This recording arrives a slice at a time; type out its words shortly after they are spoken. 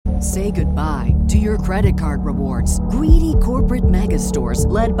Say goodbye to your credit card rewards. Greedy corporate mega stores,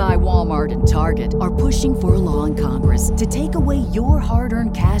 led by Walmart and Target, are pushing for a law in Congress to take away your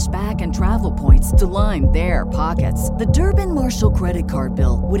hard-earned cash back and travel points to line their pockets. The Durbin-Marshall credit card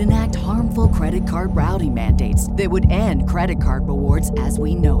bill would enact harmful credit card routing mandates that would end credit card rewards as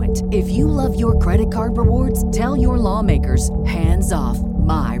we know it. If you love your credit card rewards, tell your lawmakers, hands off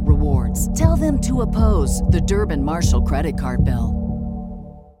my rewards. Tell them to oppose the Durbin-Marshall credit card bill.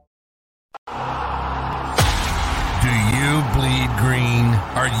 Do you bleed green?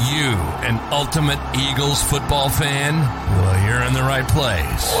 Are you an ultimate Eagles football fan? Well, you're in the right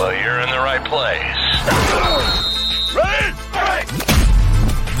place. Ready?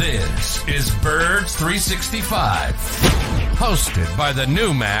 This is Birds 365, hosted by the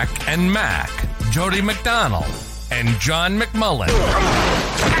new Mac and Mac, Jody McDonald and John McMullen.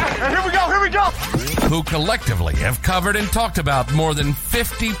 Here we go! Who collectively have covered and talked about more than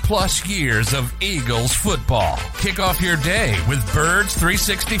 50-plus years of Eagles football. Kick off your day with Birds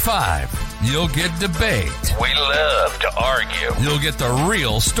 365. You'll get debate. We love to argue. You'll get the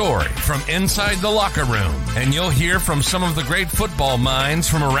real story from inside the locker room. And you'll hear from some of the great football minds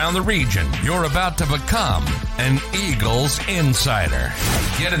from around the region. You're about to become an Eagles insider.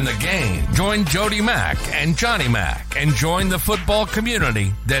 Get in the game. Join Jody Mack and Johnny Mack and join the football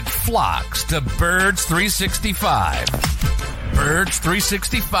community that flocks to Birds 365. Birds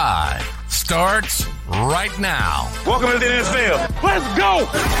 365 starts right now. Welcome to the NFL. Let's go!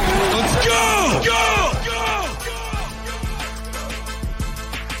 Let's go! Go!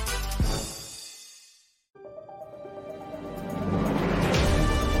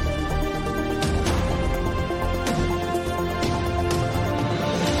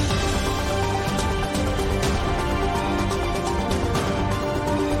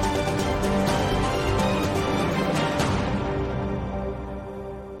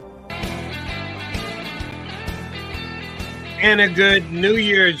 And a good New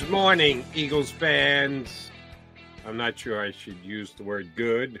Year's morning, Eagles fans. I'm not sure I should use the word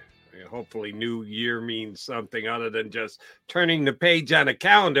good. Hopefully New Year means something other than just turning the page on a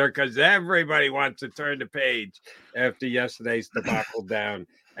calendar, because everybody wants to turn the page after yesterday's debacle down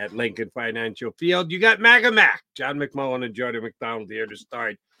at Lincoln Financial Field. You got Maga Mac, John McMullen and Jody McDonald here to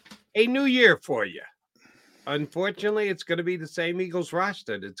start a new year for you. Unfortunately, it's going to be the same Eagles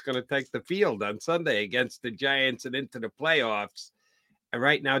roster that's going to take the field on Sunday against the Giants and into the playoffs. And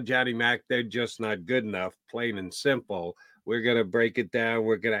right now, Johnny Mac, they're just not good enough, plain and simple. We're going to break it down.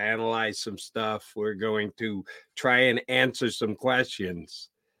 We're going to analyze some stuff. We're going to try and answer some questions.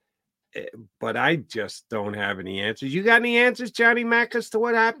 But I just don't have any answers. You got any answers, Johnny Mac, as to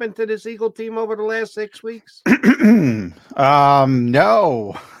what happened to this Eagle team over the last 6 weeks?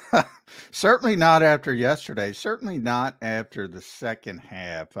 No. Certainly not after yesterday. Certainly not after the second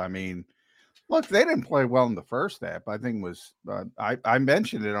half. I mean, look, they didn't play well in the first half. I think was I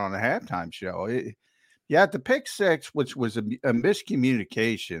mentioned it on a halftime show. The pick six, which was a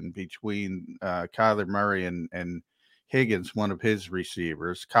miscommunication between Kyler Murray and Higgins, one of his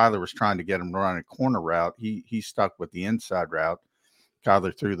receivers. Kyler was trying to get him to run a corner route. He stuck with the inside route.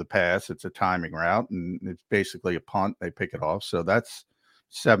 Kyler threw the pass. It's a timing route, and it's basically a punt. They pick it off. So that's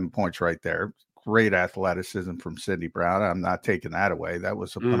 7 points right there. Great athleticism from Sidney Brown. I'm not taking that away. That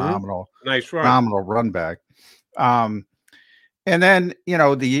was a phenomenal run back. And then,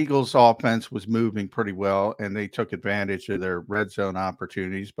 the Eagles offense was moving pretty well, and they took advantage of their red zone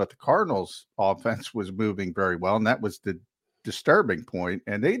opportunities. But the Cardinals offense was moving very well, and that was the disturbing point.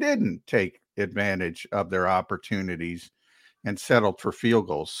 And they didn't take advantage of their opportunities and settled for field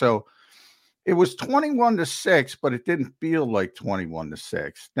goals. So it was 21-6, but it didn't feel like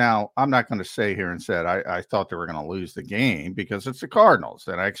 21-6. Now, I'm not going to say here and said I thought they were going to lose the game, because it's the Cardinals,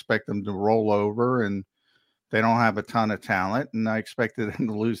 and I expect them to roll over, and they don't have a ton of talent, and I expected them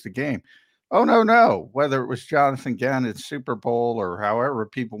to lose the game. Oh, no. Whether it was Jonathan Gannon's Super Bowl or however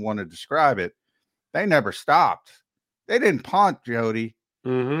people want to describe it, they never stopped. They didn't punt, Jody.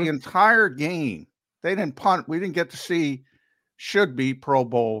 The entire game. They didn't punt. We didn't get to see should be Pro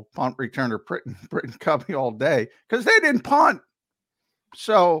Bowl punt returner Britton Covey all day, because they didn't punt.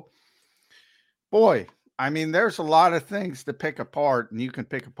 So, boy, I mean, there's a lot of things to pick apart, and you can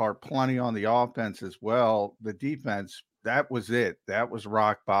pick apart plenty on the offense as well. The defense, that was it. That was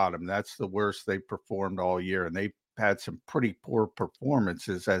rock bottom. That's the worst they performed all year, and they had some pretty poor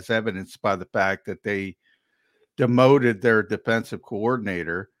performances, as evidenced by the fact that they demoted their defensive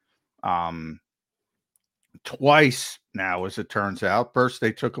coordinator twice now, as it turns out. First,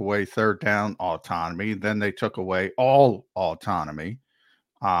 they took away third down autonomy. Then they took away all autonomy.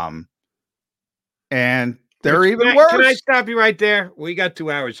 And they're even worse. Can I stop you right there? We got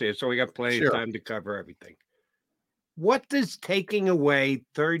 2 hours here, so we got plenty of Sure. time to cover everything. What does taking away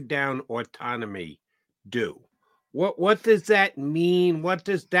third down autonomy do? What does that mean? What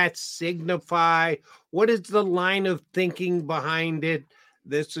does that signify? What is the line of thinking behind it?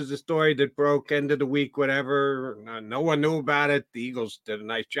 This is a story that broke end of the week, whatever. No one knew about it. The Eagles did a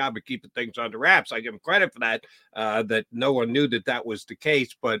nice job of keeping things under wraps. I give them credit for that, that no one knew that was the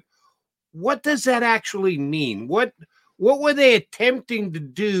case. But what does that actually mean? What were they attempting to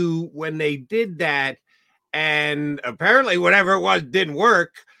do when they did that? And apparently whatever it was didn't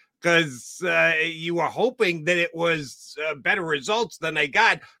work, because you were hoping that it was better results than they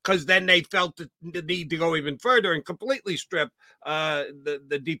got, because then they felt the need to go even further and completely strip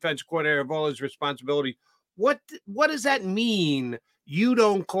the defense coordinator of all his responsibility. What does that mean? You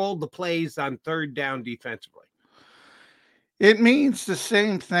don't call the plays on third down defensively. It means the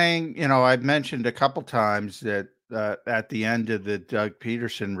same thing. I've mentioned a couple times that at the end of the Doug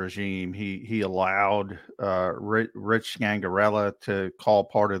Peterson regime, he allowed Rich Scangarella to call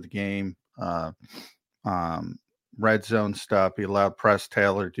part of the game, red zone stuff. He allowed Press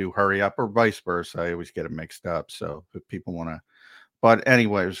Taylor to hurry up, or vice versa. I always get them mixed up. So if people want to, but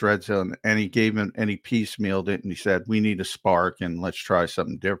anyway, it was red zone, and he gave him, and he piecemealed it, and he said, "We need a spark, and let's try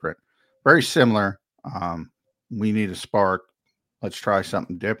something different." Very similar. We need a spark. Let's try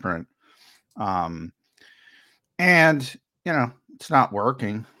something different. And it's not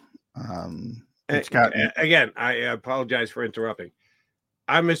working. Again, I apologize for interrupting.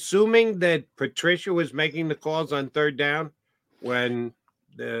 I'm assuming that Patricia was making the calls on third down when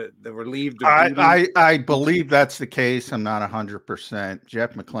the relieved. I believe that's the case. I'm not 100%.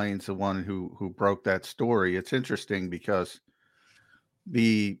 Jeff McClain's the one who broke that story. It's interesting because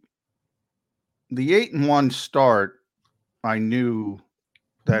the 8-1 start, I knew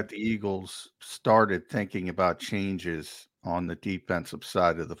that the Eagles started thinking about changes on the defensive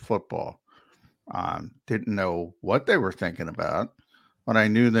side of the football. Didn't know what they were thinking about, but I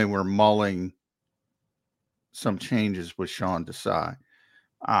knew they were mulling some changes with Sean Desai.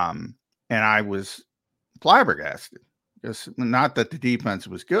 And I was flabbergasted. Because not that the defense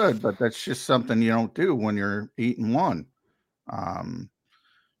was good, but that's just something you don't do when you're 8-1.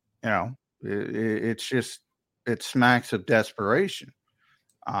 It's just, it smacks of desperation.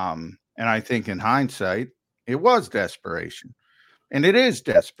 And I think in hindsight, it was desperation, and it is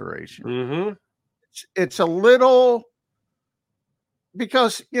desperation. Mm-hmm. It's a little,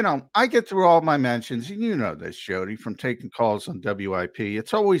 because, I get through all my mentions, and this, Jody, from taking calls on WIP.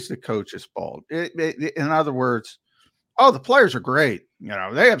 It's always the coach's fault. In other words, the players are great.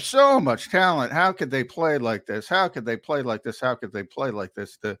 They have so much talent. How could they play like this? How could they play like this? How could they play like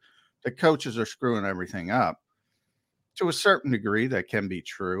this? The coaches are screwing everything up. To a certain degree, that can be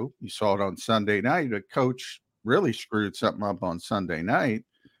true. You saw it on Sunday night. The coach really screwed something up on Sunday night.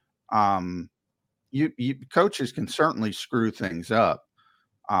 Coaches can certainly screw things up,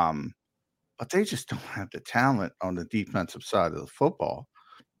 but they just don't have the talent on the defensive side of the football,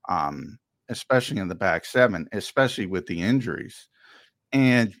 especially in the back seven, especially with the injuries.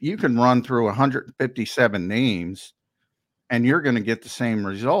 And you can run through 157 names, and you're going to get the same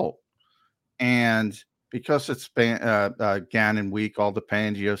result. And because it's Gannon week, all the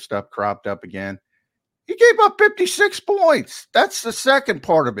Fangio stuff cropped up again. He gave up 56 points. That's the second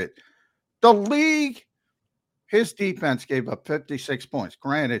part of it. The league, his defense gave up 56 points,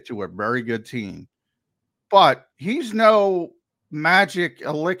 granted, to a very good team. But he's no magic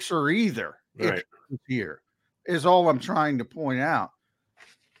elixir either. Right. Here is all I'm trying to point out.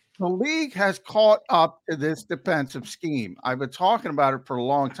 The league has caught up to this defensive scheme. I've been talking about it for a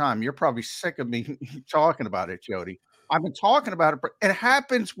long time. You're probably sick of me talking about it, Jody. I've been talking about it. It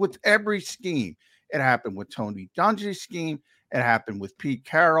happens with every scheme. It happened with Tony Dungy's scheme. It happened with Pete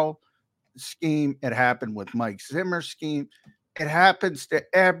Carroll's scheme. It happened with Mike Zimmer's scheme. It happens to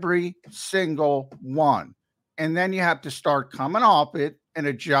every single one. And then you have to start coming off it and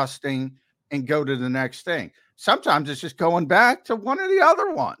adjusting and go to the next thing. Sometimes it's just going back to one of the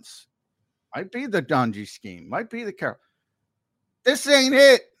other ones. Might be the Dungy scheme. Might be the Carroll. This ain't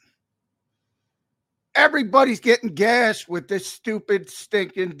it. Everybody's getting gashed with this stupid,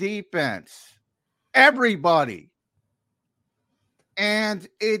 stinking defense. Everybody. And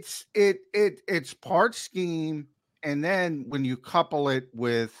it's part scheme. And then when you couple it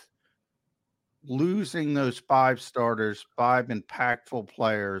with losing those 5 starters, 5 impactful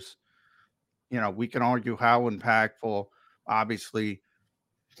players, we can argue how impactful. Obviously,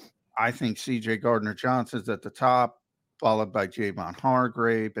 I think C.J. Gardner-Johnson's at the top, followed by Javon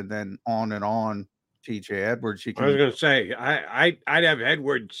Hargrave, and then on and on. TJ Edwards. You I was can. going to say I'd have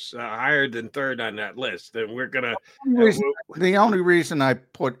Edwards higher than third on that list, and we're gonna. The only reason I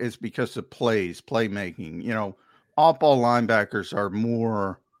put is because of playmaking. You know, off-ball linebackers are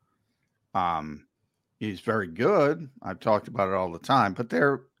more. He's very good. I've talked about it all the time, but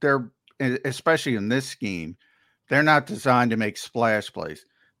they're especially in this scheme, they're not designed to make splash plays.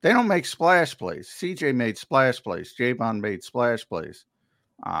 They don't make splash plays. CJ made splash plays. Javon made splash plays.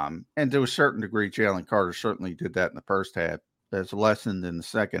 And to a certain degree, Jalen Carter certainly did that in the first half. That's lessened in the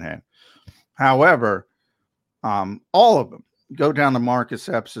second half. However, all of them go down to Marcus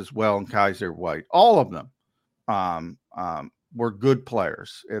Epps as well and Kaiser White. All of them were good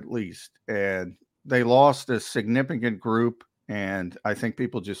players, at least. And they lost a significant group. And I think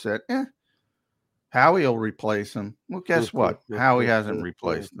people just said, Howie will replace him. Well, guess what? Howie hasn't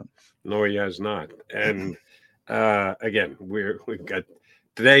replaced them. No, he has not. And again, we've got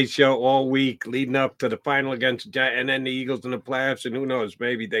today's show all week leading up to the final against the Giants and then the Eagles in the playoffs. And who knows,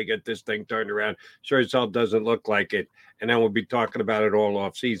 maybe they get this thing turned around. Sure as hell doesn't look like it. And then we'll be talking about it all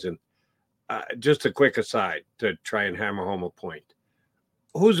off season. Just a quick aside to try and hammer home a point.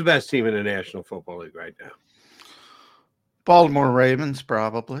 Who's the best team in the National Football League right now? Baltimore Ravens,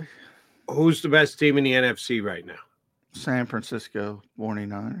 probably. Who's the best team in the NFC right now? San Francisco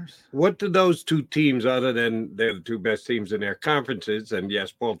 49ers. What do those two teams, other than they're the two best teams in their conferences, and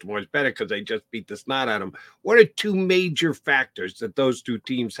yes, Baltimore's better because they just beat the snot out of them, what are two major factors that those two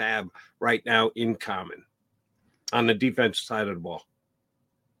teams have right now in common on the defensive side of the ball?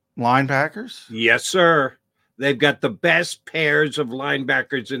 Linebackers? Yes, sir. They've got the best pairs of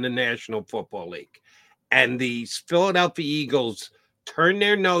linebackers in the National Football League. And the Philadelphia Eagles turn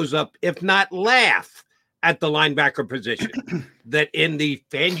their nose up, if not laugh, at the linebacker position. That in the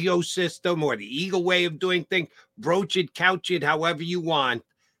Fangio system or the Eagle way of doing things, broach it, couch it, however you want,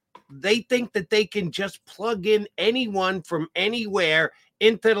 they think that they can just plug in anyone from anywhere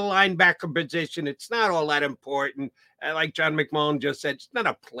into the linebacker position. It's not all that important. Like John McMullen just said, it's not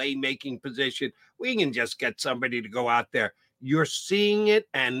a playmaking position. We can just get somebody to go out there. You're seeing it,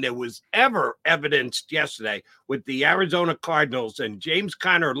 and there was ever evidenced yesterday with the Arizona Cardinals and James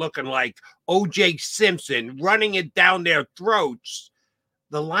Conner looking like O.J. Simpson running it down their throats.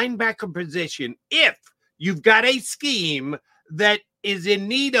 The linebacker position, if you've got a scheme that is in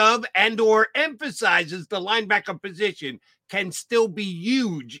need of and or emphasizes the linebacker position, can still be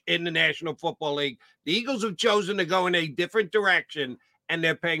huge in the National Football League. The Eagles have chosen to go in a different direction, and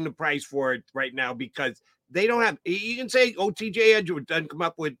they're paying the price for it right now because they don't have – you can say, TJ Edwards doesn't come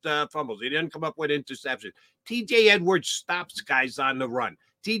up with fumbles. He didn't come up with interceptions. TJ Edwards stops guys on the run.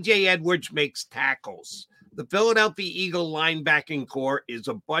 TJ Edwards makes tackles. The Philadelphia Eagle linebacking core is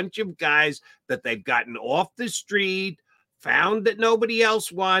a bunch of guys that they've gotten off the street, found that nobody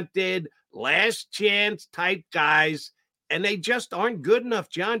else wanted, last chance type guys, and they just aren't good enough,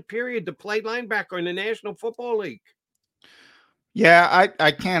 John, period, to play linebacker in the National Football League. Yeah,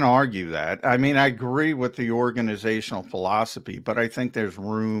 I can't argue that. I mean, I agree with the organizational philosophy, but I think there's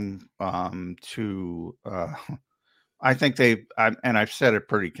room to I think and I've said it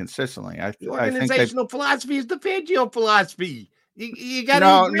pretty consistently. The organizational philosophy is the Fangio philosophy. You got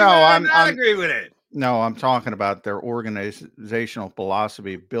to agree with it. No, I'm talking about their organizational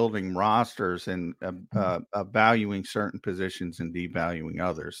philosophy of building rosters and valuing certain positions and devaluing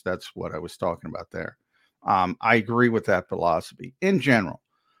others. That's what I was talking about there. I agree with that philosophy in general,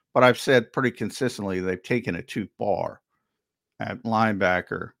 but I've said pretty consistently they've taken it too far at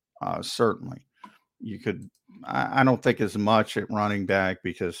linebacker. Certainly, you could. I don't think as much at running back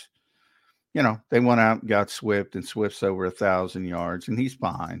because, they went out and got Swift, and Swift's over 1,000 yards, and he's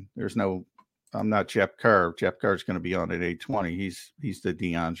fine. I'm not Jeff Kerr. Jeff Kerr's going to be on at 820. He's the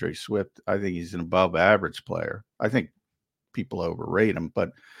DeAndre Swift. I think he's an above average player. I think people overrate him, but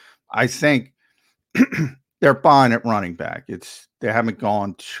I think they're fine at running back. They haven't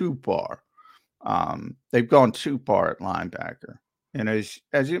gone too far. They've gone too far at linebacker. And as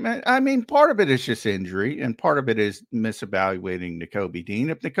you mentioned, I mean, part of it is just injury, and part of it is misevaluating Nakobe Dean.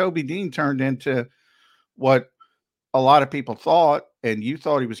 If Nakobe Dean turned into what a lot of people thought, and you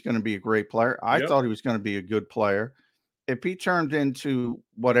thought he was going to be a great player, I thought he was going to be a good player. If he turned into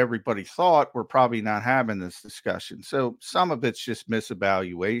what everybody thought, we're probably not having this discussion. So some of it's just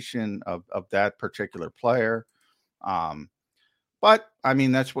misevaluation of that particular player. But I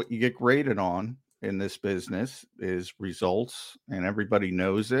mean, that's what you get graded on in this business is results, and everybody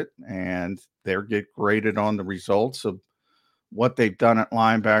knows it. And they get graded on the results of what they've done at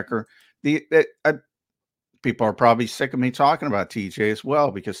linebacker. People are probably sick of me talking about TJ as well,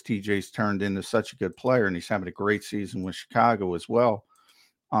 because TJ's turned into such a good player and he's having a great season with Chicago as well.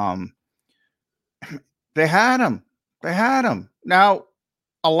 They had him. They had him. Now,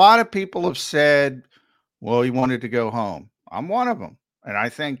 a lot of people have said, well, he wanted to go home. I'm one of them. And I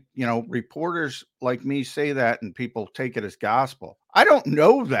think, reporters like me say that and people take it as gospel. I don't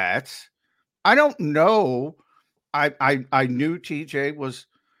know that. I don't know. I knew TJ was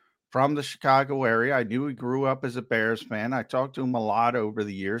from the Chicago area. I knew he grew up as a Bears fan. I talked to him a lot over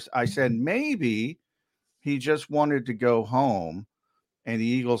the years. I said maybe he just wanted to go home and the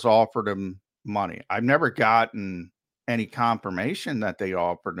Eagles offered him money. I've never gotten any confirmation that they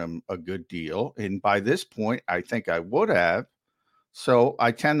offered him a good deal. And by this point, I think I would have. So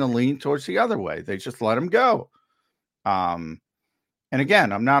I tend to lean towards the other way. They just let him go. And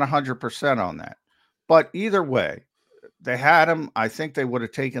again, I'm not 100% on that. But either way, they had him. I think they would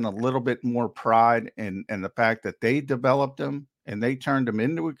have taken a little bit more pride in the fact that they developed him and they turned him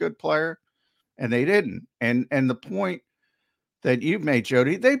into a good player, and they didn't. And the point that you've made,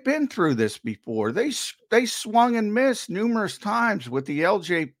 Jody, they've been through this before. They swung and missed numerous times with the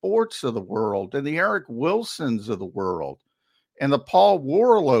LJ Forts of the world and the Eric Wilsons of the world and the Paul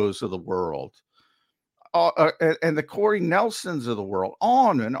Warlows of the world and the Corey Nelsons of the world,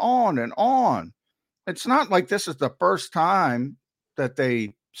 on and on and on. It's not like this is the first time that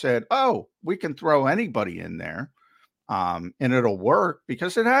they said, oh, we can throw anybody in there and it'll work,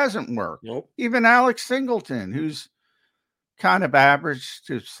 because it hasn't worked. Nope. Even Alex Singleton, who's kind of average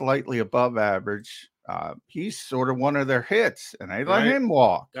to slightly above average, he's sort of one of their hits, and they let him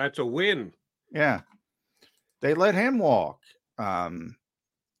walk. That's a win. Yeah. They let him walk.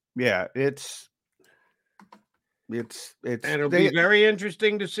 Yeah, it's and it'll be very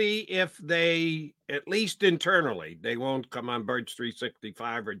interesting to see if they, at least internally, they won't come on Birds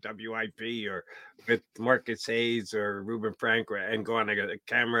 365 or WIP or with Marcus Hayes or Ruben Frank and go on a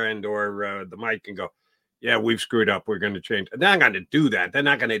camera and or the mic and go, yeah, we've screwed up. We're going to change. They're not going to do that. They're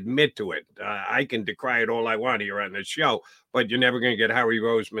not going to admit to it. I can decry it all I want here on this show, but you're never going to get Howie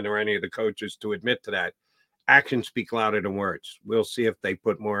Roseman or any of the coaches to admit to that. Actions speak louder than words. We'll see if they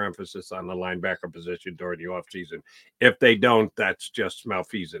put more emphasis on the linebacker position during the offseason. If they don't, that's just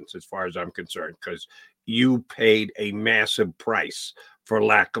malfeasance as far as I'm concerned, because you paid a massive price for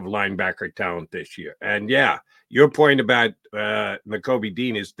lack of linebacker talent this year. And yeah, your point about Nakobe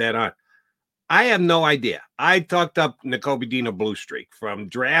Dean is dead on. I have no idea. I talked up Nakobe Dean a blue streak from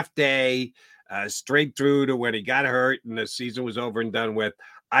draft day straight through to when he got hurt and the season was over and done with.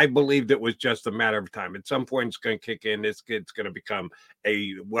 I believed it was just a matter of time. At some point, it's going to kick in. This kid's going to become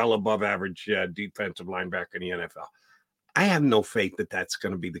a well above average defensive linebacker in the NFL. I have no faith that that's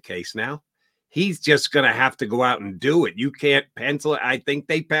going to be the case now. He's just going to have to go out and do it. You can't pencil it. I think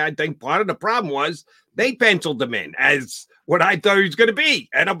part of the problem was they penciled him in as what I thought he was going to be,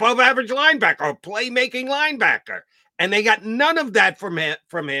 an above average linebacker, a playmaking linebacker. And they got none of that from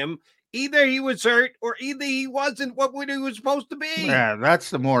him. Either he was hurt or either he wasn't what he was supposed to be. Yeah, that's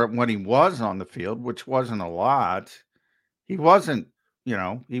the more when he was on the field, which wasn't a lot. He wasn't,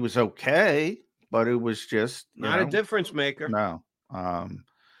 he was okay, but it was just not a difference maker. No.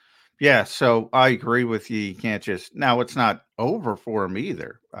 Yeah, so I agree with you. You can't just, now it's not over for him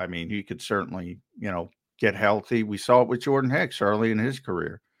either. I mean, he could certainly, get healthy. We saw it with Jordan Hicks early in his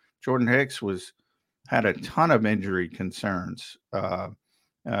career. Jordan Hicks had a ton of injury concerns,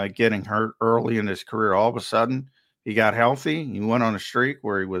 getting hurt early in his career. All of a sudden, he got healthy. He went on a streak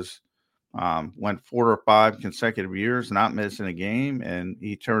where he went 4 or 5 consecutive years not missing a game, and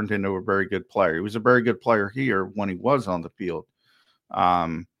he turned into a very good player. He was a very good player here when he was on the field.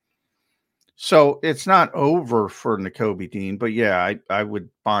 So it's not over for Nakobe Dean, but yeah, I would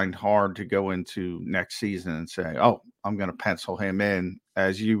find hard to go into next season and say, oh, I'm going to pencil him in,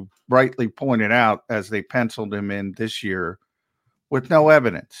 as you rightly pointed out, as they penciled him in this year with no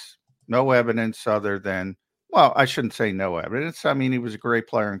evidence other than, well, I shouldn't say no evidence. I mean, he was a great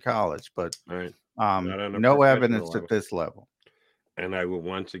player in college, but no evidence at this level. And I will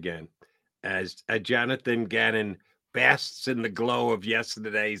once again, as Jonathan Gannon basks in the glow of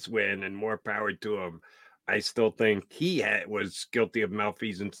yesterday's win, and more power to him, I still think he was guilty of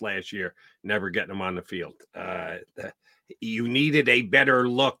malfeasance last year, never getting him on the field. You needed a better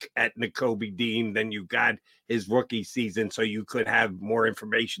look at Nakobe Dean than you got his rookie season, so you could have more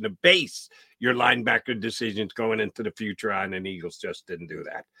information to base your linebacker decisions going into the future on, and Eagles just didn't do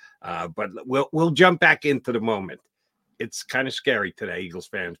that. But we'll jump back into the moment. It's kind of scary today, Eagles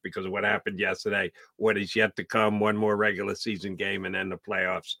fans, because of what happened yesterday, what is yet to come, one more regular season game and then the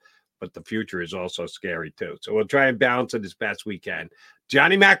playoffs. But the future is also scary too. So we'll try and balance it as best we can.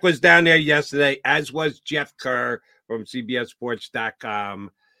 Johnny Mack was down there yesterday, as was Jeff Kerr from CBSSports.com.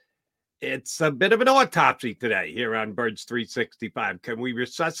 It's a bit of an autopsy today here on Birds 365. Can we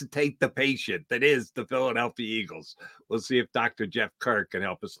resuscitate the patient that is the Philadelphia Eagles? We'll see if Dr. Jeff Kerr can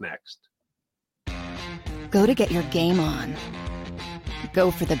help us next. Go to get your game on. Go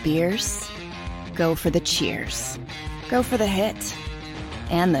for the beers. Go for the cheers. Go for the hit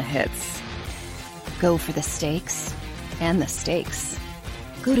and the hits. Go for the stakes and the stakes.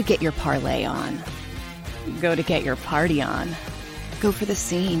 Go to get your parlay on. Go to get your party on. Go for the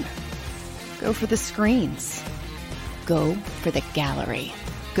scene. Go for the screens. Go for the gallery.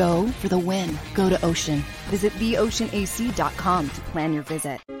 Go for the win. Go to Ocean. Visit theoceanac.com to plan your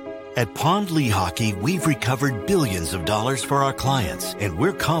visit. At Pond Lehocky, we've recovered billions of dollars for our clients, and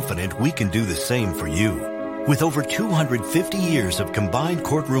we're confident we can do the same for you. With over 250 years of combined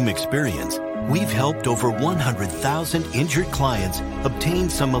courtroom experience, we've helped over 100,000 injured clients obtain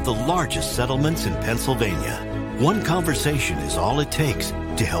some of the largest settlements in Pennsylvania. One conversation is all it takes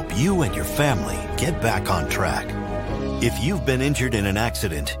to help you and your family get back on track. If you've been injured in an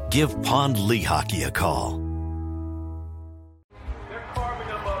accident, give Pond Lehocky a call. They're carving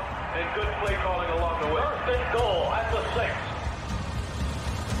them up and good play calling along the way. First and goal at the 6.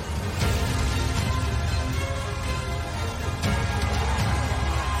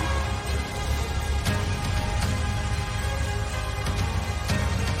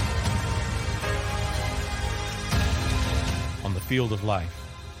 On the field of life,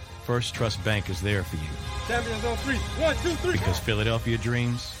 First Trust Bank is there for you. Champions on 3. 1, 2, 3. Because Philadelphia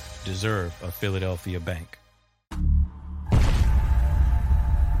dreams deserve a Philadelphia bank.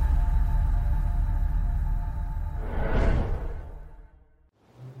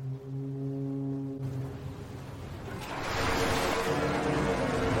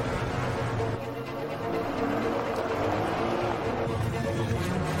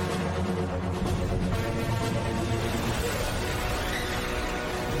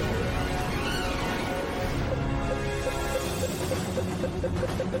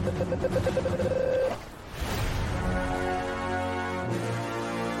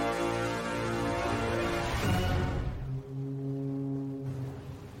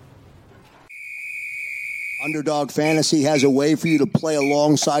 Underdog Fantasy has a way for you to play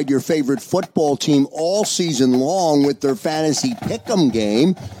alongside your favorite football team all season long with their fantasy pick'em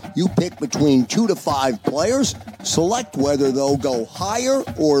game. You pick between 2 to 5 players, select whether they'll go higher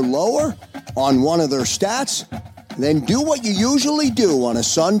or lower on one of their stats, then do what you usually do on a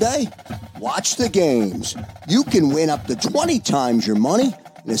Sunday. Watch the games. You can win up to 20 times your money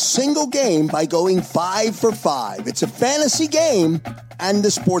in a single game by going 5 for 5. It's a fantasy game, and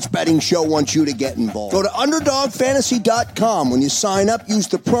the sports betting show wants you to get involved. Go to UnderdogFantasy.com. When you sign up, use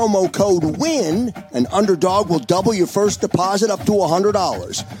the promo code WIN, and Underdog will double your first deposit up to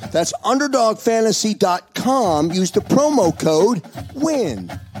 $100. That's UnderdogFantasy.com. Use the promo code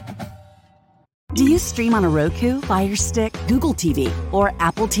WIN. Do you stream on a Roku, Fire Stick, Google TV, or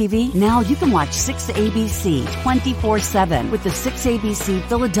Apple TV? Now you can watch 6ABC 24/7 with the 6ABC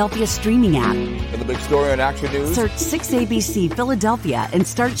Philadelphia streaming app. And the big story on Action News? Search 6ABC Philadelphia and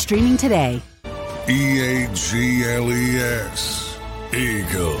start streaming today. EAGLES.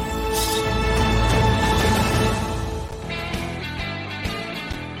 Eagles.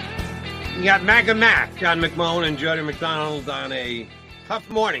 You got Mac and Mac, John McMullen and Jody McDonald on a tough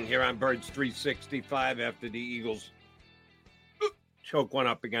morning here on Birds 365 after the Eagles choke one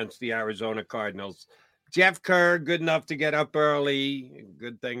up against the Arizona Cardinals. Jeff Kerr, good enough to get up early.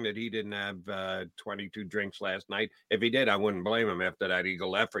 Good thing that he didn't have 22 drinks last night. If he did, I wouldn't blame him after that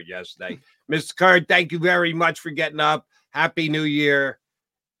Eagle effort yesterday. Mr. Kerr, thank you very much for getting up. Happy New Year.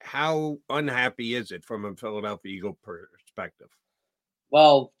 How unhappy is it from a Philadelphia Eagle perspective?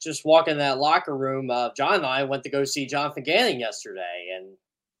 Well, just walking in that locker room, John and I went to go see Jonathan Gannon yesterday. And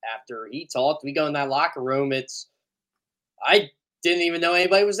after he talked, we go in that locker room. I didn't even know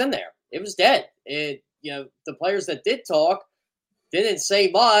anybody was in there. It was dead. The players that did talk didn't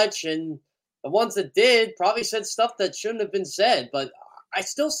say much. And the ones that did probably said stuff that shouldn't have been said. But I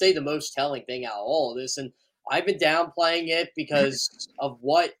still say the most telling thing out of all of this. And I've been downplaying it because of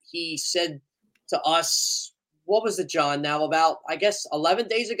what he said to us. What was it, John? Now about, I guess, 11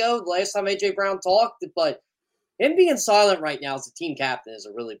 days ago, the last time A.J. Brown talked. But him being silent right now as a team captain is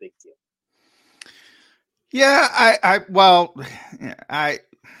a really big deal. Yeah, Mike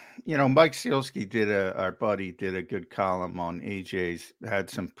Sealski our buddy did a good column on AJ's, had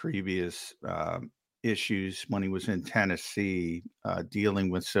some previous issues when he was in Tennessee, dealing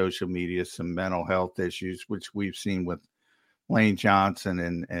with social media, some mental health issues, which we've seen with Lane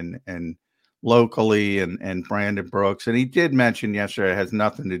Johnson and locally and Brandon Brooks. And he did mention yesterday it has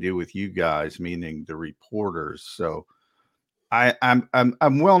nothing to do with you guys, meaning the reporters. So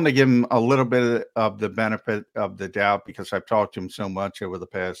I'm willing to give him a little bit of the benefit of the doubt because I've talked to him so much over the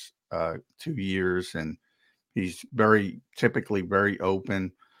past 2 years, and he's typically very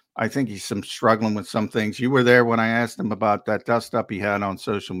open. I think he's struggling with some things. You were there when I asked him about that dust up he had on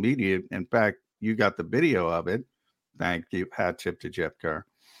social media. In fact, you got the video of it. Thank you. Hat tip to Jeff Kerr.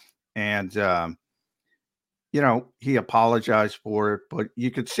 And, he apologized for it, but you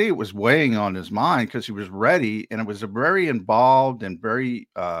could see it was weighing on his mind because he was ready, and it was a very involved and very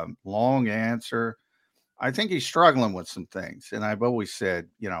long answer. I think he's struggling with some things. And I've always said,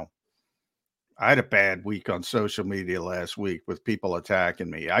 I had a bad week on social media last week with people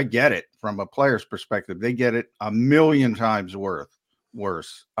attacking me. I get it from a player's perspective. They get it a million times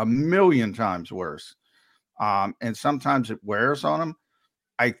worse, a million times worse. And sometimes it wears on them.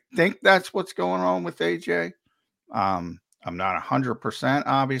 I think that's what's going on with AJ. I'm not 100%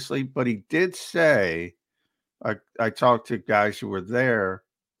 obviously, but he did say, I talked to guys who were there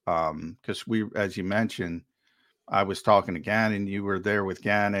because as you mentioned, I was talking to Gannon. You were there with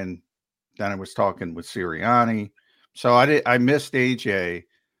Gannon. Then I was talking with Sirianni. So I missed AJ,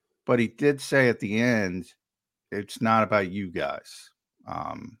 but he did say at the end, it's not about you guys,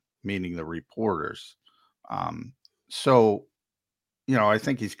 meaning the reporters. So, I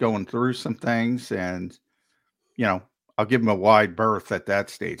think he's going through some things, and, I'll give him a wide berth at that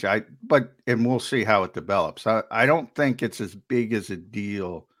stage. And we'll see how it develops. I don't think it's as big as a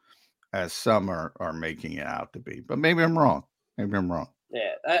deal as some are making it out to be, but maybe I'm wrong.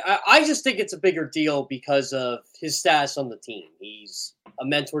 Yeah, I just think it's a bigger deal because of his status on the team. He's a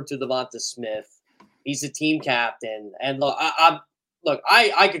mentor to Devonta Smith. He's a team captain, and look,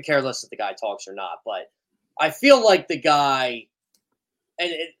 I could care less if the guy talks or not, but I feel like the guy.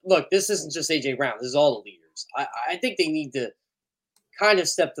 And look, this isn't just AJ Brown. This is all the leaders. I think they need to kind of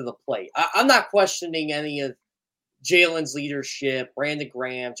step to the plate. I'm not questioning any of Jalen's leadership, Brandon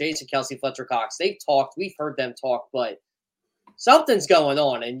Graham, Jason Kelsey, Fletcher Cox. They've talked. We've heard them talk, but something's going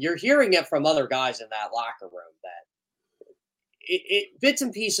on, and you're hearing it from other guys in that locker room that bits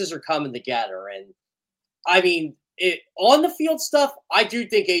and pieces are coming together. And I mean, on the field stuff, I do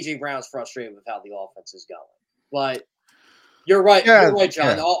think AJ Brown's frustrated with how the offense is going. But you're right. Yeah, you're right,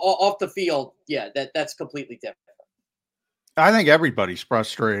 John. Yeah. Off the field, that's completely different. I think everybody's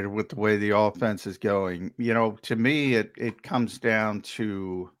frustrated with the way the offense is going. To me, it comes down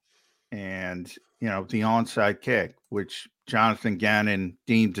to, the onside kick, which Jonathan Gannon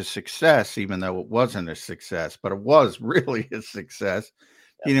deemed a success, even though it wasn't a success, but it was really a success.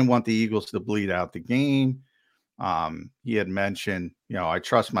 Yep. He didn't want the Eagles to bleed out the game. He had mentioned, I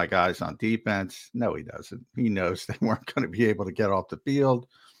trust my guys on defense. No, he doesn't. He knows they weren't going to be able to get off the field.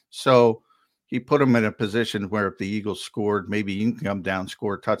 So he put them in a position where if the Eagles scored, maybe you can come down,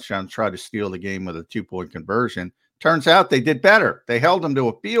 score a touchdown, try to steal the game with a 2-point conversion. Turns out they did better. They held them to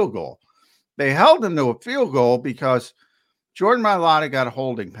a field goal. Because Jordan Mailata got a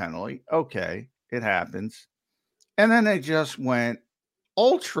holding penalty. Okay, it happens. And then they just went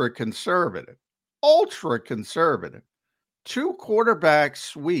ultra conservative. 2 quarterback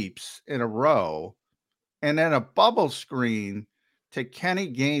sweeps in a row, and then a bubble screen to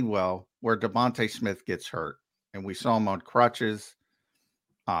Kenny Gainwell where Devonta Smith gets hurt. And we saw him on crutches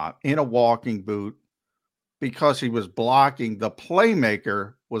in a walking boot because he was blocking. The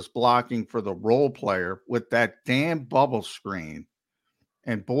playmaker was blocking for the role player with that damn bubble screen.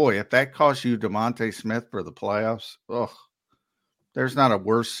 And boy, if that costs you Devonta Smith for the playoffs, there's not a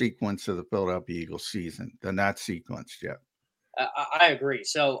worse sequence of the Philadelphia Eagles season than that sequence, Jeff. I agree.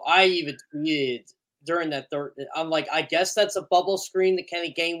 So I even tweeted during that third, I'm like, I guess that's a bubble screen to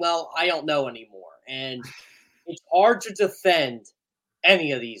Kenny Gainwell. I don't know anymore. And it's hard to defend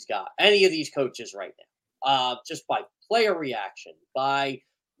any of these guys, any of these coaches right now, just by player reaction, by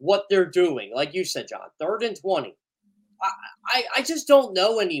what they're doing. Like you said, John, 3rd and 20. I just don't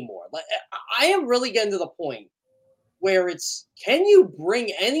know anymore. Like, I am really getting to the point where can you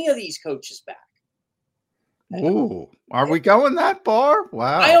bring any of these coaches back? Ooh, are we going that far?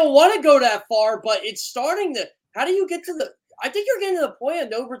 Wow. I don't want to go that far, but it's starting to, how do you get to I think you're getting to the point of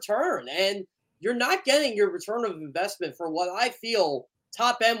no return, and you're not getting your return of investment for what I feel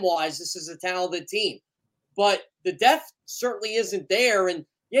top end wise. This is a talented team, but the depth certainly isn't there. And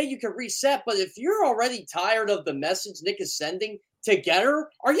yeah, you can reset, but if you're already tired of the message Nick is sending together,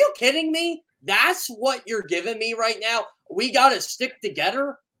 are you kidding me? That's what you're giving me right now. We got to stick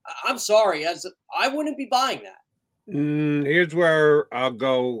together. I'm sorry, I wouldn't be buying that. Here's where I'll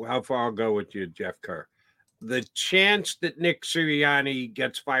go. How far I'll go with you, Jeff Kerr. The chance that Nick Sirianni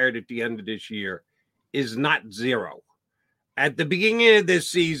gets fired at the end of this year is not 0. At the beginning of this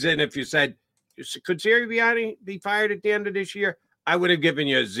season, if you said Could Sirianni be fired at the end of this year? I would have given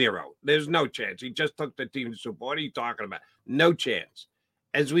you a 0. There's no chance. He just took the team to Super Bowl. What are you talking about? No chance.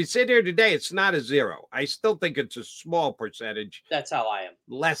 As we sit here today, it's not a 0. I still think it's a small percentage. That's how I am.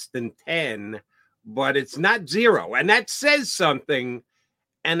 Less than 10, but it's not 0. And that says something.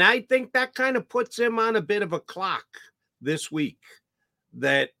 And I think that kind of puts him on a bit of a clock this week.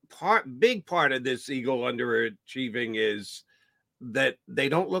 That big part of this Eagle underachieving is that they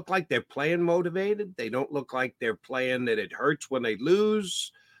don't look like they're playing motivated. They don't look like they're playing that it hurts when they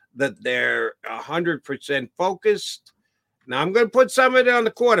lose, that they're 100% focused. Now, I'm going to put some of it on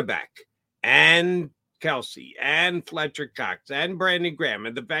the quarterback and Kelsey and Fletcher Cox and Brandon Graham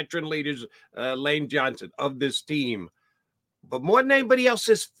and the veteran leaders, Lane Johnson, of this team. But more than anybody else,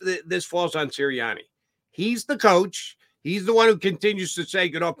 this falls on Sirianni. He's the coach. He's the one who continues to say,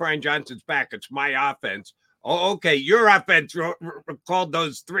 get off Brian Johnson's back. It's my offense. Oh, okay, your offense called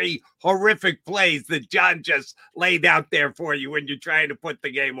those 3 horrific plays that John just laid out there for you when you're trying to put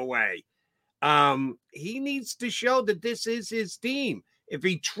the game away. He needs to show that this is his team. If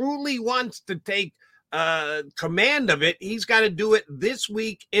he truly wants to take command of it, he's got to do it this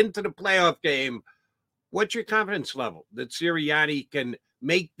week into the playoff game. What's your confidence level that Sirianni can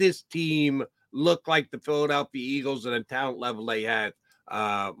make this team look like the Philadelphia Eagles at a talent level they had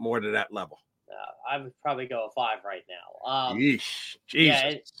more to that level? I would probably go a 5 right now. Jesus.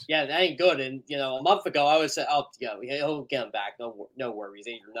 Yeah, that ain't good. And, a month ago, I was he'll get him back. No worries.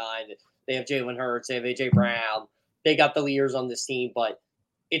 8 or 9. They have Jalen Hurts. They have A.J. Brown. They got the leaders on this team. But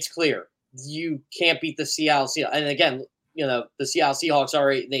it's clear. You can't beat the Seattle Seahawks. And, again, the Seattle Seahawks are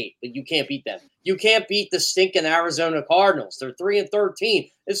 8-8, but you can't beat them. You can't beat the stinking Arizona Cardinals. They're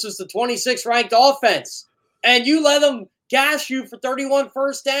 3-13. This was the 26th ranked offense. And you let them gash you for 31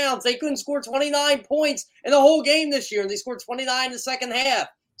 first downs. They couldn't score 29 points in the whole game this year, and they scored 29 in the second half.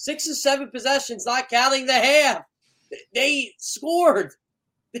 6 of 7 possessions, not counting the half. They scored.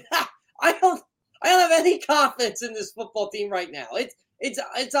 I don't have any confidence in this football team right now.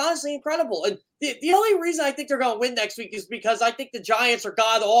 It's honestly incredible. And the only reason I think they're going to win next week is because I think the Giants are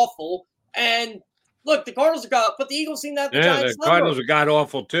god awful. And look, the Cardinals are god, but the Eagles seem to have the Giants. The Cardinals are god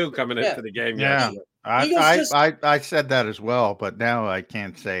awful too coming into the game. Yeah. I said that as well, but now I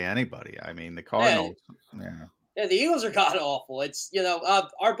can't say anybody. I mean, the Cardinals. Yeah, the Eagles are god awful. It's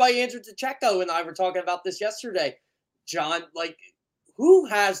our buddy Andrew DeCecco and I were talking about this yesterday. John, who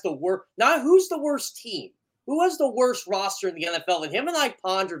has the worst? Not who's the worst team. Who has the worst roster in the NFL? And him and I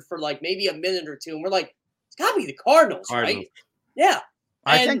pondered for maybe a minute or two, and we're like, it's got to be the Cardinals, right? Yeah.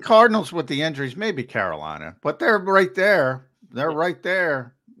 I think Cardinals with the injuries, maybe Carolina, but they're right there. They're right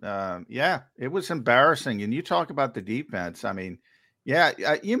there. It was embarrassing. And you talk about the defense. I mean,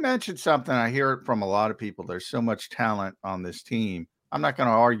 you mentioned something. I hear it from a lot of people. There's so much talent on this team. I'm not going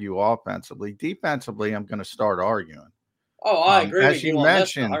to argue offensively. Defensively, I'm going to start arguing. Oh, I agree as with you you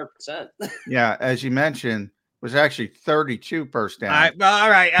mentioned, on this 100%. As you mentioned, was actually 32 first down. All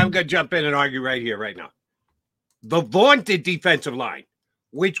right, I'm going to jump in and argue right here, right now. The vaunted defensive line,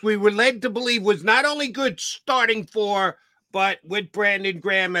 which we were led to believe was not only good starting 4, but with Brandon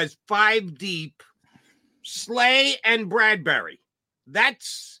Graham as 5 deep, Slay and Bradbury.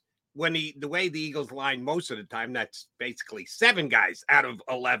 That's when the way the Eagles line most of the time, that's basically 7 guys out of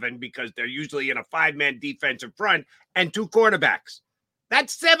 11 because they're usually in a 5-man defensive front and 2 quarterbacks.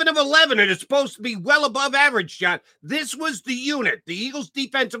 That's 7 of 11, and it's supposed to be well above average, John. This was the unit, the Eagles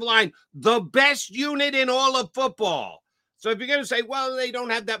defensive line, the best unit in all of football. So if you're going to say, well, they don't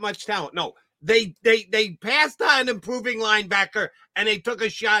have that much talent. No, they passed on an improving linebacker, and they took a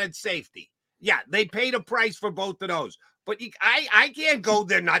shot at safety. Yeah, they paid a price for both of those. But I can't go,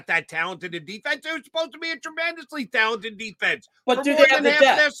 they're not that talented in defense. They're supposed to be a tremendously talented defense. But do they have the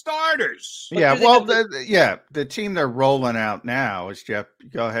depth? Their starters. The team they're rolling out now is Jeff.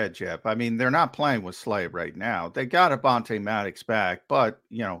 Go ahead, Jeff. I mean, they're not playing with Slay right now. They got Avonte Maddox back, but,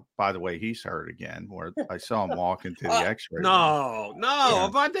 by the way, he's hurt again, where I saw him walk into the X-ray room.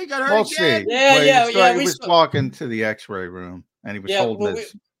 Avonte got hurt again. See. He was walking to the X-ray room, and he was holding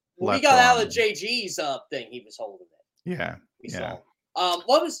his left we got arm. out of JG's thing. He was holding it. Yeah. I'm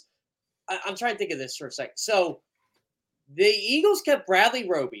trying to think of this for a second. So the Eagles kept Bradley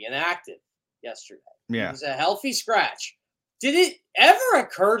Roby inactive yesterday. Yeah. It was a healthy scratch. Did it ever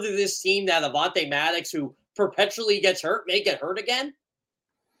occur to this team that Avonte Maddox, who perpetually gets hurt, may get hurt again?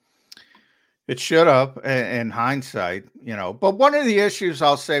 It should have in hindsight, But one of the issues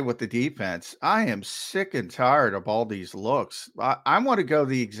I'll say with the defense, I am sick and tired of all these looks. I want to go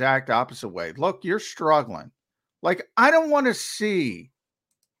the exact opposite way. Look, you're struggling. I don't want to see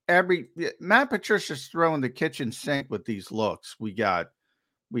Matt Patricia's throwing the kitchen sink with these looks. We got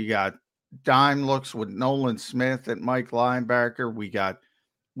dime looks with Nolan Smith at Mike linebacker. We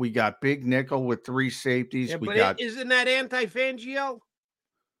got big nickel with 3 safeties. Yeah, isn't that anti-Fangio?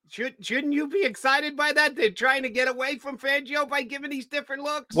 Shouldn't you be excited by that? They're trying to get away from Fangio by giving these different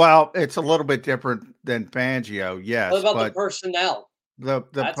looks. Well, it's a little bit different than Fangio, yes. What about the personnel? The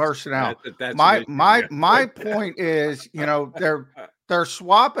personnel. That's my point is, they're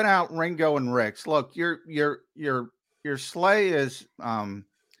swapping out Ringo and Ricks. Look, your Slay is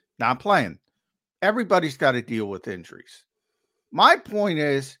not playing. Everybody's got to deal with injuries. My point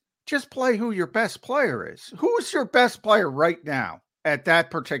is, just play who your best player is. Who is your best player right now at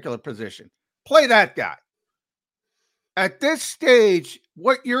that particular position? Play that guy. At this stage,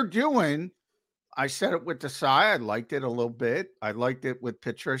 what you're doing, I said it with Desai. I liked it a little bit. I liked it with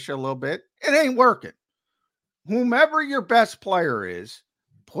Patricia a little bit. It ain't working. Whomever your best player is,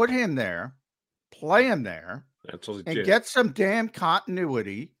 put him there, play him there, and get some damn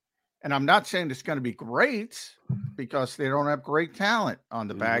continuity. And I'm not saying it's going to be great because they don't have great talent on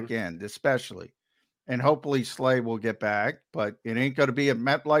the back end, especially. And hopefully Slay will get back, but it ain't going to be at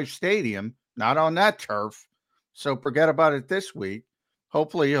MetLife Stadium, not on that turf. So forget about it this week.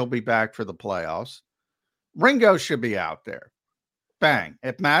 Hopefully he'll be back for the playoffs. Ringo should be out there. Bang.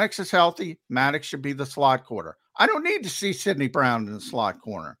 If Maddox is healthy, Maddox should be the slot corner. I don't need to see Sidney Brown in the slot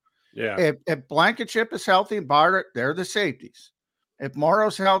corner. Yeah. If Blankenship is healthy and Byard, they're the safeties. If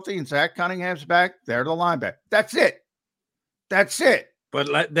Morrow's healthy and Zach Cunningham's back, they're the linebacker. That's it. That's it.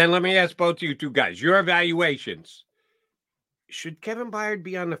 But then let me ask both of you two guys, your evaluations. Should Kevin Byard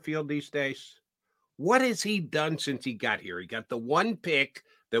be on the field these days? What has he done since he got here? He got the one pick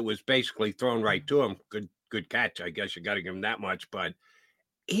that was basically thrown right to him. Good catch. I guess you got to give him that much, but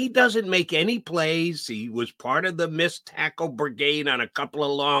he doesn't make any plays. He was part of the missed tackle brigade on a couple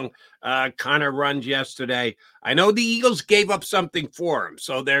of long Connor runs yesterday. I know the Eagles gave up something for him,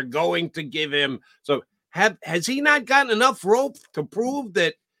 so they're going to give him. So has he not gotten enough rope to prove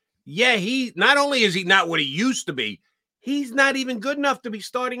that, he not only is he not what he used to be, he's not even good enough to be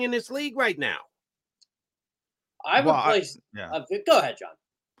starting in this league right now. I would place. Go ahead, John.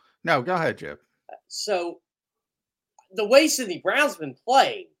 No, go ahead, Jeff. So the way Sidney Brown's been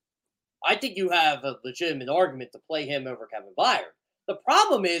playing, I think you have a legitimate argument to play him over Kevin Byard. The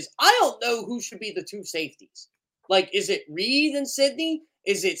problem is, I don't know who should be the two safeties. Like, is it Reed and Sidney?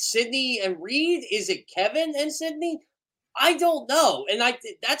 Is it Sidney and Reed? Is it Kevin and Sidney? I don't know. And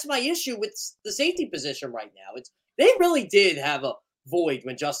that's my issue with the safety position right now. They really did have a void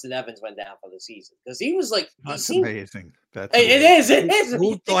when Justin Evans went down for the season, because he was like, that's amazing. It is.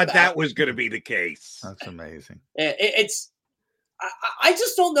 Who thought that was going to be the case? That's amazing. I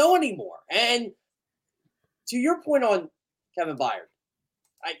just don't know anymore. And to your point on Kevin Byard,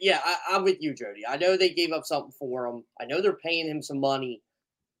 I'm with you, Jody. I know they gave up something for him. I know they're paying him some money.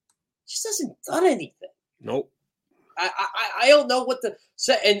 He just hasn't done anything. Nope. I don't know what to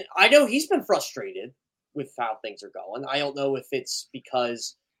say. And I know he's been frustrated with how things are going. I don't know if it's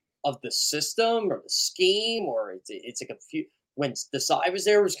because of the system or the scheme, or it's a when Desai was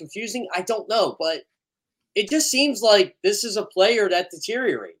there, it was confusing. I don't know, but it just seems like this is a player that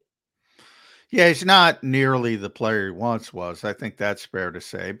deteriorated. Yeah, he's not nearly the player he once was. I think that's fair to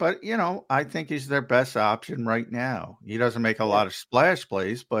say. But, I think he's their best option right now. He doesn't make a lot of splash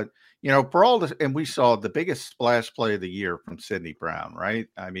plays, but, for all this, and we saw the biggest splash play of the year from Sidney Brown, right?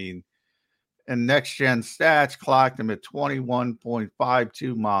 I mean, and Next Gen Stats clocked him at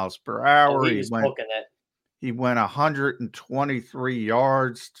 21.52 miles per hour. He was booking it. He went 123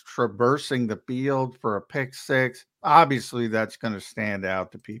 yards, traversing the field for a pick six. Obviously, that's going to stand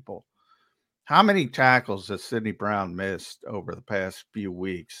out to people. How many tackles has Sidney Brown missed over the past few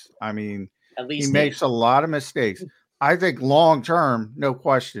weeks? I mean, at least he makes a lot of mistakes. I think long term, no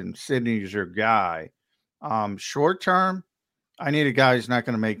question, Sidney's your guy. Short term, I need a guy who's not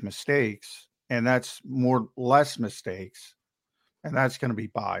going to make mistakes, and that's less mistakes, and that's going to be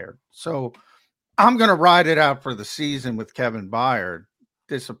Byard. So I'm going to ride it out for the season with Kevin Byard.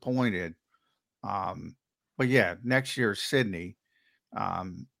 Disappointed. But yeah, next year, Sidney.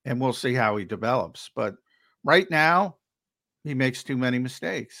 And we'll see how he develops. But right now, he makes too many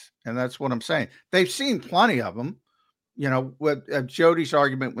mistakes. And that's what I'm saying. They've seen plenty of them. With Jody's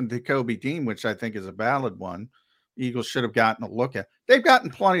argument with Jacoby Dean, which I think is a valid one, Eagles should have gotten a look at. They've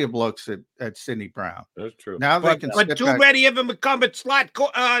gotten plenty of looks at Sidney Brown. That's true. Now they can. But too many of them become a slot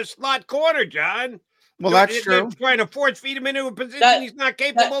corner, John. Well, that's true. They're trying to force feed him into a position he's not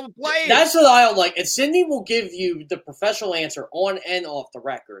capable of playing. That's what I don't like. And Sidney will give you the professional answer on and off the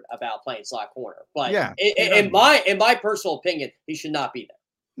record about playing slot corner. But in my personal opinion, he should not be there.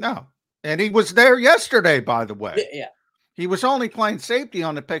 No. And he was there yesterday, by the way. Yeah. He was only playing safety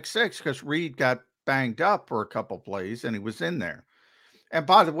on the pick six because Reed got banged up for a couple plays and he was in there. And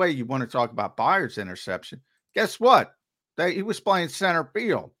by the way, you want to talk about Byard's interception. Guess what? He was playing center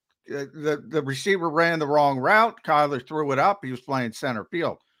field. The receiver ran the wrong route. Kyler threw it up. He was playing center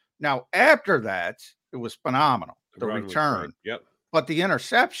field. Now, after that, it was phenomenal. The return. Yep. But the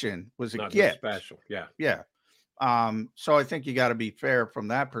interception was a gift. Special. Yeah. Yeah. So I think you got to be fair from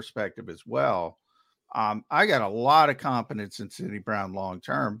that perspective as well. I got a lot of confidence in Sidney Brown long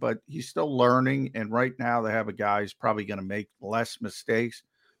term, but he's still learning. And right now they have a guy who's probably going to make less mistakes,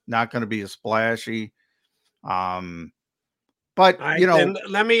 not going to be as splashy. But then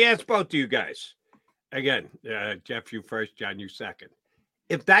let me ask both of you guys again. Jeff, you first. John, you second.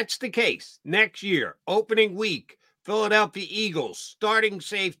 If that's the case, next year, opening week, Philadelphia Eagles starting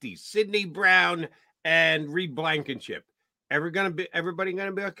safeties, Sidney Brown and Reed Blankenship. Everybody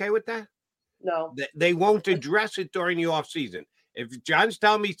gonna be okay with that? No, they won't address it during the offseason. If John's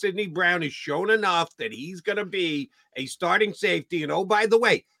telling me Sidney Brown has shown enough that he's going to be a starting safety, and oh, by the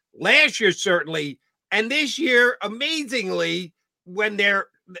way, last year certainly, and this year, amazingly, when they're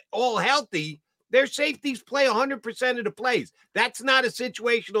all healthy, their safeties play 100% of the plays. That's not a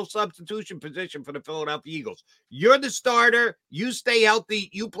situational substitution position for the Philadelphia Eagles. You're the starter. You stay healthy.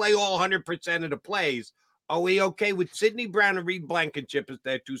 You play all 100% of the plays. Are we okay with Sidney Brown and Reed Blankenship as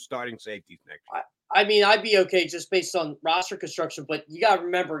their two starting safeties next year? I mean, I'd be okay just based on roster construction, but you got to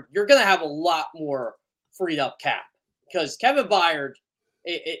remember, you're going to have a lot more freed up cap because Kevin Byard,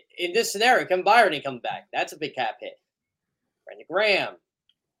 in this scenario, Kevin Byard ain't coming back. That's a big cap hit. Brandon Graham,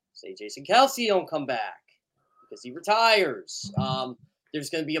 say Jason Kelsey don't come back because he retires. There's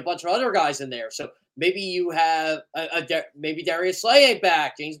going to be a bunch of other guys in there. So maybe you have maybe Darius Slay ain't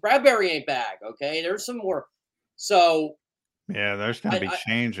back. James Bradbury ain't back. Okay. There's some more. So yeah, there's going to be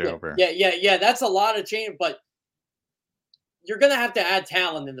changeover. Yeah. That's a lot of change, but you're going to have to add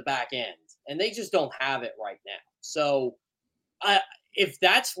talent in the back end and they just don't have it right now. So if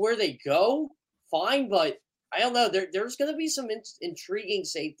that's where they go, fine. But I don't know. There's going to be some intriguing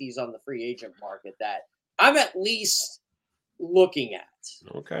safeties on the free agent market that I'm at least looking at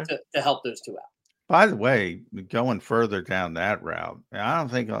to help those two out. By the way, going further down that route, I don't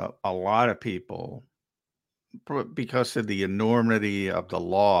think a lot of people, because of the enormity of the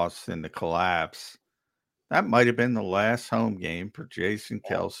loss and the collapse, that might have been the last home game for Jason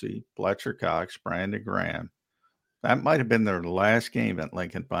Kelsey, Fletcher Cox, Brandon Graham. That might have been their last game at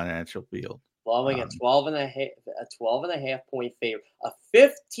Lincoln Financial Field. Blowing a 12.5 point favorite, a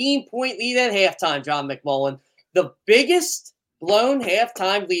 15-point lead at halftime, John McMullen. The biggest blown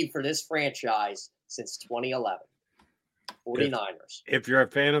halftime lead for this franchise since 2011. 49ers. If you're a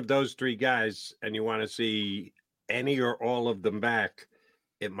fan of those three guys and you want to see any or all of them back,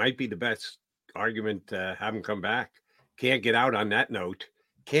 it might be the best argument to have them come back. Can't get out on that note.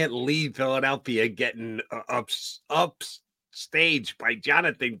 Can't leave Philadelphia getting upstaged by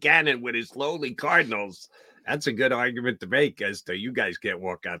Jonathan Gannon with his lowly Cardinals. That's a good argument to make as to you guys can't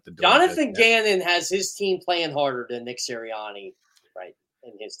walk out the door. Jonathan Gannon has his team playing harder than Nick Sirianni, right,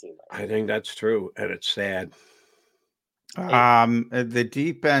 in his team. Right I think that's true, and it's sad. The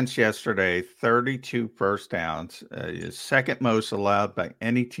defense yesterday, 32 first downs, is second most allowed by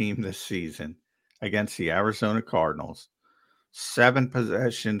any team this season against the Arizona Cardinals. 7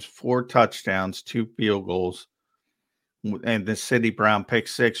 possessions, 4 touchdowns, 2 field goals, and the Sidney Brown pick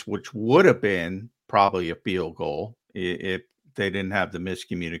 6, which would have been probably a field goal if they didn't have the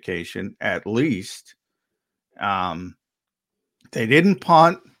miscommunication. At least they didn't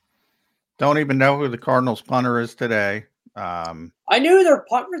punt. Don't even know who the Cardinals punter is today. I knew who their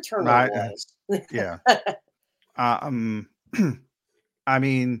punt returner was. Yeah. I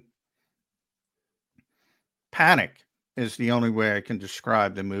mean, panic is the only way I can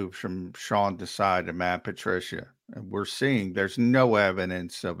describe the move from Sean Desai to Matt Patricia. And we're seeing there's no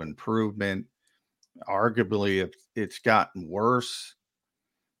evidence of improvement. Arguably, it's gotten worse.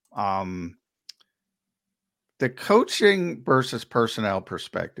 The coaching versus personnel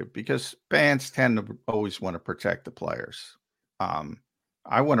perspective, because fans tend to always want to protect the players.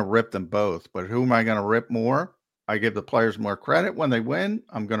 I want to rip them both, but who am I going to rip more? I give the players more credit when they win.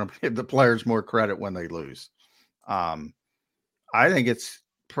 I'm going to give the players more credit when they lose. I think it's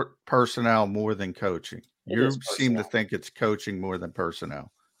personnel more than coaching. You seem to think it's coaching more than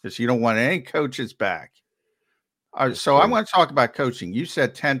personnel because you don't want any coaches back. So I want to talk about coaching. You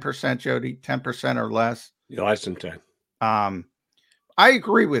said 10%, Jody, 10% or less. Less than 10. I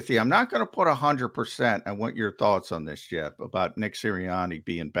agree with you. I'm not going to put 100%. I want your thoughts on this, Jeff, about Nick Sirianni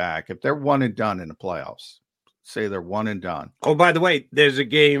being back. If they're one and done in the playoffs, say they're one and done. Oh, by the way, there's a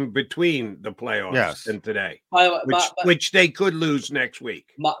game between the playoffs and today, which they could lose next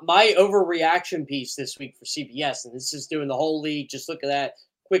week. My overreaction piece this week for CBS, and this is doing the whole league. Just look at that.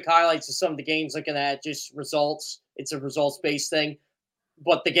 Quick highlights of some of the games, looking at just results. It's a results-based thing.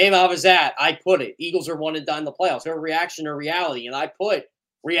 But the game I was at, I put it. Eagles are one and done in the playoffs. Their reaction to reality. And I put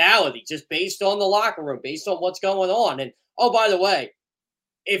reality just based on the locker room, based on what's going on. And, oh, by the way,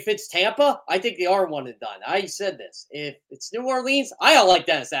 if it's Tampa, I think they are one and done. I said this. If it's New Orleans, I don't like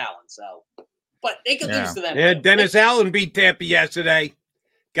Dennis Allen. So, but they could lose to them. Yeah, Dennis Allen beat Tampa yesterday.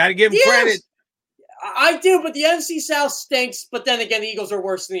 Got to give him credit. I do, but the NFC South stinks. But then again, the Eagles are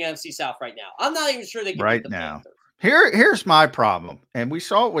worse than the NFC South right now. I'm not even sure they can right beat the now. Panthers. Here's my problem, and we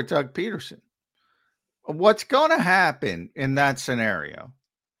saw it with Doug Peterson. What's going to happen in that scenario,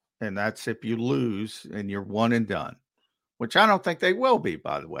 and that's if you lose and you're one and done, which I don't think they will be,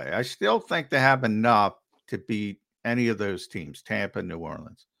 by the way. I still think they have enough to beat any of those teams, Tampa, New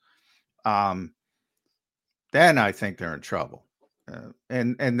Orleans. Then I think they're in trouble.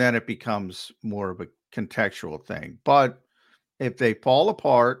 And then it becomes more of a contextual thing. But if they fall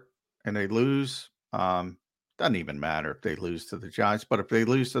apart and they lose, doesn't even matter if they lose to the Giants, but if they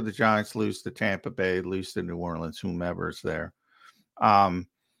lose to the Giants, lose to Tampa Bay, lose to New Orleans, whomever is there,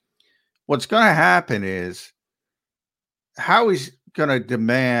 what's going to happen is Howie's going to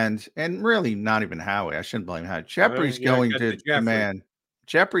demand, and really not even Howie, I shouldn't blame Howie. Jeffrey's going to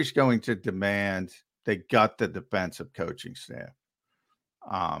demand they gut the defensive coaching staff.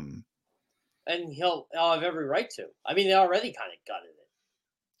 And he'll have every right to. I mean, they already kind of gutted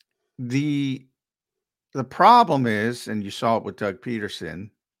it. The problem is, and you saw it with Doug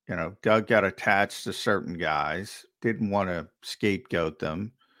Peterson, Doug got attached to certain guys, didn't want to scapegoat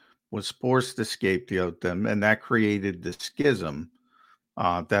them, was forced to scapegoat them, and that created the schism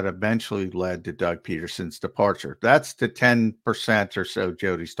that eventually led to Doug Peterson's departure. That's the 10% or so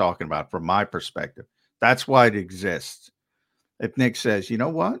Jody's talking about from my perspective. That's why it exists. If Nick says, you know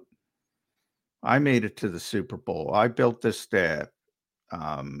what? I made it to the Super Bowl. I built this staff.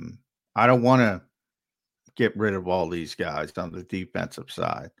 I don't want to get rid of all these guys on the defensive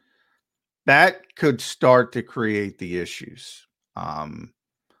side. That could start to create the issues.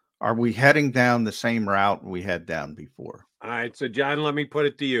 Are we heading down the same route we had down before? All right. So, John, let me put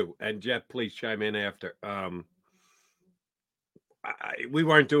it to you. And Jeff, please chime in after. We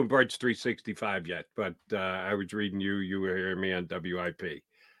weren't doing Birds 365 yet, but I was reading you. You were hearing me on WIP.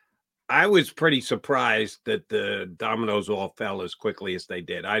 I was pretty surprised that the dominoes all fell as quickly as they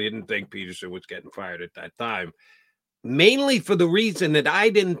did. I didn't think Peterson was getting fired at that time, mainly for the reason that I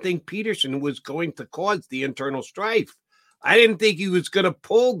didn't think Peterson was going to cause the internal strife. I didn't think he was going to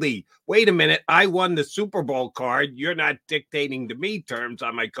pull the, wait a minute, I won the Super Bowl card. You're not dictating to me terms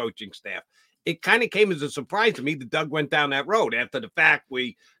on my coaching staff. It kind of came as a surprise to me that Doug went down that road. After the fact,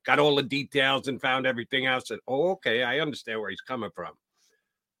 we got all the details and found everything else. And, okay, I understand where he's coming from.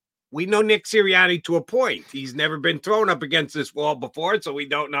 We know Nick Sirianni to a point. He's never been thrown up against this wall before, so we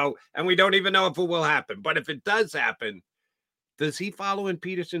don't know, and we don't even know if it will happen. But if it does happen, does he follow in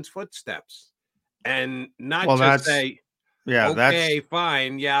Peterson's footsteps? And not just say, okay,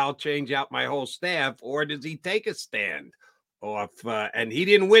 fine, yeah, I'll change out my whole staff, or does he take a stand off? And he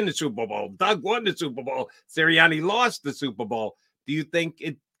didn't win the Super Bowl. Doug won the Super Bowl. Sirianni lost the Super Bowl. Do you think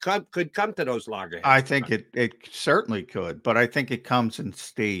it could come to those loggerheads? I think it certainly could, but I think it comes in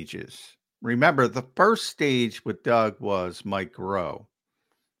stages. Remember, the first stage with Doug was Mike Rowe.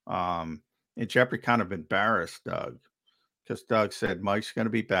 And Jeffrey kind of embarrassed Doug because Doug said Mike's going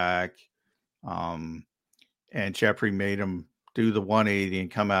to be back. And Jeffrey made him do the 180 and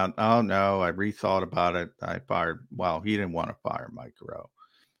come out, oh, no, I rethought about it. I fired. Well, he didn't want to fire Mike Rowe.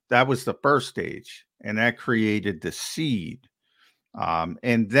 That was the first stage, and that created the seed.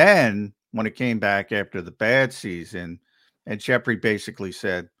 And then when it came back after the bad season, and Jeffrey basically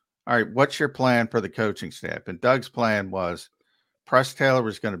said, all right, what's your plan for the coaching staff? And Doug's plan was Press Taylor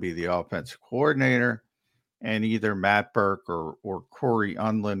was going to be the offensive coordinator, and either Matt Burke or Corey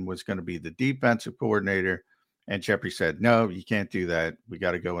Unlin was going to be the defensive coordinator. And Jeffrey said, no, you can't do that. We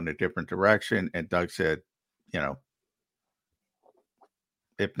got to go in a different direction. And Doug said,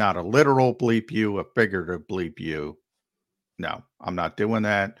 if not a literal bleep you, a figurative bleep you. No, I'm not doing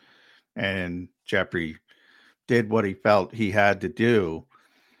that. And Jeffrey did what he felt he had to do.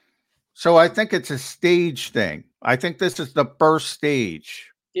 So I think it's a stage thing. I think this is the first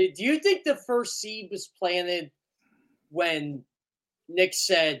stage. Do you think the first seed was planted when Nick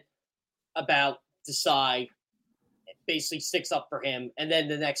said about Desai basically sticks up for him, and then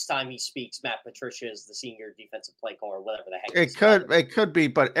the next time he speaks, Matt Patricia is the senior defensive play caller, or whatever the heck. It could be,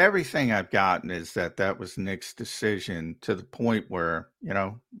 but everything I've gotten is that was Nick's decision, to the point where,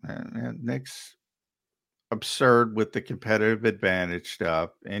 Nick's absurd with the competitive advantage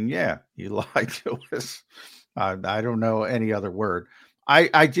stuff, and he lied to us. I don't know any other word.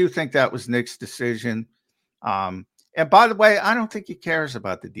 I do think that was Nick's decision. And by the way, I don't think he cares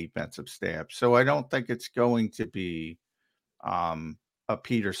about the defensive staff. So I don't think it's going to be a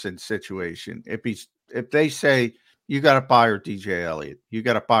Peterson situation. If they say, you got to fire DJ Elliott, you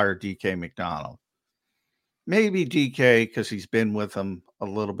got to fire DK McDonald, maybe DK, because he's been with them a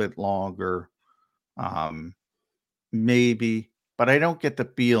little bit longer. Maybe, but I don't get the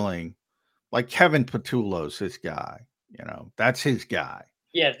feeling like Kevin Patullo's his guy. That's his guy.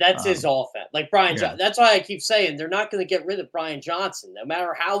 Yeah, that's his offense. Like Brian Johnson. That's why I keep saying they're not going to get rid of Brian Johnson. No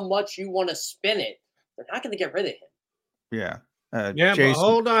matter how much you want to spin it, they're not going to get rid of him. Yeah. Jason. But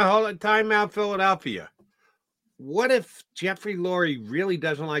hold on. Time out, Philadelphia. What if Jeffrey Lurie really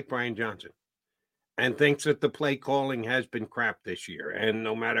doesn't like Brian Johnson and thinks that the play calling has been crap this year? And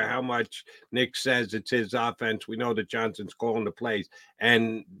no matter how much Nick says it's his offense, we know that Johnson's calling the plays.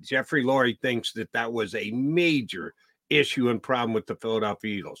 And Jeffrey Lurie thinks that was a major issue and problem with the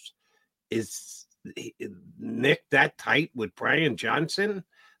Philadelphia Eagles. Is Nick that tight with Brian Johnson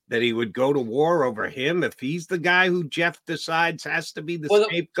that he would go to war over him if he's the guy who Jeff decides has to be the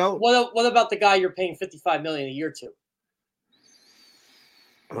scapegoat? What about the guy you're paying $55 million a year to?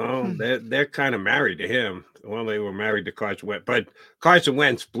 Oh, they're kind of married to him. Well, they were married to Carson Wentz, but Carson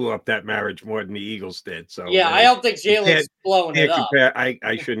Wentz blew up that marriage more than the Eagles did. So I don't think Jalen's blowing it up.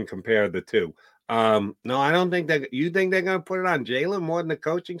 I shouldn't compare the two. No, I don't think that. You think they're going to put it on Jalen more than the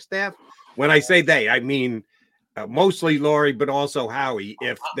coaching staff? When I say they, I mean mostly Lurie, but also Howie.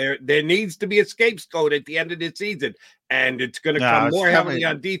 If there needs to be a scapegoat at the end of the season, and it's going to come more heavily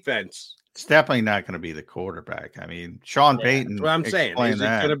on defense. It's definitely not going to be the quarterback. I mean, Sean Payton. That's what I'm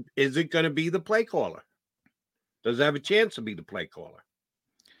saying. Is it going to be the play caller? Does it have a chance to be the play caller?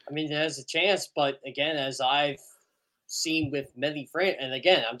 I mean, there's a chance, but again, as I've seen with many and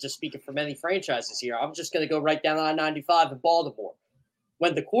again, I'm just speaking for many franchises here. I'm just going to go right down I-95 in Baltimore.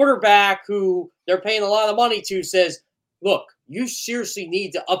 When the quarterback who they're paying a lot of money to says, look, you seriously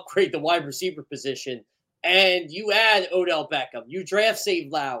need to upgrade the wide receiver position, and you add Odell Beckham, you draft Save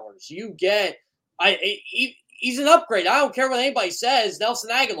Flowers, you get he's an upgrade. I don't care what anybody says.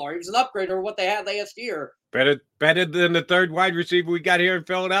 Nelson Aguilar, he was an upgrade over what they had last year. Better than the third wide receiver we got here in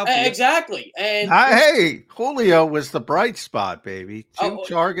Philadelphia. Exactly. And hey, Julio was the bright spot, baby. 2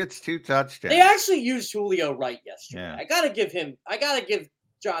 targets, 2 touchdowns. They actually used Julio right yesterday. Yeah. I gotta give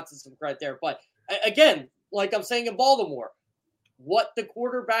Johnson some credit there. But again, like I'm saying in Baltimore, what the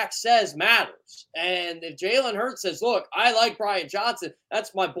quarterback says matters. And if Jalen Hurts says, look, I like Brian Johnson,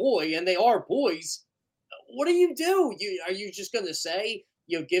 that's my boy, and they are boys, what do? Are you just gonna say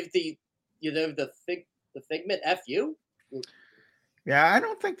give the figment F you? Yeah, I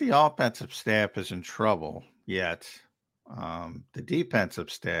don't think the offensive staff is in trouble yet. The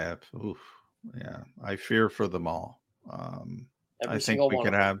defensive staff, I fear for them all. I think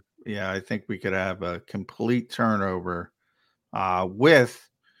we could have a complete turnover with,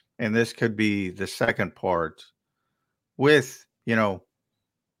 and this could be the second part, with,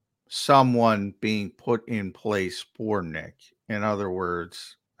 someone being put in place for Nick. In other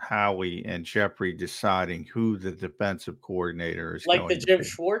words, Howie and Jeffrey deciding who the defensive coordinator is, like the Jim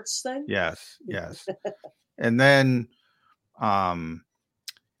Schwartz thing. Yes. And then,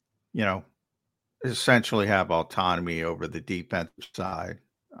 essentially have autonomy over the defensive side.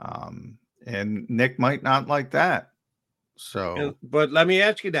 And Nick might not like that. So, but let me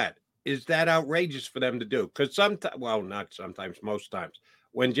ask you that. Is that outrageous for them to do? Because not sometimes, most times,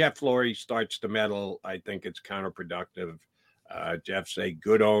 when Jeff Lurie starts to meddle, I think it's counterproductive. Jeff's a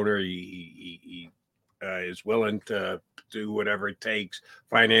good owner. He is willing to do whatever it takes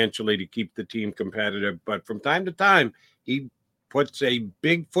financially to keep the team competitive. But from time to time, he puts a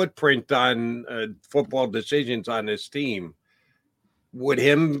big footprint on football decisions on his team. Would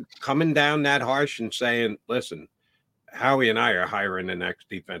him coming down that harsh and saying, listen, Howie and I are hiring the next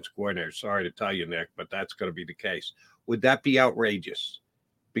defense coordinator. Sorry to tell you, Nick, but that's going to be the case. Would that be outrageous?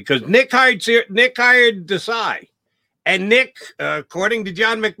 Because Nick hired Desai. And Nick, according to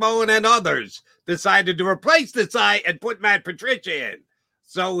John McMullen and others, decided to replace Desai and put Matt Patricia in.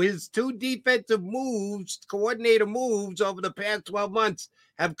 So his 2 defensive coordinator moves over the past 12 months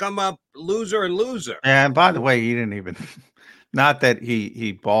have come up loser and loser. And by the way, he didn't even, not that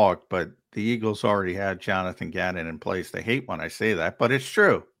he balked, but the Eagles already had Jonathan Gannon in place. They hate when I say that, but it's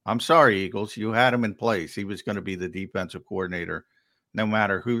true. I'm sorry, Eagles. You had him in place. He was going to be the defensive coordinator, no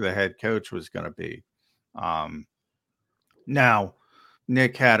matter who the head coach was going to be. Now,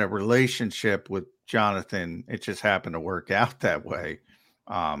 Nick had a relationship with Jonathan. It just happened to work out that way.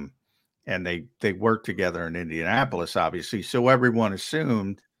 And they worked together in Indianapolis, obviously. So everyone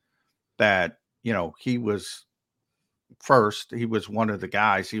assumed that, he was first. He was one of the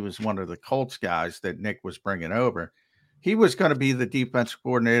guys. He was one of the Colts guys that Nick was bringing over. He was going to be the defensive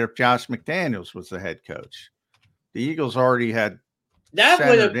coordinator if Josh McDaniels was the head coach. The Eagles already had that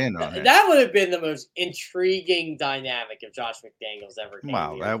would have been the most intriguing dynamic if Josh McDaniels ever came.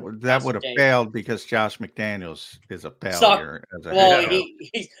 Wow, that would have failed because Josh McDaniels is a failure.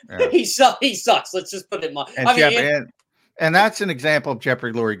 He sucks. Let's just put it. And that's an example of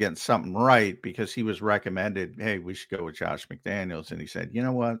Jeffrey Lurie getting something right, because he was recommended, hey, we should go with Josh McDaniels. And he said, you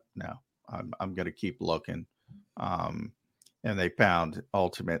know what? No, I'm going to keep looking. And they found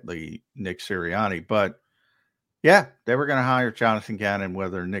ultimately Nick Sirianni. But yeah, they were going to hire Jonathan Gannon,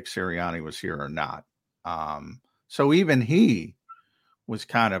 whether Nick Sirianni was here or not. So even he was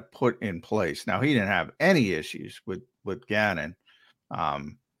kind of put in place. Now, he didn't have any issues with Gannon.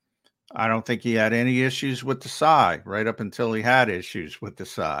 I don't think he had any issues with Desai right up until he had issues with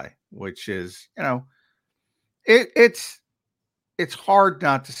Desai, which is, it's hard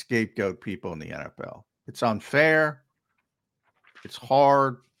not to scapegoat people in the NFL. It's unfair. It's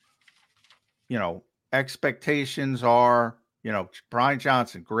hard. Expectations are, Brian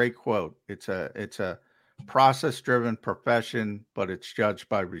Johnson, great quote. It's a process-driven profession, but it's judged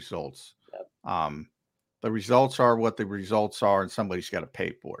by results. Yep. The results are what the results are, and somebody's got to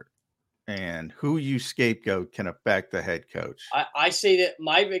pay for it. And who you scapegoat can affect the head coach. I say that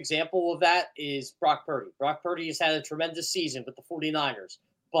my example of that is Brock Purdy. Brock Purdy has had a tremendous season with the 49ers.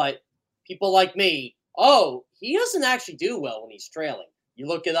 But people like me, he doesn't actually do well when he's trailing. You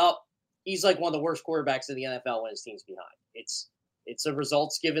look it up, he's like one of the worst quarterbacks in the NFL when his team's behind. It's a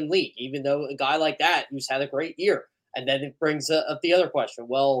results-given league, even though a guy like that who's had a great year. And then it brings up the other question.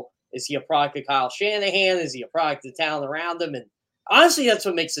 Well, is he a product of Kyle Shanahan? Is he a product of the talent around him? And honestly, that's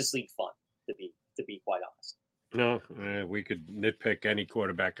what makes this league fun, to be quite honest. No, we could nitpick any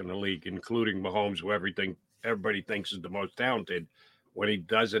quarterback in the league, including Mahomes, who everybody thinks is the most talented, when he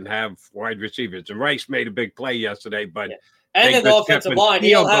doesn't have wide receivers. And Rice made a big play yesterday, but and an offensive line, he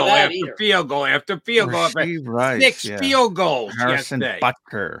don't have that either. Field goal after field goal after six field goals. Harrison yesterday.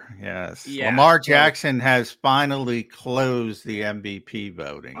 Butker, yes. Lamar Jackson has finally closed the MVP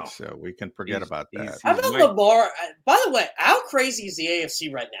voting, so we can forget about that. How about Lamar? By the way, how crazy is the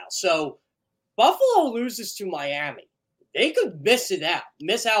AFC right now? So Buffalo loses to Miami. They could miss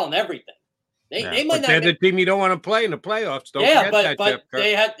out on everything. They might not. They're the team you don't want to play in the playoffs. But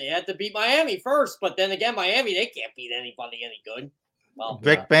they had to beat Miami first. But then again, Miami, they can't beat anybody any good. Well,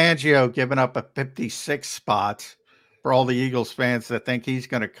 Vic Fangio giving up a 56 spot for all the Eagles fans that think he's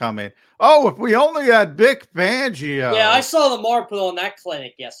going to come in. Oh, if we only had Vic Fangio. Yeah, I saw Lamar put on that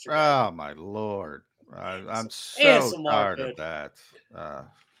clinic yesterday. Oh, my Lord. I'm so tired of that.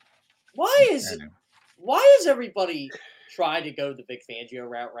 Why is everybody try to go the Vic Fangio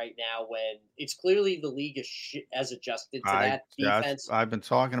route right now when it's clearly the league has adjusted to that defense? I've been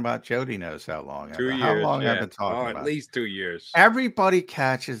talking about Jody knows how long. 2 years. How long I've been talking about? At least 2 years. Everybody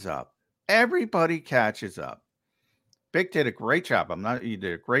catches up. Vic did a great job. He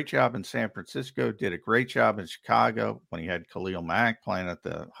did a great job in San Francisco, did a great job in Chicago when he had Khalil Mack playing at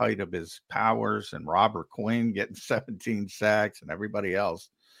the height of his powers, and Robert Quinn getting 17 sacks, and everybody else.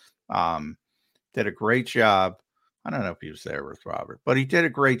 Did a great job. I don't know if he was there with Robert, but he did a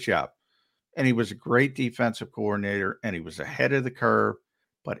great job. And he was a great defensive coordinator, and he was ahead of the curve,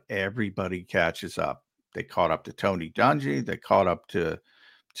 but everybody catches up. They caught up to Tony Dungy. They caught up to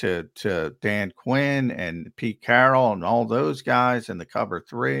Dan Quinn and Pete Carroll and all those guys in the cover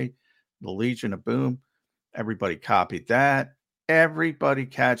three, the Legion of Boom. Everybody copied that. Everybody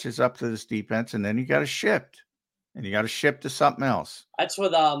catches up to this defense, and then you got to shift. And you got to shift to something else. That's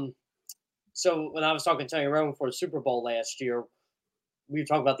what so when I was talking to Tony Romo for the Super Bowl last year, we were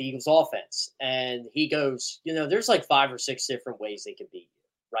talking about the Eagles offense, and he goes, there's like 5 or 6 different ways they can beat you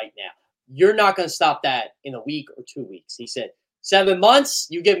right now. You're not going to stop that in a week or 2 weeks. He said, 7 months,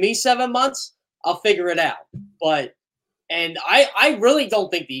 you give me 7 months, I'll figure it out. And I really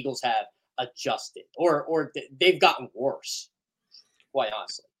don't think the Eagles have adjusted or they've gotten worse, quite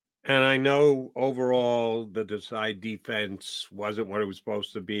honestly. And I know overall the Desai defense wasn't what it was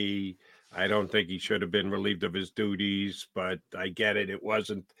supposed to be. I don't think he should have been relieved of his duties, but I get it. It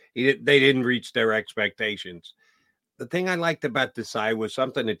wasn't. They didn't reach their expectations. The thing I liked about Desai was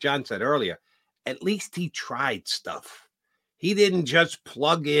something that John said earlier. At least he tried stuff. he didn't just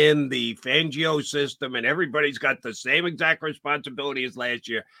plug in the Fangio system and everybody's got the same exact responsibility as last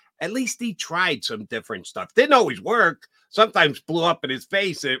year. At least he tried some different stuff. Didn't always work. Sometimes blew up in his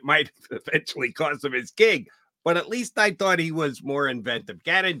face. It might eventually cost him his gig. But at least I thought he was more inventive.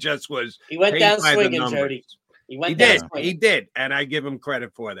 Gannon just was. He went down swinging, Jody. He did. And I give him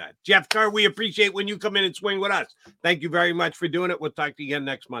credit for that. Jeff Kerr, we appreciate when you come in and swing with us. Thank you very much for doing it. We'll talk to you again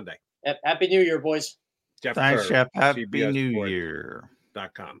next Monday. Happy New Year, boys. Jeff Thanks, Kerr, Jeff. Happy New Year.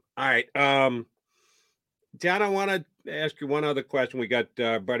 .com. All right. John, I want to ask you one other question. We got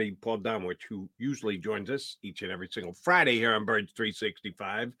buddy Paul Domowitch, who usually joins us each and every single Friday here on Birds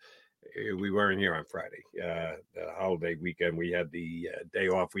 365. We weren't here on Friday. The holiday weekend, we had the day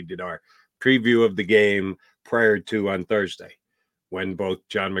off. We did our preview of the game prior to on Thursday when both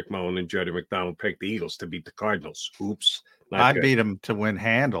John McMullen and Jody McDonald picked the Eagles to beat the Cardinals. Oops. I beat them to win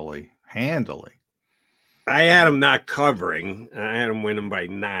handily. I had them not covering. I had them winning by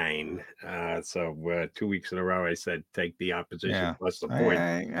 9. So 2 weeks in a row, I said take the opposition plus the point.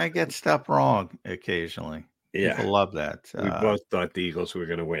 I get stuff wrong occasionally. Yeah, people love that. We both thought the Eagles were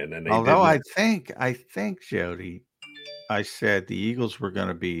going to win, and although I think Jody, I said the Eagles were going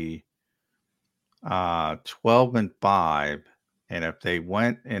to be 12-5, and if they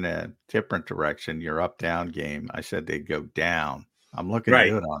went in a different direction, your up-down game, I said they'd go down. I'm looking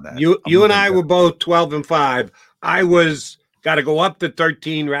good on that. You and I were both 12-5. I was got to go up to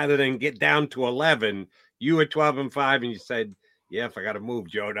 13 rather than get down to 11. You were 12-5, and you said, "Yeah, if I got to move,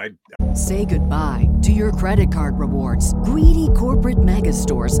 Joe." Say goodbye to your credit card rewards. Greedy corporate mega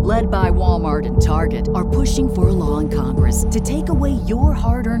stores, led by Walmart and Target, are pushing for a law in Congress to take away your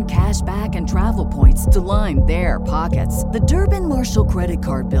hard-earned cash back and travel points to line their pockets. The Durbin-Marshall credit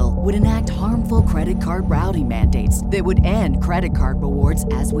card bill would enact harmful credit card routing mandates that would end credit card rewards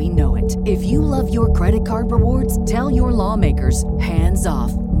as we know it. If you love your credit card rewards, tell your lawmakers, hands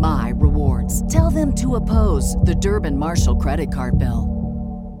off my rewards. Tell them to oppose the Durbin-Marshall credit card bill.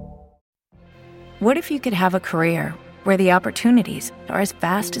 What if you could have a career where the opportunities are as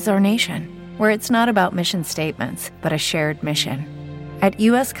vast as our nation, where it's not about mission statements, but a shared mission? At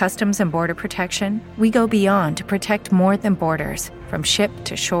U.S. Customs and Border Protection, we go beyond to protect more than borders. From ship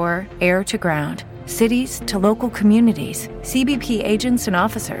to shore, air to ground, cities to local communities, CBP agents and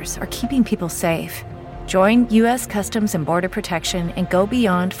officers are keeping people safe. Join U.S. Customs and Border Protection and go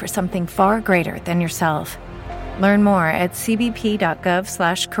beyond for something far greater than yourself. Learn more at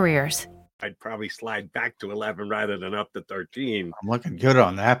cbp.gov/careers. I'd probably slide back to 11 rather than up to 13. I'm looking good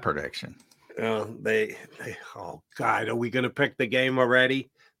on that prediction. Oh God, are we going to pick the game already?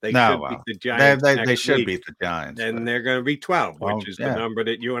 They should beat the Giants. They should beat the Giants. And they're going to be 12, which is the number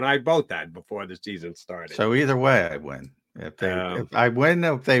that you and I both had before the season started. So either way, I win. If I win,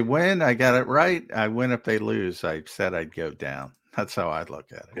 if they win, I got it right. I win if they lose. I said I'd go down. That's how I'd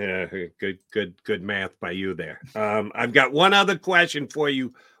look at it. Yeah, good math by you there. I've got one other question for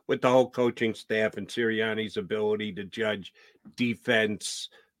you with the whole coaching staff and Sirianni's ability to judge defense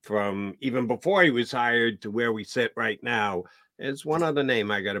from even before he was hired to where we sit right now. There's one other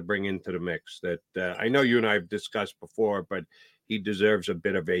name I got to bring into the mix that I know you and I have discussed before, but he deserves a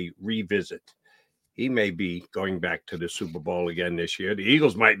bit of a revisit. He may be going back to the Super Bowl again this year. The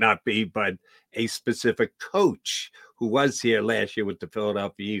Eagles might not be, but a specific coach who was here last year with the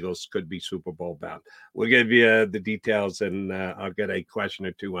Philadelphia Eagles could be Super Bowl bound. We'll give you the details, and I'll get a question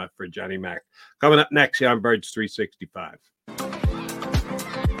or two for Johnny Mack. Coming up next here on Birds 365.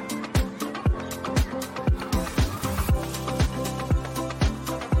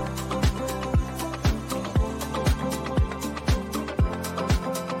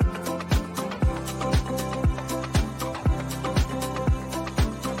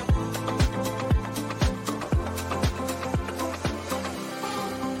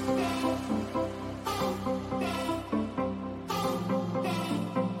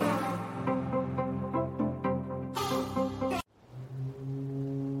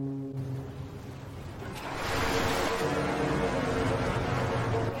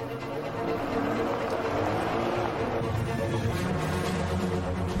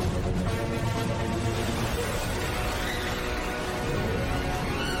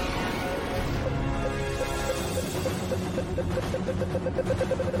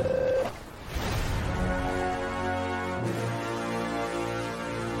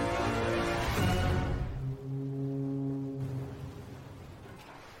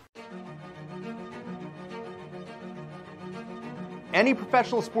 Any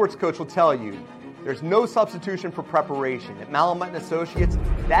professional sports coach will tell you there's no substitution for preparation. At Malamut & Associates,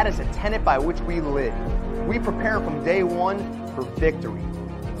 that is a tenet by which we live. We prepare from day one for victory.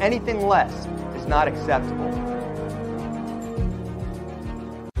 Anything less is not acceptable.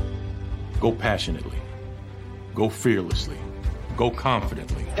 Go passionately. Go fearlessly. Go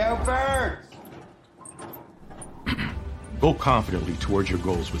confidently. Go Birds! Go confidently towards your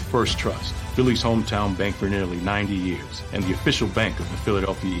goals with First Trust, Philly's hometown bank for nearly 90 years, and the official bank of the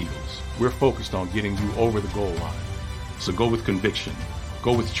Philadelphia Eagles. We're focused on getting you over the goal line. So go with conviction,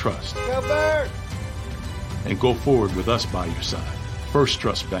 go with trust, Go Birds! and go forward with us by your side. First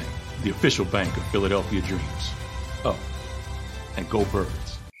Trust Bank, the official bank of Philadelphia dreams. Oh, and go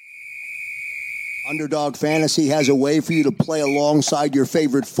Birds. Underdog Fantasy has a way for you to play alongside your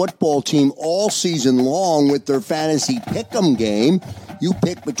favorite football team all season long with their Fantasy Pick'em game. You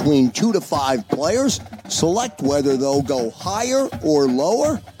pick between 2 to 5 players, select whether they'll go higher or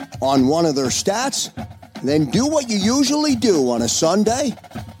lower on one of their stats, then do what you usually do on a Sunday.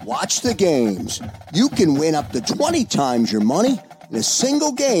 Watch the games. You can win up to 20 times your money in a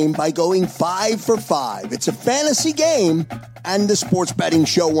single game by going 5 for 5. It's a fantasy game, and the Sports Betting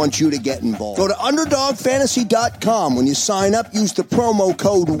Show wants you to get involved. Go to UnderdogFantasy.com. When you sign up, use the promo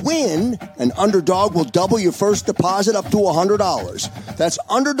code WIN, and Underdog will double your first deposit up to $100. That's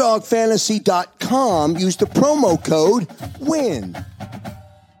UnderdogFantasy.com. Use the promo code WIN.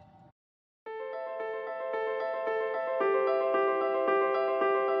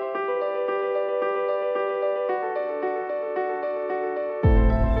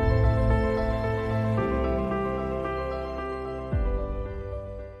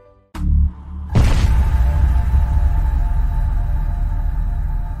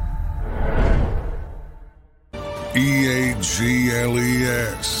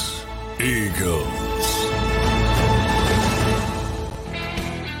 EAGLES, Eagles.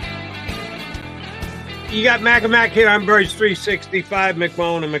 You got Mac and Mac here on Birds 365.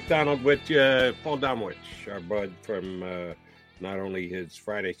 McMullen and McDonald with you. Paul Domowitch, our bud from not only his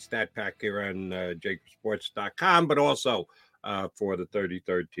Friday stat pack here on jacobsports.com, but also for the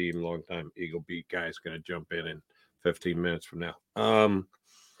 33rd team, longtime Eagle Beat guy's going to jump in 15 minutes from now.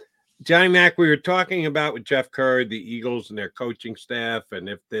 Johnny Mac, we were talking about with Jeff Kerr, the Eagles and their coaching staff, and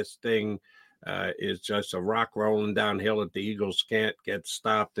if this thing is just a rock rolling downhill that the Eagles can't get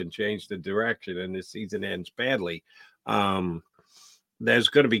stopped and change the direction and the season ends badly, there's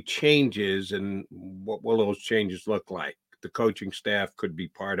going to be changes, and what will those changes look like? The coaching staff could be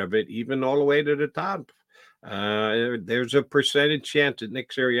part of it, even all the way to the top. There's a percentage chance that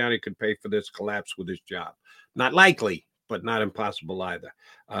Nick Sirianni could pay for this collapse with his job. Not likely, but not impossible either.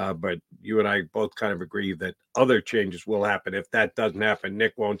 But you and I both kind of agree that other changes will happen. If that doesn't happen,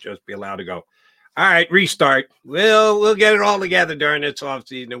 Nick won't just be allowed to go, all right, restart. We'll get it all together during this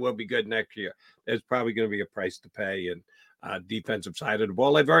offseason and we'll be good next year. There's probably going to be a price to pay. And defensive side of the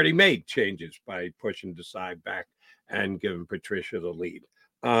ball, they've already made changes by pushing Desai back and giving Patricia the lead.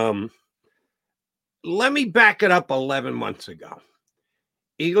 Let me back it up 11 months ago.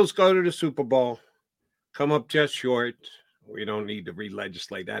 Eagles go to the Super Bowl, come up just short. We don't need to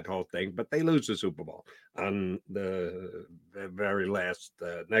re-legislate that whole thing, but they lose the Super Bowl on the very last,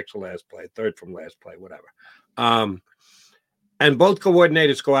 next to last play, third from last play, whatever. And both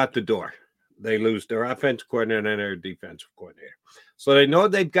coordinators go out the door. They lose their offensive coordinator and their defensive coordinator. So they know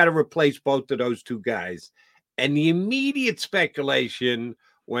they've got to replace both of those two guys. And the immediate speculation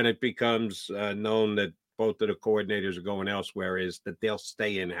when it becomes known that both of the coordinators are going elsewhere is that they'll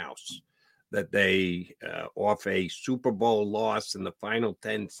stay in-house. That they, off a Super Bowl loss in the final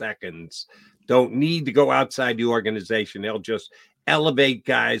 10 seconds, don't need to go outside the organization. They'll just elevate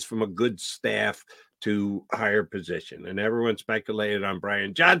guys from a good staff to higher position. And everyone speculated on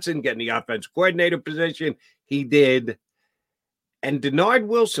Brian Johnson getting the offensive coordinator position. He did. And Denard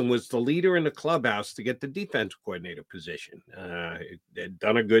Wilson was the leader in the clubhouse to get the defensive coordinator position. Had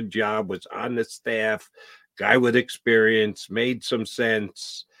done a good job, was on the staff, guy with experience, made some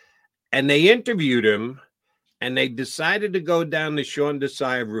sense. And they interviewed him, and they decided to go down the Sean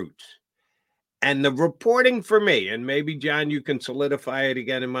Desai route. And the reporting for me, and maybe, John, you can solidify it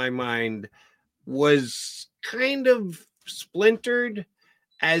again in my mind, was kind of splintered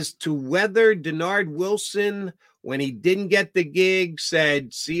as to whether Denard Wilson, when he didn't get the gig,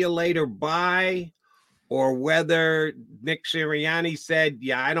 said, see you later, bye, or whether Nick Sirianni said,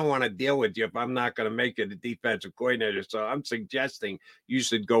 yeah, I don't want to deal with you if I'm not going to make it a defensive coordinator. So I'm suggesting you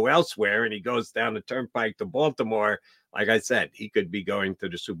should go elsewhere. And he goes down the turnpike to Baltimore. Like I said, he could be going to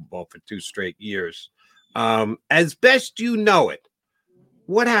the Super Bowl for 2 straight years. As best you know it,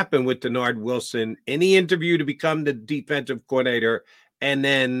 what happened with Denard Wilson in the interview to become the defensive coordinator and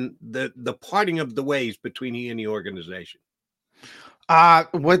then the parting of the ways between he and the organization?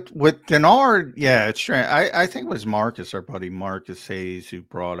 With Denard, yeah, it's strange. I think it was Marcus, our buddy Marcus Hayes, who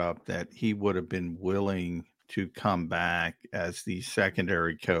brought up that he would have been willing to come back as the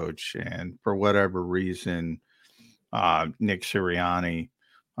secondary coach. And for whatever reason, Nick Sirianni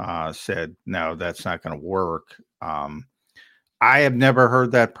said, no, that's not going to work. I have never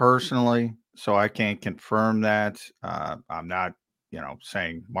heard that personally, so I can't confirm that. I'm not,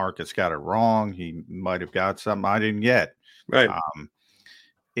 saying Marcus got it wrong. He might have got something I didn't get. Right.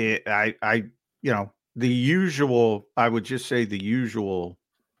 The usual, I would just say the usual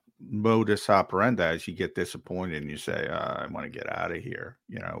modus operandi is you get disappointed and you say, I want to get out of here,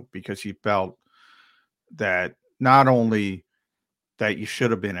 because you felt that not only that you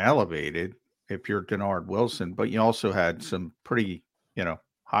should have been elevated if you're Denard Wilson, but you also had some pretty,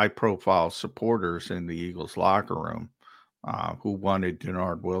 high profile supporters in the Eagles locker room who wanted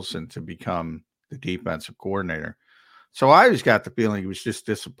Denard Wilson to become the defensive coordinator. So I always got the feeling he was just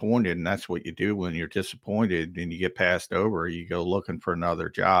disappointed, and that's what you do when you're disappointed and you get passed over. You go looking for another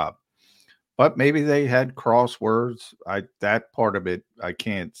job. But maybe they had crosswords. That part of it I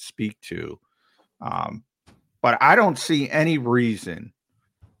can't speak to. But I don't see any reason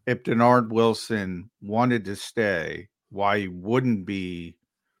if Denard Wilson wanted to stay, why he wouldn't be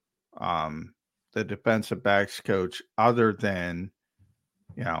the defensive backs coach, other than,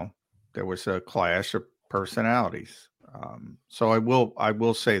 there was a clash of personalities. So I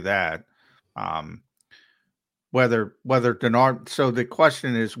will say that. Whether Denard, so the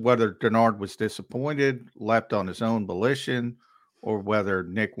question is whether Denard was disappointed, left on his own volition, or whether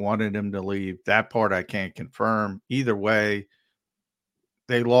Nick wanted him to leave. That part I can't confirm. Either way,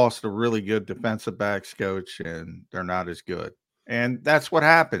 they lost a really good defensive backs coach, and they're not as good. And that's what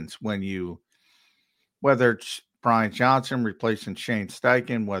happens whether it's Brian Johnson replacing Shane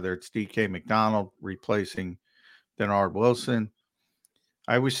Steichen, whether it's DK McDonald replacing Denard Wilson.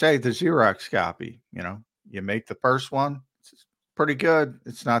 I always say the Xerox copy, you make the first one, it's pretty good.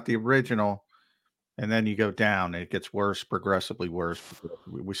 It's not the original. And then you go down and it gets worse, progressively worse.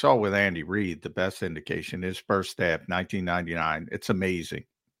 We saw with Andy Reid, the best indication, his first staff, 1999. It's amazing.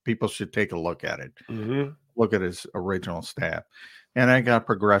 People should take a look at it. Mm-hmm. Look at his original staff. And it got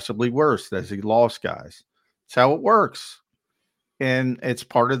progressively worse as he lost guys. It's how it works. And it's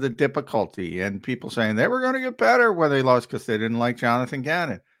part of the difficulty. And people saying they were going to get better when they lost because they didn't like Jonathan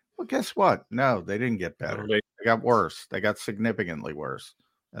Gannon. Well, guess what? No, they didn't get better. They got worse. They got significantly worse,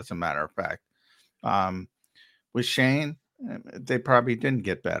 as a matter of fact. With Shane, they probably didn't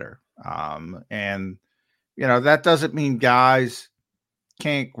get better. And, that doesn't mean guys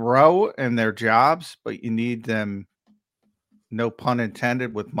can't grow in their jobs, but you need them, no pun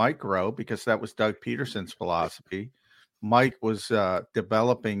intended, with micro, because that was Doug Peterson's philosophy. Mike was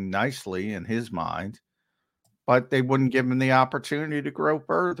developing nicely in his mind, but they wouldn't give him the opportunity to grow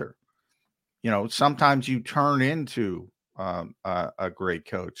further. Sometimes you turn into a great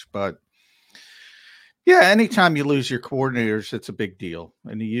coach, but yeah, anytime you lose your coordinators, it's a big deal.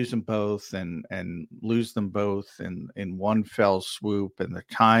 And you use them both and lose them both in one fell swoop. And the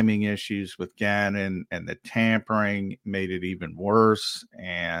timing issues with Gannon and the tampering made it even worse.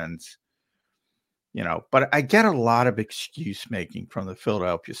 And, but I get a lot of excuse making from the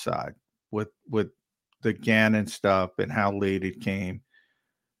Philadelphia side with the Gannon stuff and how late it came.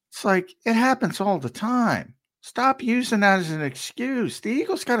 It's like, it happens all the time. Stop using that as an excuse. The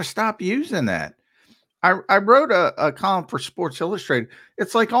Eagles got to stop using that. I wrote a column for Sports Illustrated.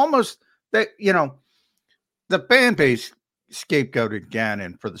 It's like almost that, the fan base scapegoated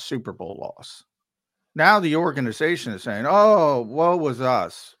Gannon for the Super Bowl loss. Now the organization is saying, oh, woe was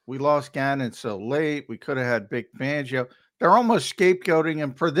us. We lost Gannon so late. We could have had Vic Fangio. They're almost scapegoating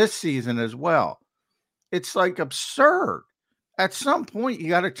him for this season as well. It's like absurd. At some point, you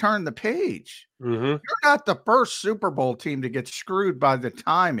got to turn the page. Mm-hmm. You're not the first Super Bowl team to get screwed by the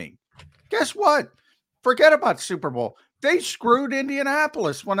timing. Guess what? Forget about Super Bowl. They screwed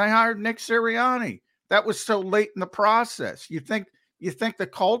Indianapolis when they hired Nick Sirianni. That was so late in the process. You think the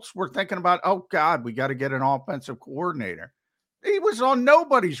Colts were thinking about, oh, God, we got to get an offensive coordinator. He was on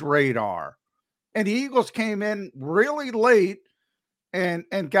nobody's radar. And the Eagles came in really late and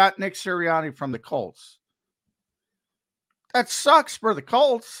got Nick Sirianni from the Colts. That sucks for the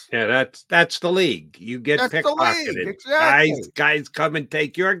Colts. Yeah, that's the league. You get pickpocketed. Exactly. Guys come and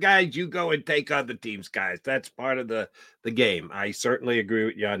take your guys. You go and take other teams' guys. That's part of the game. I certainly agree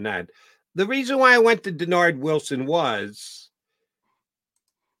with you on that. The reason why I went to Denard Wilson was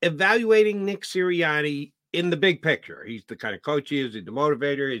evaluating Nick Sirianni in the big picture. He's the kind of coach he is. He's the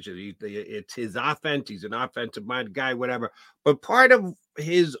motivator. It's his offense. He's an offensive-minded guy, whatever. But part of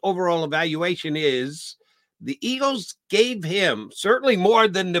his overall evaluation is the Eagles gave him, certainly more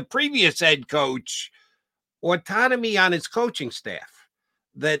than the previous head coach, autonomy on his coaching staff.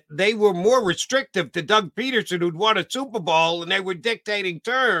 that they were more restrictive to Doug Peterson, who'd won a Super Bowl, and they were dictating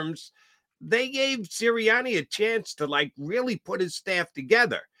terms. They gave Sirianni a chance to really put his staff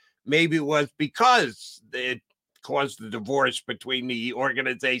together. Maybe it was because it caused the divorce between the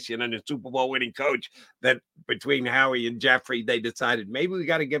organization and the Super Bowl winning coach, that between Howie and Jeffrey, they decided maybe we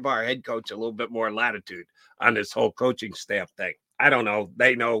got to give our head coach a little bit more latitude on this whole coaching staff thing. I don't know.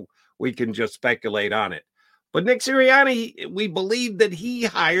 They know, we can just speculate on it. But Nick Sirianni, we believe that he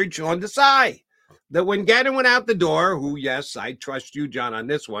hired Sean Desai. That when Gannon went out the door, who, yes, I trust you, John, on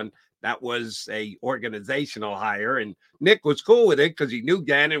this one, that was a organizational hire, and Nick was cool with it because he knew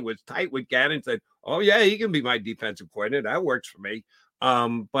Gannon, was tight with Gannon, said, oh, yeah, he can be my defensive coordinator. That works for me.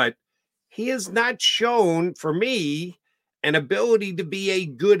 But he has not shown, for me, an ability to be a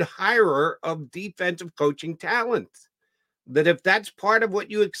good hirer of defensive coaching talent. That if that's part of what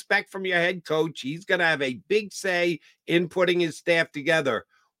you expect from your head coach, he's going to have a big say in putting his staff together.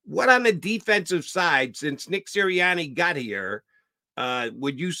 What on the defensive side, since Nick Sirianni got here,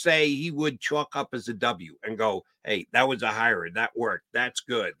 would you say he would chalk up as a W and go, hey, that was a hire, that worked, that's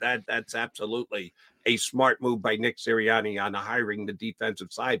good, that's absolutely a smart move by Nick Sirianni on hiring the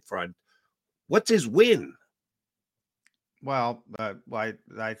defensive side front? What's his win? Well,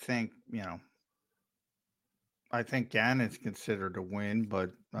 I think, I think Gannon's considered a win,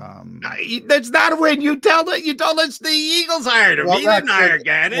 but that's not a win. You told us the Eagles hired him. He didn't hire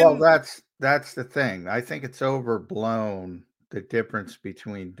Gannon. Well, that's the thing. I think it's overblown, the difference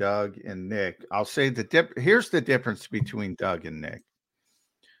between Doug and Nick. I'll say here's the difference between Doug and Nick.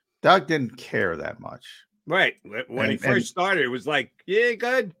 Doug didn't care that much. Right. When he first started, it was like, yeah,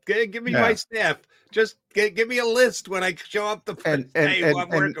 good. Give me my staff. Just give me a list when I show up the first day who I'm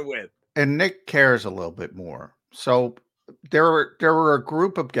working with. And Nick cares a little bit more. So there were a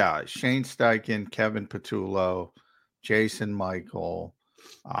group of guys: Shane Steichen, Kevin Patullo, Jason Michael.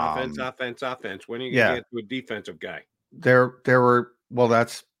 Offense. When are you going to get to a defensive guy? There were,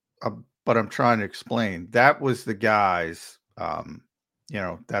 but I'm trying to explain. That was the guys,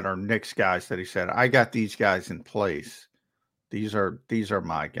 that are Nick's guys that he said, I got these guys in place. These are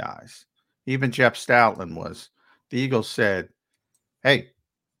my guys. Even Jeff Stoutland was. The Eagles said, hey,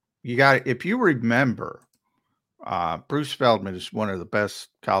 if you remember, Bruce Feldman is one of the best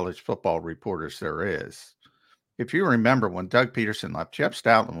college football reporters there is. If you remember, when Doug Peterson left, Jeff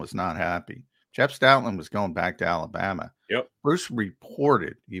Stoutland was not happy. Jeff Stoutland was going back to Alabama. Yep. Bruce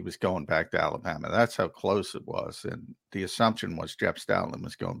reported he was going back to Alabama. That's how close it was. And the assumption was Jeff Stoutland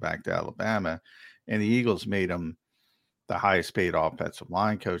was going back to Alabama. And the Eagles made him the highest paid offensive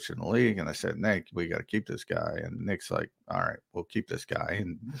line coach in the league. And I said, Nick, we got to keep this guy. And Nick's like, all right, we'll keep this guy.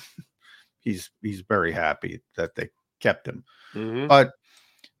 And he's very happy that they kept him. Mm-hmm. But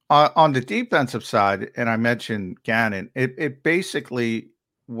on the defensive side, and I mentioned Gannon, it basically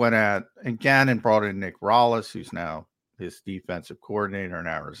went at, and Gannon brought in Nick Rollis, who's now his defensive coordinator in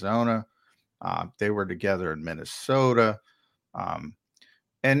Arizona. They were together in Minnesota. And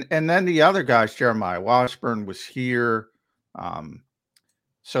then the other guys, Jeremiah Washburn was here.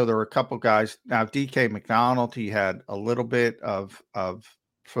 So there were a couple guys. Now, DK McDonald, he had a little bit of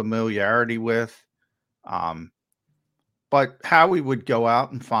familiarity with. But Howie would go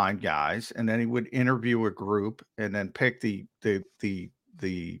out and find guys, and then he would interview a group and then pick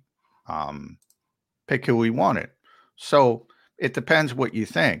pick who he wanted. So it depends what you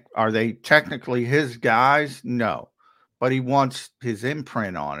think. Are they technically his guys? No, but he wants his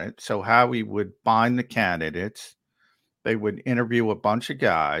imprint on it. So Howie would find the candidates. They would interview a bunch of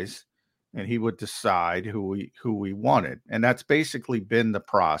guys, and he would decide who he wanted. And that's basically been the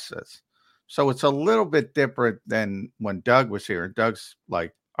process. So it's a little bit different than when Doug was here. And Doug's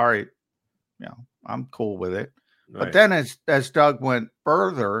like, all right, I'm cool with it. Right. But then as Doug went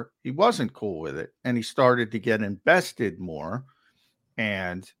further, he wasn't cool with it. And he started to get invested more.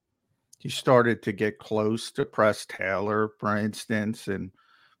 And he started to get close to Press Taylor, for instance, and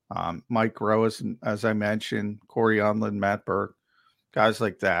Mike Rose, as I mentioned, Corey Unlin, Matt Burke, guys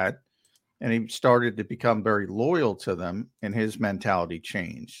like that. And he started to become very loyal to them, and his mentality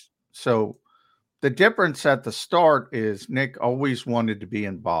changed. So the difference at the start is Nick always wanted to be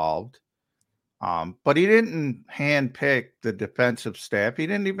involved, but he didn't handpick the defensive staff. He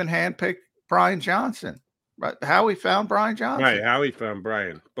didn't even handpick Brian Johnson. Right? Howie found Brian Johnson. Right, Howie found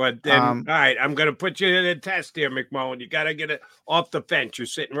Brian. But then, all right, I'm going to put you in a test here, McMullen. You got to get it off the fence. You're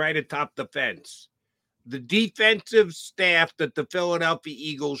sitting right atop the fence. The defensive staff that the Philadelphia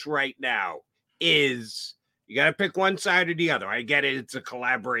Eagles right now is, you got to pick one side or the other. I get it. It's a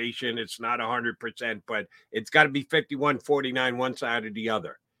collaboration. It's not 100%, but it's got to be 51-49, one side or the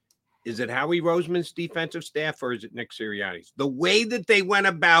other. Is it Howie Roseman's defensive staff or is it Nick Sirianni's? The way that they went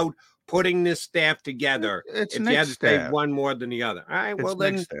about putting this staff together, it's if Nick's you had to staff. say one more than the other. All right, well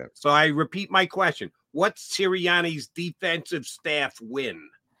then, Nick's staff. so I repeat my question. What's Sirianni's defensive staff win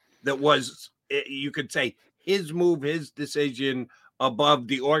that was, you could say, his move, his decision above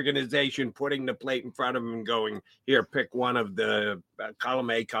the organization putting the plate in front of him and going, here, pick one of the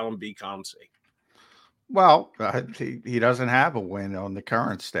column A, column B, column C? Well, he doesn't have a win on the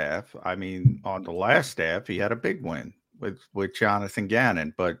current staff. I mean, on the last staff, he had a big win with Jonathan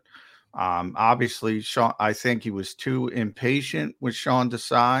Gannon. But obviously, Sean, I think he was too impatient with Sean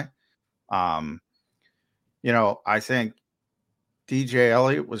Desai. I think DJ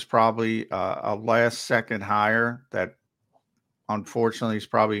Elliott was probably a last-second hire that, unfortunately, is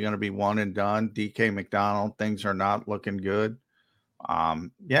probably going to be one and done. DK McDonald, things are not looking good. They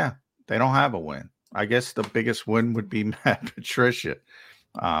don't have a win. I guess the biggest win would be Matt Patricia,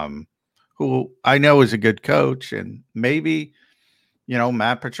 who I know is a good coach. And maybe,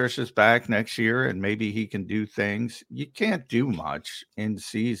 Matt Patricia's back next year and maybe he can do things. You can't do much in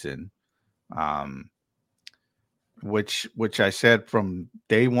season, which I said from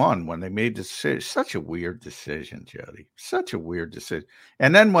day one when they made the decision. Such a weird decision, Jody. Such a weird decision.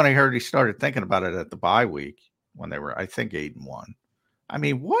 And then when I heard he started thinking about it at the bye week when they were, I think, 8-1. I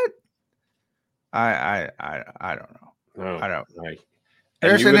mean, what? I don't know. Oh, I don't know. Right.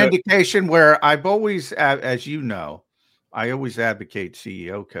 There's an indication where I've always, as you know, I always advocate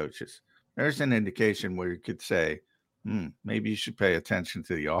CEO coaches. There's an indication where you could say, maybe you should pay attention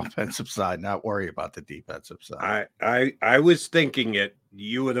to the offensive side, not worry about the defensive side. I was thinking it.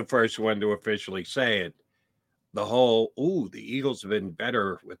 You were the first one to officially say it. The whole, the Eagles have been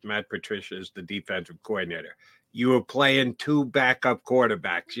better with Matt Patricia as the defensive coordinator. You were playing two backup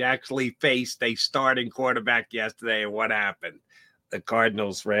quarterbacks. You actually faced a starting quarterback yesterday, and what happened? The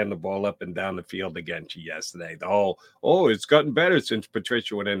Cardinals ran the ball up and down the field against you yesterday. The whole, it's gotten better since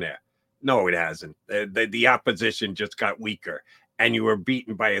Patricia went in there. No, it hasn't. The opposition just got weaker, and you were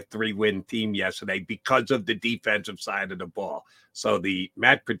beaten by a 3-win team yesterday because of the defensive side of the ball. So the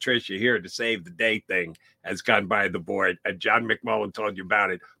Matt Patricia here to save the day thing has gone by the board, and John McMullen told you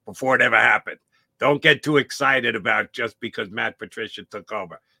about it before it ever happened. Don't get too excited about just because Matt Patricia took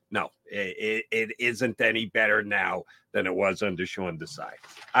over. No, it isn't any better now than it was under Sean Desai.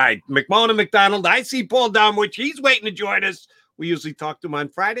 All right, McMullen and McDonald. I see Paul Domowitch. He's waiting to join us. We usually talk to him on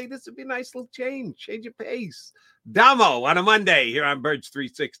Friday. This would be a nice little change of pace. Damo on a Monday here on Birds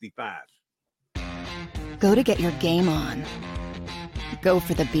 365. Go to get your game on. Go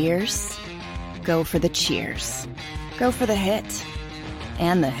for the beers. Go for the cheers. Go for the hit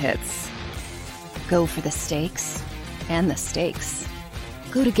and the hits. Go for the stakes and the stakes.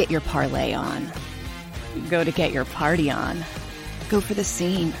 Go to get your parlay on. Go to get your party on. Go for the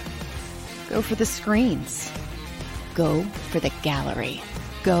scene. Go for the screens. Go for the gallery.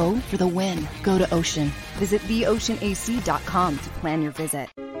 Go for the win. Go to Ocean. Visit theoceanac.com to plan your visit.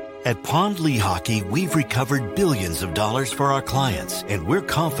 At Pond Lehocky, we've recovered billions of dollars for our clients, and we're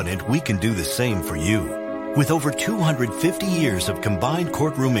confident we can do the same for you. With over 250 years of combined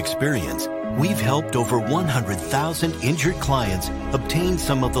courtroom experience, we've helped over 100,000 injured clients obtain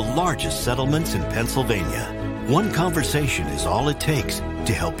some of the largest settlements in Pennsylvania. One conversation is all it takes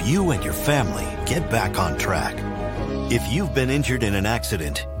to help you and your family get back on track. If you've been injured in an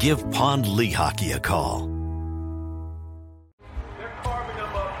accident, give Pond Lehocky a call. They're carving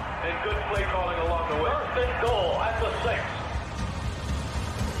them up and good play calling along the way. First and goal at the 6.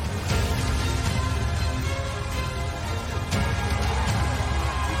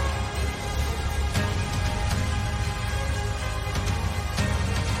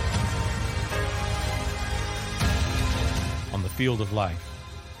 On the field of life,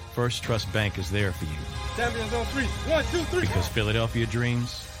 First Trust Bank is there for you. Champions on 3. 1, 2, 3. Because Philadelphia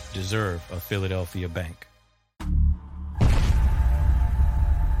dreams deserve a Philadelphia bank.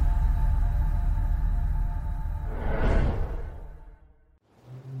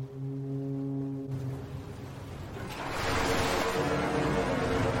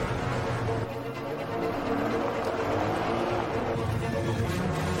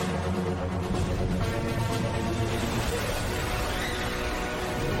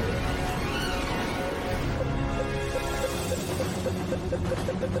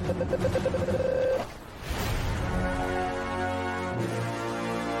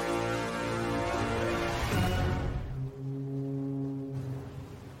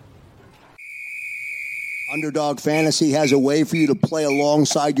 Underdog Fantasy has a way for you to play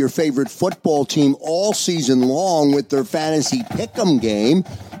alongside your favorite football team all season long with their fantasy pick'em game.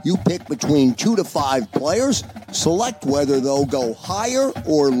 You pick between 2 to 5 players, select whether they'll go higher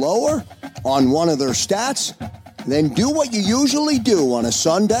or lower on one of their stats, then do what you usually do on a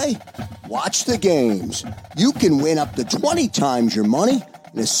Sunday. Watch the games. You can win up to 20 times your money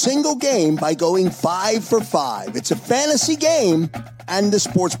in a single game by going 5 for 5. It's a fantasy game, and the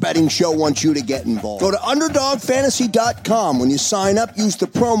Sports Betting Show wants you to get involved. Go to UnderdogFantasy.com. When you sign up, use the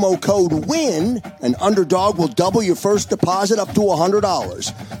promo code WIN, and Underdog will double your first deposit up to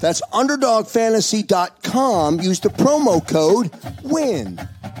 $100. That's UnderdogFantasy.com. Use the promo code WIN.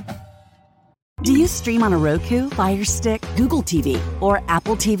 Do you stream on a Roku, Fire Stick, Google TV, or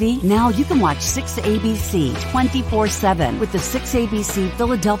Apple TV? Now you can watch 6ABC 24/7 with the 6ABC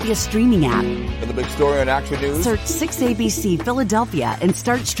Philadelphia streaming app. For the big story on Action News, search 6ABC Philadelphia and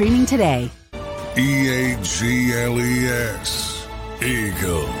start streaming today. EAGLES,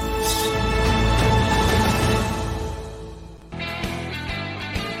 Eagles.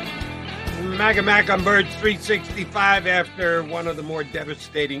 Mac on Birds 365 after one of the more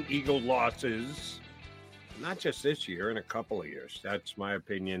devastating Eagle losses. Not just this year, in a couple of years. That's my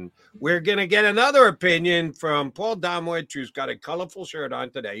opinion. We're going to get another opinion from Paul Domowitch, who's got a colorful shirt on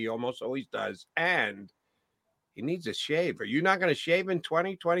today. He almost always does. And he needs a shave. Are you not going to shave in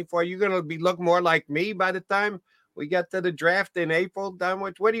 2024? You're going to look more like me by the time we get to the draft in April,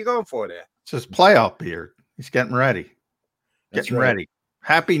 Domowitch? What are you going for there? It's his playoff beard. He's getting ready. That's Getting right. ready.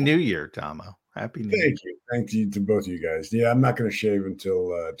 Happy New Year, Tomo. Happy New Year. Thank you. Thank you to both of you guys. Yeah, I'm not going to shave until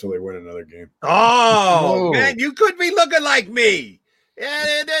they win another game. Oh, man, you could be looking like me.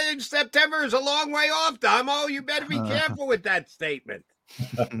 Yeah, September is a long way off, Domo. You better be careful with that statement.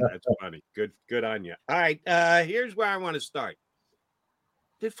 That's funny. Good on you. All right, here's where I want to start.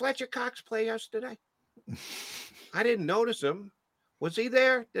 Did Fletcher Cox play yesterday? I didn't notice him. Was he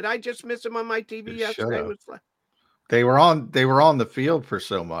there? Did I just miss him on my TV yesterday? They were on the field for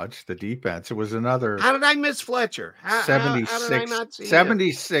so much, the defense. It was another. How did I miss Fletcher? How did I not see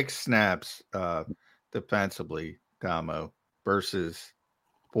 76 snaps defensively, Damo, versus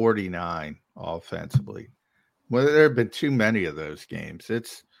 49 offensively. Well, there have been too many of those games.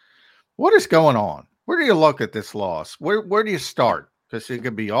 What is going on? Where do you look at this loss? Where do you start? Because it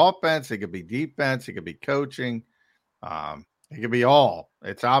could be offense, it could be defense, it could be coaching. It could be all.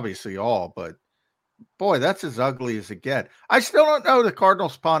 It's obviously all, but boy, that's as ugly as it gets. I still don't know the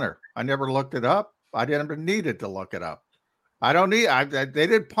Cardinals punter. I never looked it up. I didn't needed to look it up. I don't need. They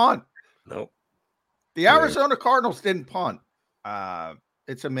didn't punt. Nope. The Arizona Cardinals didn't punt.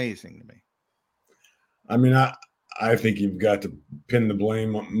 It's amazing to me. I mean, I think you've got to pin the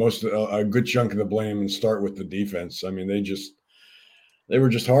blame, a good chunk of the blame, and start with the defense. I mean, they were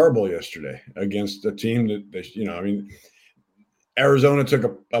just horrible yesterday against a team that Arizona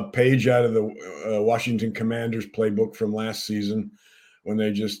took a page out of the Washington Commanders playbook from last season when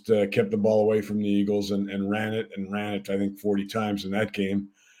they just kept the ball away from the Eagles and ran it, I think, 40 times in that game.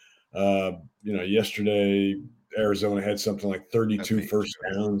 Yesterday, Arizona had something like 32 first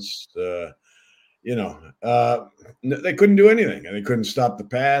downs. They couldn't do anything, and they couldn't stop the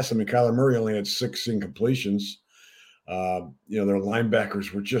pass. I mean, Kyler Murray only had 6 incompletions. Their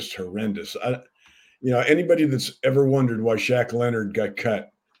linebackers were just horrendous. Anybody that's ever wondered why Shaq Leonard got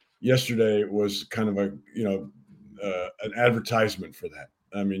cut yesterday was kind of an advertisement for that.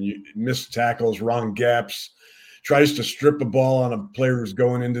 I mean, you missed tackles, wrong gaps, tries to strip a ball on a player who's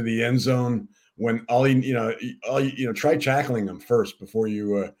going into the end zone when try tackling them first before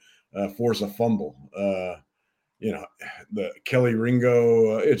you force a fumble. The Kelly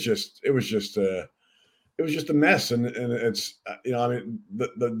Ringo, it was just a mess, and it's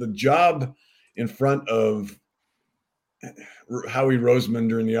the job in front of Howie Roseman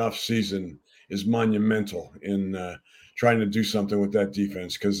during the offseason is monumental in trying to do something with that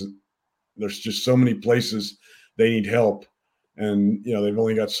defense, because there's just so many places they need help, and they've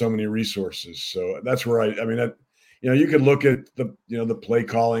only got so many resources. So that's where you could look at the play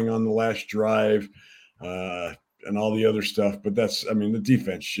calling on the last drive and all the other stuff, but the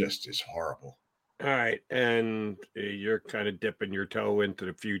defense just is horrible. All right, and you're kind of dipping your toe into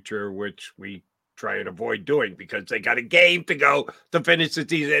the future, which we try and avoid doing because they got a game to go to finish the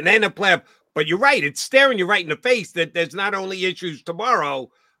season and then a playoff. But you're right; it's staring you right in the face that there's not only issues tomorrow,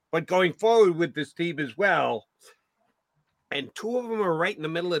 but going forward with this team as well. And 2 of them are right in the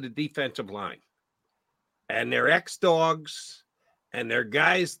middle of the defensive line, and they're ex-Dogs, and they're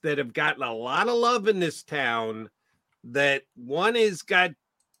guys that have gotten a lot of love in this town. That one has got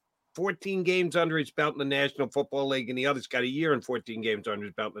 14 games under his belt in the National Football League, and the other's got a year and 14 games under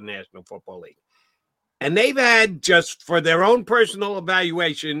his belt in the National Football League. And they've had, just for their own personal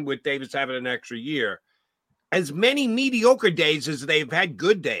evaluation, with Davis having an extra year, as many mediocre days as they've had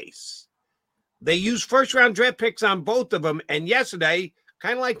good days. They used first-round draft picks on both of them, and yesterday,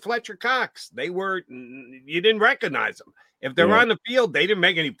 kind of like Fletcher Cox, you didn't recognize them. If they're on the field, they didn't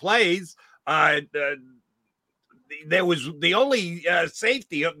make any plays. There was the only sack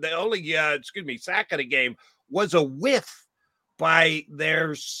of the game was a whiff by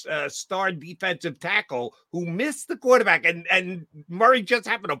their star defensive tackle who missed the quarterback, and Murray just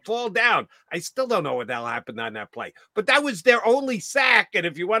happened to fall down. I still don't know what the hell happened on that play, but that was their only sack. And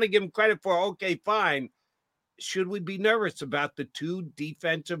if you want to give them credit for, okay, fine. Should we be nervous about the two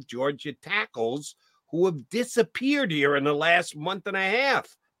defensive Georgia tackles who have disappeared here in the last month and a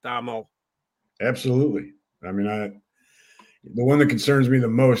half, Damo? Absolutely. I mean, the one that concerns me the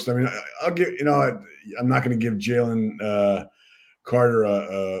most, I mean, I'll give, I'm not going to give Jalen Carter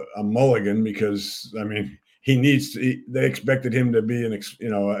a mulligan because, I mean, they expected him to be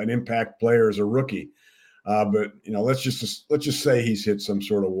an impact player as a rookie. But, let's just say he's hit some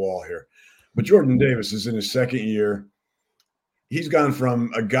sort of wall here. But Jordan Davis is in his second year. He's gone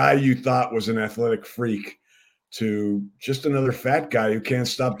from a guy you thought was an athletic freak to just another fat guy who can't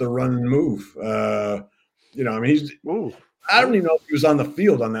stop the run and move. I mean, I don't even know if he was on the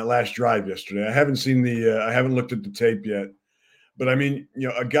field on that last drive yesterday. I haven't seen I haven't looked at the tape yet. But I mean,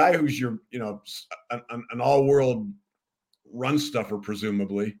 a guy who's an all-world run stuffer,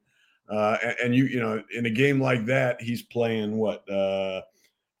 presumably. And in a game like that, he's playing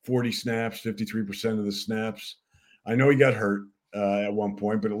 40 snaps, 53% of the snaps. I know he got hurt at one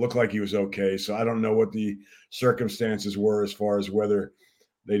point, but it looked like he was okay. So I don't know what the circumstances were as far as whether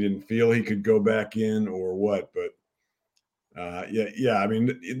they didn't feel he could go back in or what. But I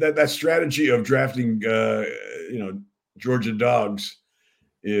mean, that strategy of drafting, Georgia dogs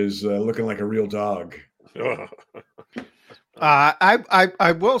is looking like a real dog.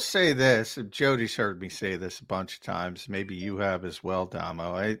 I will say this. Jody's heard me say this a bunch of times. Maybe you have as well,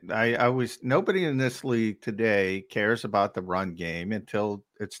 Damo. Nobody in this league today cares about the run game until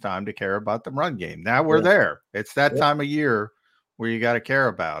it's time to care about the run game. Now we're there. It's that time of year where you got to care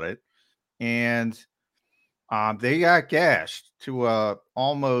about it. And they got gashed to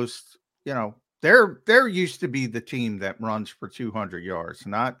almost, they're used to be the team that runs for 200 yards,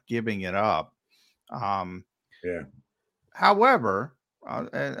 not giving it up. However,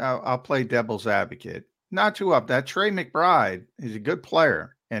 I'll play devil's advocate. Not too up. That Trey McBride is a good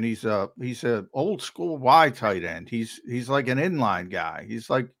player, and he's a old school wide tight end. He's like an inline guy. He's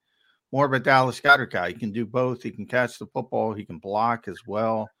like more of a Dallas Goedert guy. He can do both. He can catch the football. He can block as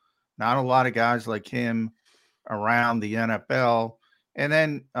well. Not a lot of guys like him around the NFL. And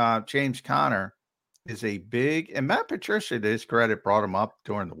then James Conner is a big, and Matt Patricia, to his credit, brought him up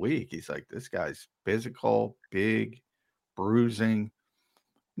during the week. He's like, this guy's physical, big, bruising.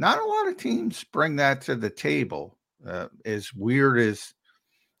 Not a lot of teams bring that to the table. As weird as,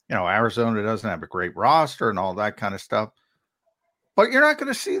 Arizona doesn't have a great roster and all that kind of stuff. But you're not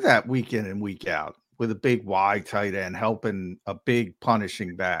going to see that week in and week out with a big wide tight end helping a big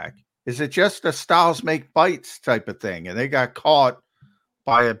punishing back. Is it just a styles make bites type of thing? And they got caught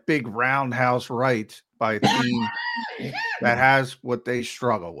by a big roundhouse right by a team that has what they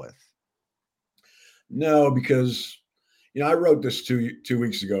struggle with? No, because, I wrote this two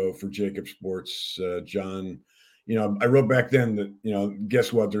weeks ago for Jacob Sports, John. I wrote back then that,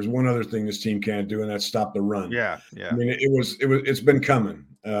 guess what? There's one other thing this team can't do, and that's stop the run. Yeah. I mean, it's been coming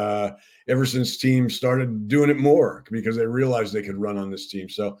ever since teams started doing it more because they realized they could run on this team.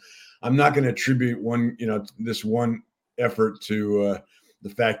 So I'm not going to attribute this one effort to the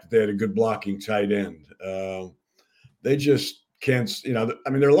fact that they had a good blocking tight end. They just can't, I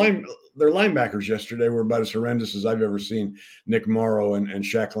mean, their linebackers yesterday were about as horrendous as I've ever seen Nick Morrow and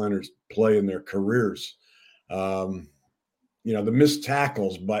Shaq Leonard play in their careers. The missed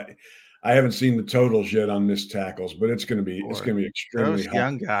tackles, but I haven't seen the totals yet on missed tackles, but it's going to be extremely those high.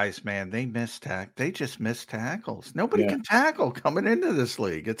 young guys, man. They just miss tackles. Nobody can tackle coming into this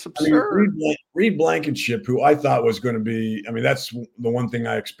league. It's absurd. I mean, Reed Blankenship, who I thought was going to be, I mean, that's the one thing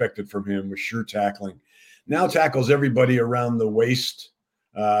I expected from him was sure tackling. Now tackles everybody around the waist.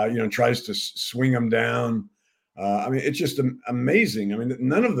 Tries to swing them down. I mean, it's just amazing. I mean,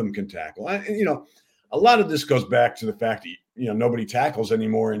 none of them can tackle. A lot of this goes back to the fact that, nobody tackles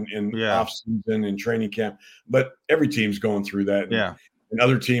anymore in off season and training camp, but every team's going through that. And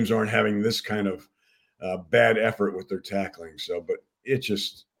other teams aren't having this kind of bad effort with their tackling. So, but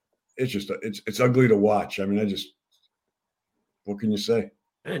it's ugly to watch. I mean, what can you say?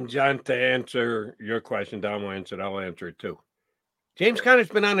 And John, to answer your question, Dom answered, I'll answer it too. James Conner's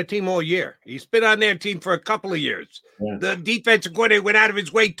been on the team all year. He's been on their team for a couple of years. Yeah. The defensive coordinator went out of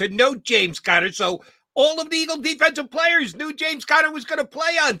his way to note James Conner. So All of the Eagle defensive players knew James Conner was going to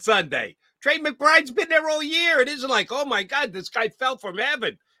play on Sunday. Trey McBride's been there all year. It isn't like, oh, my God, this guy fell from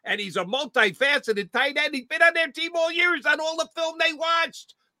heaven, and he's a multifaceted tight end. He's been on their team all year. He's on all the film they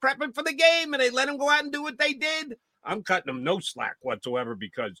watched, prepping for the game, and they let him go out and do what they did. I'm cutting them no slack whatsoever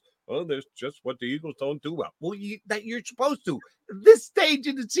because, that's just what the Eagles don't do well. Well, you're supposed to. This stage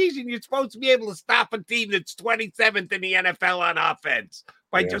of the season, you're supposed to be able to stop a team that's 27th in the NFL on offense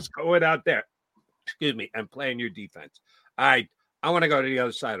by just going out there, and playing your defense. All right, I want to go to the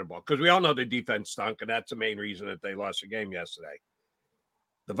other side of the ball because we all know the defense stunk, and that's the main reason that they lost the game yesterday.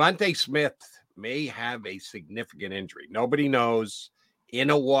 Devontae Smith may have a significant injury. Nobody knows. In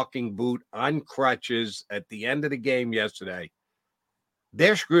a walking boot, on crutches at the end of the game yesterday.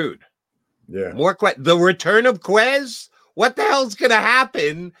 They're screwed. Yeah. The return of Quez? What the hell's going to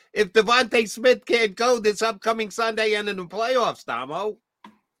happen if Devontae Smith can't go this upcoming Sunday and in the playoffs, Domo?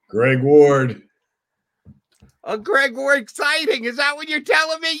 Greg Ward. Greg Ward, exciting. Is that what you're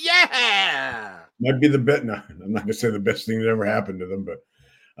telling me? Yeah. Might be the best. No, I'm not going to say the best thing that ever happened to them, but,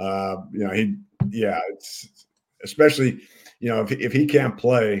 it's especially, if he can't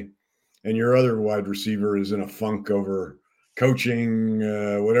play and your other wide receiver is in a funk over coaching,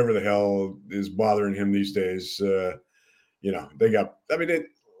 whatever the hell is bothering him these days,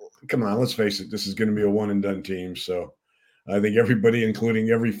 come on, let's face it, this is going to be a one and done team. So I think everybody, including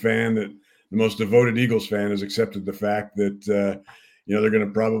every fan, that the most devoted Eagles fan, has accepted the fact that, they're going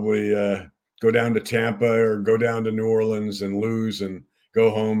to probably go down to Tampa or go down to New Orleans and lose and go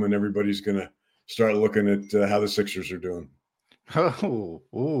home, and everybody's going to start looking at how the Sixers are doing. Oh,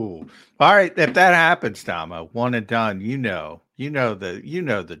 all right. If that happens, Tomo, one and done, you know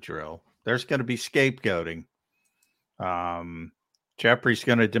the drill. There's going to be scapegoating. Jeffrey's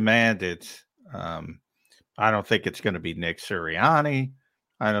going to demand it. I don't think it's going to be Nick Sirianni.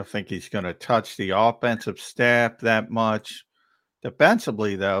 I don't think he's going to touch the offensive staff that much.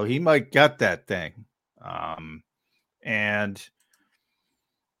 Defensively, though, he might gut that thing. And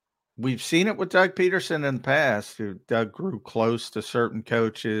we've seen it with Doug Peterson in the past. Doug grew close to certain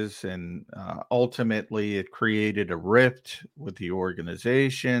coaches, and ultimately it created a rift with the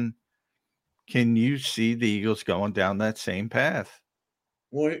organization. Can you see the Eagles going down that same path?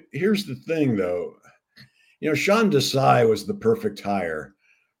 Well, here's the thing, though. Sean Desai was the perfect hire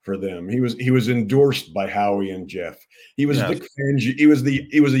for them. He was endorsed by Howie and Jeff. He was Vic Fangio.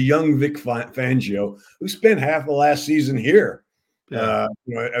 He was a young Vic Fangio who spent half the last season here.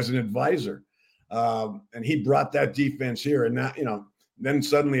 As an advisor, and he brought that defense here, and now, then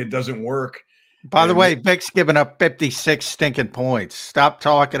suddenly it doesn't work. By the way, Vic's giving up 56 stinking points. Stop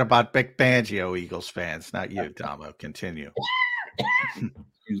talking about Vic Fangio, Eagles fans, not you, Tomo. Continue.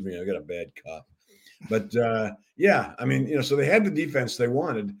 Excuse me, I got a bad cough. But so they had the defense they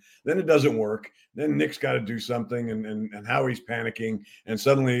wanted. Then it doesn't work. Then Nick's got to do something, and Howie's panicking, and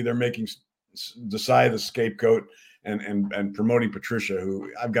suddenly they're making Desai the scapegoat. And promoting Patricia,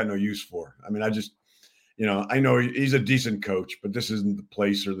 who I've got no use for. I mean, I know he's a decent coach, but this isn't the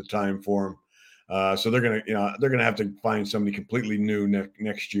place or the time for him. So they're gonna have to find somebody completely new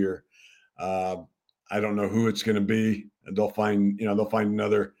next year. I don't know who it's gonna be. They'll find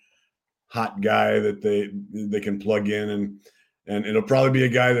another hot guy that they can plug in, and it'll probably be a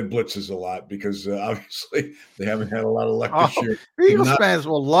guy that blitzes a lot because obviously they haven't had a lot of luck this year. Eagles fans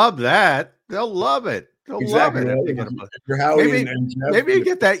will love that. They'll love it. Exactly. Love it. Maybe you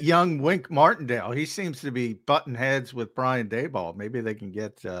get that young Wink Martindale. He seems to be butting heads with Brian Daboll. Maybe they can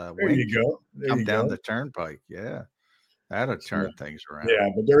get Wink come down the turnpike. Yeah, that'll turn things around. Yeah,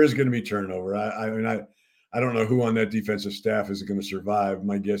 but there is going to be turnover. I don't know who on that defensive staff is going to survive.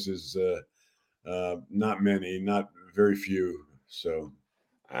 My guess is not many, not very few. So,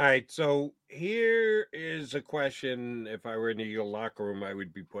 all right. So here is a question. If I were in the Eagle locker room, I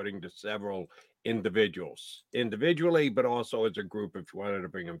would be putting to several individually, but also as a group if you wanted to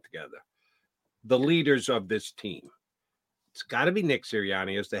bring them together. The leaders of this team. It's got to be Nick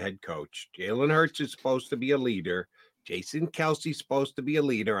Sirianni as the head coach. Jalen Hurts is supposed to be a leader. Jason Kelsey's supposed to be a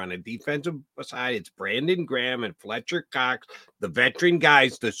leader. On the defensive side, it's Brandon Graham and Fletcher Cox, the veteran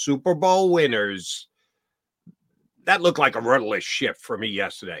guys, the Super Bowl winners. That looked like a rudderless ship for me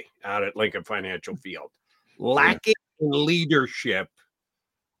yesterday out at Lincoln Financial Field. Lacking in leadership.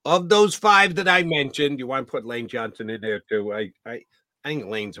 Of those five that I mentioned, you want to put Lane Johnson in there too. I think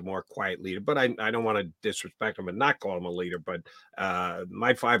Lane's a more quiet leader, but I don't want to disrespect him and not call him a leader. But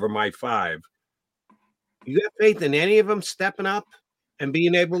my five are my five. You got faith in any of them stepping up and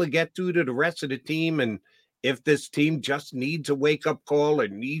being able to get through to the rest of the team? And if this team just needs a wake-up call or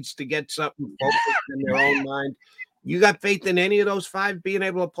needs to get something focused in their own mind, you got faith in any of those five being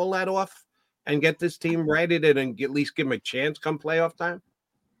able to pull that off? and get this team righted and at least give them a chance come playoff time?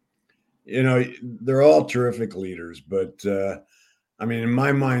 They're all terrific leaders, but I mean, in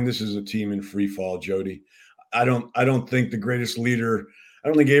my mind, this is a team in free fall, Jody. I don't think the greatest leader. I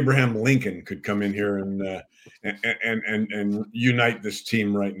don't think Abraham Lincoln could come in here and unite this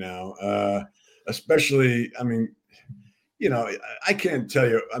team right now. Especially, I mean, I can't tell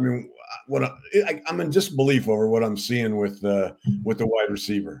you. I mean, I'm in disbelief over what I'm seeing with the wide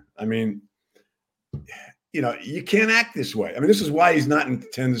receiver. I mean, you can't act this way. I mean, this is why he's not in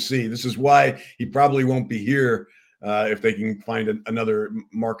Tennessee. This is why he probably won't be here if they can find another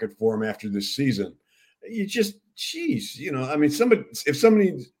market for him after this season. You just, I mean,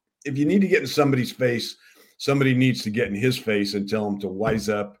 if you need to get in somebody's face, somebody needs to get in his face and tell him to wise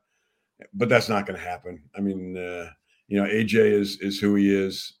up. But that's not going to happen. I mean, AJ is who he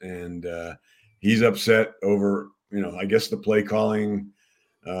is, and he's upset over, I guess the play calling.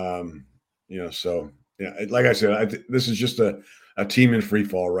 So yeah, like I said, this is just a team in free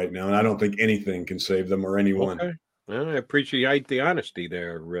fall right now, and I don't think anything can save them or anyone. Okay. Well, I appreciate the honesty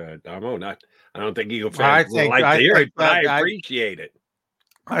there, Damo. I don't think Eagle fans would like to hear it, but I appreciate it.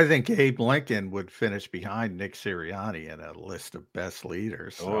 I think Abe Lincoln would finish behind Nick Sirianni in a list of best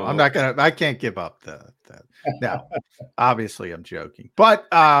leaders. So I can't give up that. Now, obviously I'm joking, but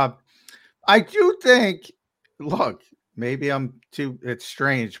I do think, look, maybe it's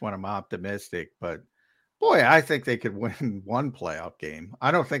strange when I'm optimistic, but boy, I think they could win one playoff game.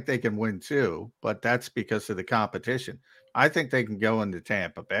 I don't think they can win two, but that's because of the competition. I think they can go into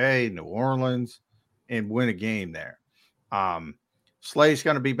Tampa Bay, New Orleans, and win a game there. Slay's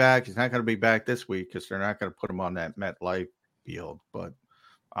going to be back. He's not going to be back this week because they're not going to put him on that MetLife field. But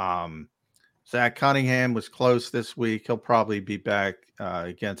Zach Cunningham was close this week. He'll probably be back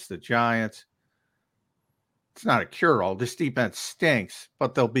against the Giants. It's not a cure-all. This defense stinks,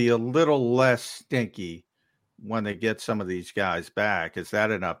 but they'll be a little less stinky when they get some of these guys back. Is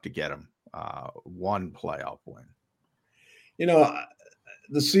that enough to get them one playoff win?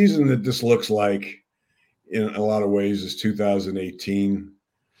 The season that this looks like in a lot of ways is 2018.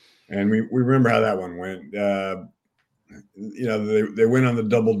 And we remember how that one went. They went on the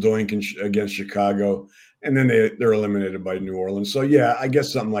double doink against Chicago, and then they're eliminated by New Orleans. So, yeah, I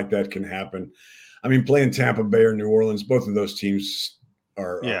guess something like that can happen. I mean, playing Tampa Bay or New Orleans, both of those teams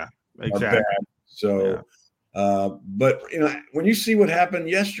are bad. So, but when you see what happened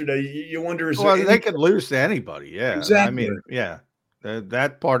yesterday, you wonder they could lose to anybody. Yeah, exactly. I mean, yeah,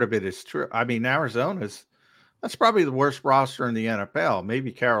 that part of it is true. I mean, that's probably the worst roster in the NFL.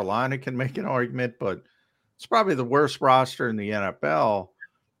 Maybe Carolina can make an argument, but it's probably the worst roster in the NFL.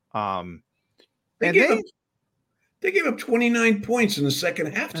 They gave up 29 points in the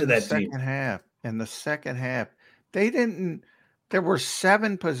second half to that team. In the second half, there were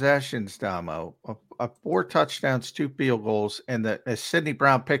 7 possessions, Damo, of 4 touchdowns, 2 field goals, and the Sidney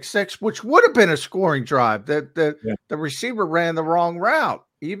Brown pick 6, which would have been a scoring drive. The receiver ran the wrong route.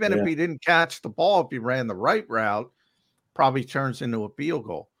 Even if he didn't catch the ball, if he ran the right route, probably turns into a field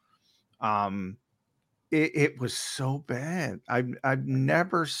goal. It was so bad. I've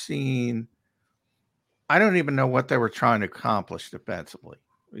never seen. I don't even know what they were trying to accomplish defensively.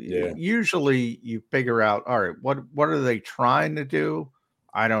 Yeah. Usually you figure out, all right, what are they trying to do?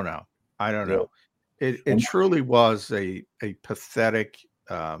 I don't know. It truly was a pathetic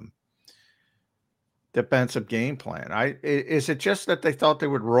defensive game plan. Is it just that they thought they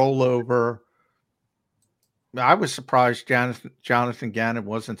would roll over? I was surprised Jonathan Gannon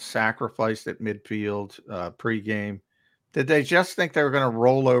wasn't sacrificed at midfield pregame. Did they just think they were going to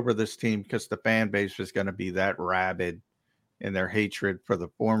roll over this team because the fan base was going to be that rabid in their hatred for the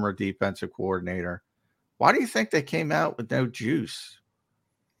former defensive coordinator? Why do you think they came out with no juice?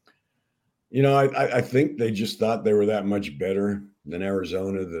 I think they just thought they were that much better than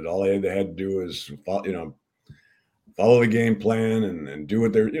Arizona, that all they had to do was, follow the game plan and do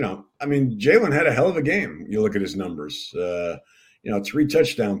what they're, I mean, Jalen had a hell of a game. You look at his numbers, 3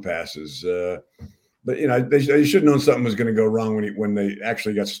 touchdown passes. But, they should have known something was going to go wrong when they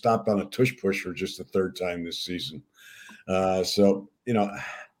actually got stopped on a tush push for just the 3rd time this season. It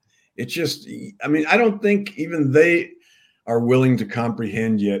just, I mean, I don't think even they are willing to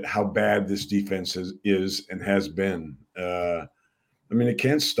comprehend yet how bad this defense is and has been. I mean, it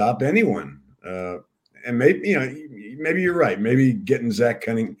can't stop anyone. And maybe you're right. Maybe getting Zach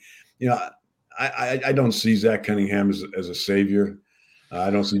Cunningham, I don't see Zach Cunningham as a savior. I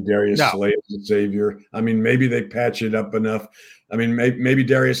don't see Darius Slay as a savior. I mean, maybe they patch it up enough. I mean, maybe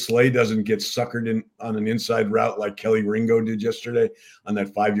Darius Slay doesn't get suckered in on an inside route like Kelly Ringo did yesterday on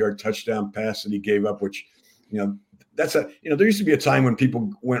that 5-yard touchdown pass that he gave up, which, there used to be a time when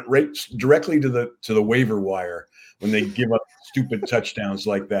people went right directly to the waiver wire when they give up stupid touchdowns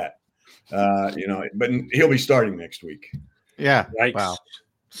like that. But he'll be starting next week. Yeah. Yikes. Wow.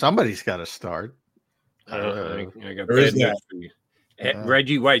 Somebody's got to start. I got there bad is news that. for you.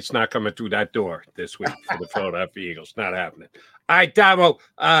 Reggie White's not coming through that door this week for the Philadelphia Eagles. Not happening. All right, Damo,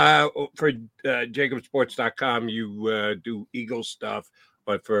 for jacobsports.com, you do Eagles stuff,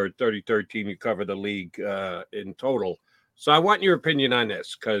 but for 3013, you cover the league in total. So I want your opinion on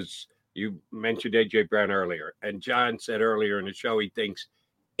this because you mentioned A.J. Brown earlier, and John said earlier in the show he thinks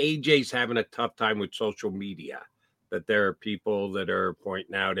A.J.'s having a tough time with social media, that there are people that are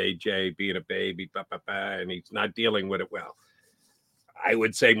pointing out A.J. being a baby, and he's not dealing with it well. I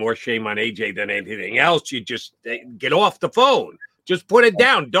would say more shame on AJ than anything else. You just get off the phone. Just put it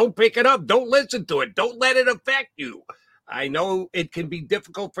down. Don't pick it up. Don't listen to it. Don't let it affect you. I know it can be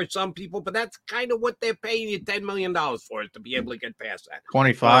difficult for some people, but that's kind of what they're paying you $10 million for, is to be able to get past that.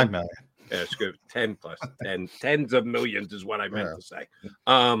 25 million. Yeah, it's good. 10 plus 10. Tens of millions is what I meant to say.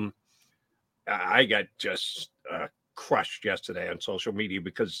 I got just crushed yesterday on social media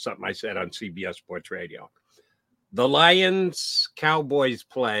because of something I said on CBS Sports Radio. The Lions-Cowboys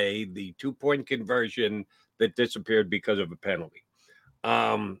play, the 2-point conversion that disappeared because of a penalty.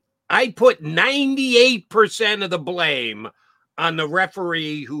 I put 98% of the blame on the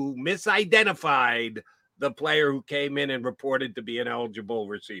referee who misidentified the player who came in and reported to be an eligible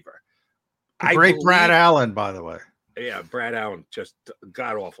receiver. Brad Allen, by the way. Yeah, Brad Allen, just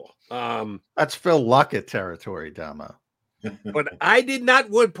god-awful. That's Phil Luckett territory, Damo. But I did not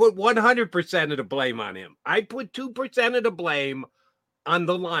put 100% of the blame on him. I put 2% of the blame on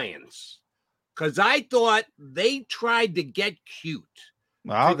the Lions because I thought they tried to get cute.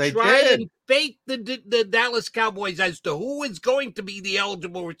 Well, they try did. And fake the Dallas Cowboys as to who is going to be the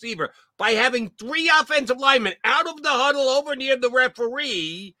eligible receiver by having 3 offensive linemen out of the huddle over near the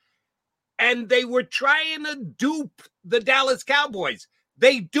referee, and they were trying to dupe the Dallas Cowboys.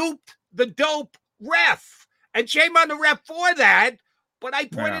 They duped the dope ref. And shame on the ref for that, but I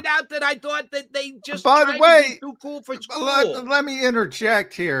pointed out that I thought that they just by the way, to be too cool for school. Let me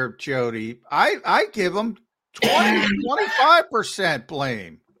interject here, Jody. I give them 25%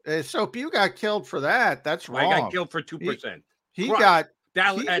 blame. So if you got killed for that, that's wrong. I got killed for 2%. He got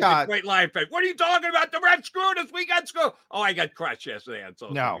Detroit Lion fan. What are you talking about? The ref screwed us. We got screwed. Oh, I got crushed yesterday on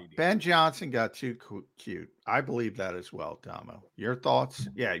social media. Ben Johnson got too cute. I believe that as well, Damo. Your thoughts?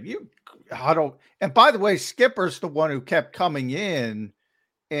 Yeah, and by the way, Skipper's the one who kept coming in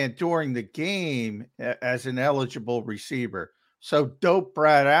and during the game as an eligible receiver. So dope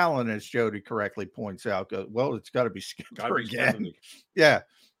Brad Allen, as Jody correctly points out, goes, well, it's got to be Skipper again. Yeah.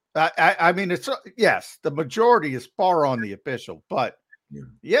 I mean, it's yes, the majority is far on the official, but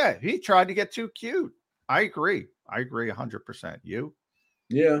yeah, he tried to get too cute. I agree 100%. You?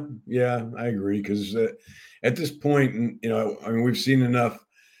 Yeah, I agree because at this point, we've seen enough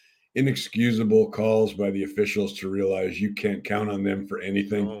inexcusable calls by the officials to realize you can't count on them for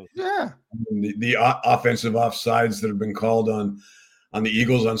anything. Oh. Yeah, the offensive offsides that have been called on the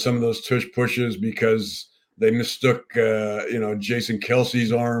Eagles on some of those tush pushes because they mistook Jason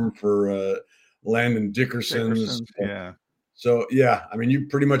Kelsey's arm for Landon Dickerson's. Yeah. So yeah, I mean, you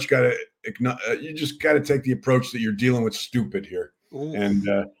pretty much got to you just got to take the approach that you're dealing with stupid here, and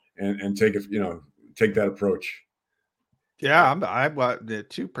take it, take that approach. Yeah, I'm the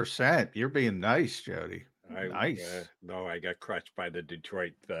 2%. You're being nice, Jody. Nice. No, I got crushed by the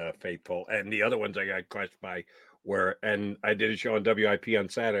Detroit faithful, and the other ones I got crushed by and I did a show on WIP on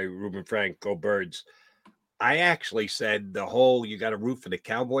Saturday. Ruben Frank, go Birds. I actually said the whole you got to root for the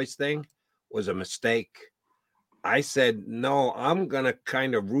Cowboys thing was a mistake. I said, no, I'm going to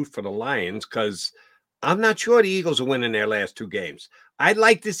kind of root for the Lions because I'm not sure the Eagles are winning their last 2 games. I'd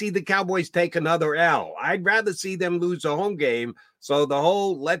like to see the Cowboys take another L. I'd rather see them lose a home game. So the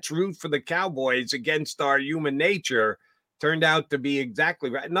whole let's root for the Cowboys against our human nature turned out to be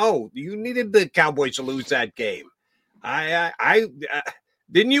exactly right. No, you needed the Cowboys to lose that game.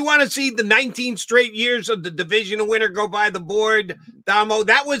 Didn't you want to see the 19 straight years of the division winner go by the board, Damo?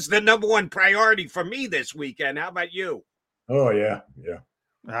 That was the number one priority for me this weekend. How about you? Oh, yeah.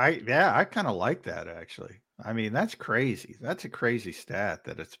 I kind of like that, actually. I mean, that's crazy. That's a crazy stat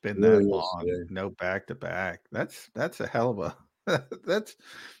that it's been that long. Yeah. No back-to-back. That's a hell of a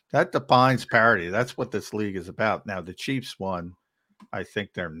that defines parity. That's what this league is about. Now, the Chiefs won, I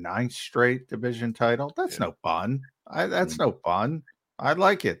think, their 9th straight division title. That's no fun. That's no fun. I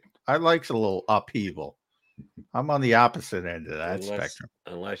like it. I like a little upheaval. I'm on the opposite end of that spectrum.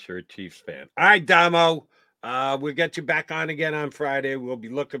 Unless you're a Chiefs fan. All right, Damo. We'll get you back on again on Friday. We'll be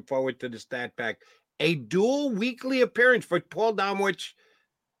looking forward to the stat pack. a dual weekly appearance for Paul Domowitch.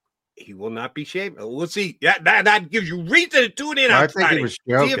 He will not be shaved. We'll see. Yeah, that gives you reason to tune in on I think Friday. he was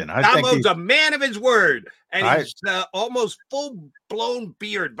joking. See if I think Damo's a man of his word, and I- he's almost full-blown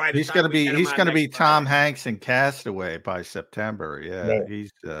beard by the he's time going to we be get him he's on going to be next Tom Hanks in Castaway by September. Yeah, Right.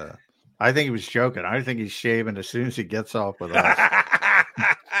 he's. I think he was joking. I think he's shaving as soon as he gets off with us.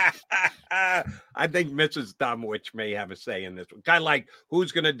 I think Mrs. Domowitch may have a say in this one. Kind of like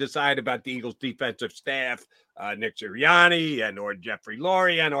who's going to decide about the Eagles' defensive staff, Nick Sirianni or Jeffrey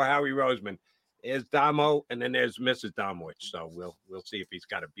Lurie or Howie Roseman. There's Damo, and then there's Mrs. Domowitch. So we'll see if he's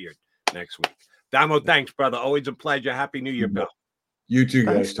got a beard next week. Damo, thanks, brother. Always a pleasure. Happy New Year, Bill. You too,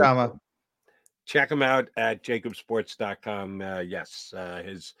 Thanks, guys. Damo. Check him out at jacobsports.com.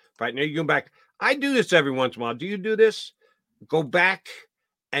 His partner. You go back. I do this every once in a while. Do you do this? Go back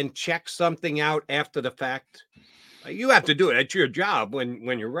and check something out after the fact. You have to do it. It's your job.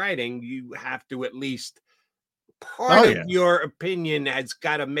 When you're writing, you have to at least part of your opinion has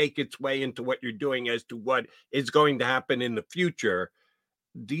got to make its way into what you're doing as to what is going to happen in the future.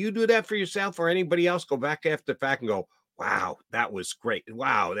 Do you do that for yourself or anybody else? Go back after the fact and go, wow, that was great.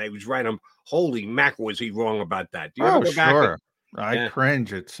 Wow, that was right. Holy mackerel, was he wrong about that? Do you ever go back? Sure. I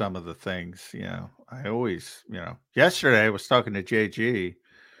cringe at some of the things, I always, yesterday I was talking to JG,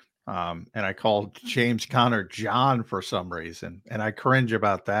 and I called James Conner John for some reason, and I cringe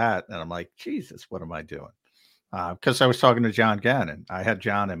about that. And I'm like, Jesus, what am I doing? Because I was talking to John Gannon. I had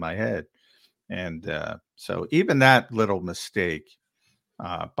John in my head. And so even that little mistake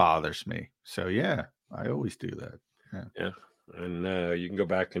bothers me. So, yeah, I always do that. Yeah. And you can go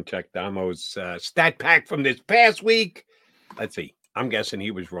back and check Damo's stat pack from this past week. Let's see. I'm guessing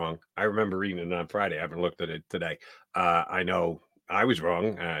he was wrong. I remember reading it on Friday. I haven't looked at it today. I know I was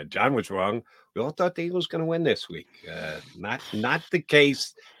wrong. John was wrong. We all thought the Eagles going to win this week. Not the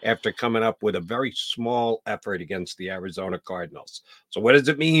case after coming up with a very small effort against the Arizona Cardinals. So what does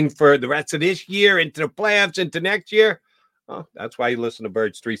it mean for the rest of this year, into the playoffs, into next year? Oh, that's why you listen to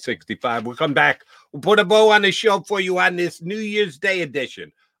Birds 365. We'll come back. We'll put a bow on the show for you on this New Year's Day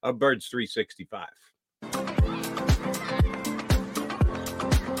edition of Birds 365.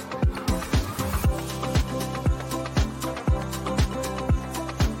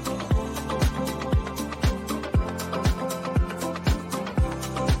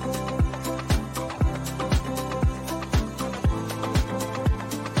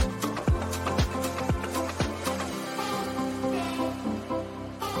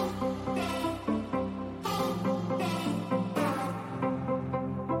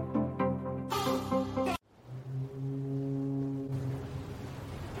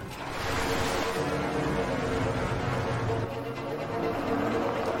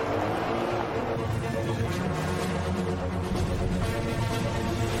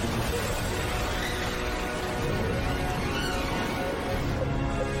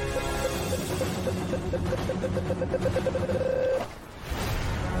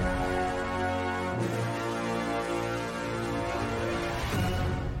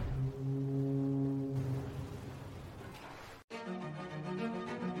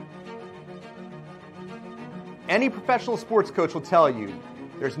 Any professional sports coach will tell you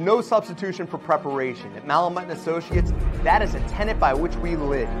there's no substitution for preparation. At Malamut & Associates, that is a tenet by which we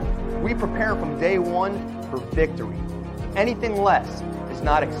live. We prepare from day one for victory. Anything less is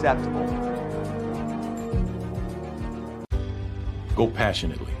not acceptable. Go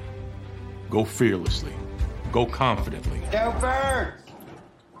passionately. Go fearlessly. Go confidently. Go Birds!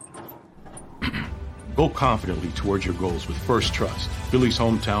 Go confidently towards your goals with First Trust, Philly's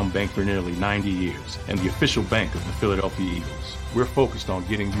hometown bank for nearly 90 years, and the official bank of the Philadelphia Eagles. We're focused on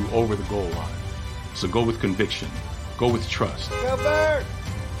getting you over the goal line. So go with conviction, go with trust, Go Birds!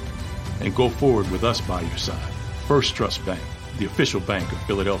 and go forward with us by your side. First Trust Bank, the official bank of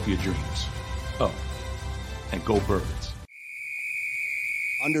Philadelphia dreams. Oh, and go Birds.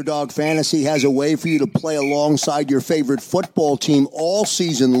 Underdog Fantasy has a way for you to play alongside your favorite football team all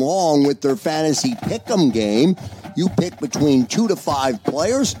season long with their fantasy pick'em game. You pick between 2 to 5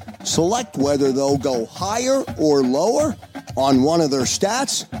 players, select whether they'll go higher or lower on one of their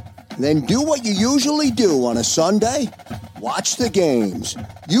stats, then do what you usually do on a Sunday. Watch the games.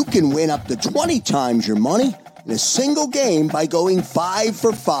 You can win up to 20 times your money in a single game by going 5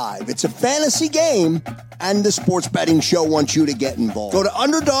 for 5. It's a fantasy game, and the sports betting show wants you to get involved. Go to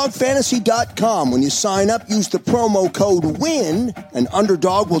UnderdogFantasy.com. When you sign up, use the promo code WIN, and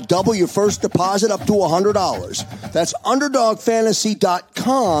Underdog will double your first deposit up to $100. That's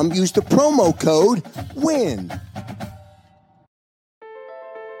UnderdogFantasy.com. Use the promo code WIN.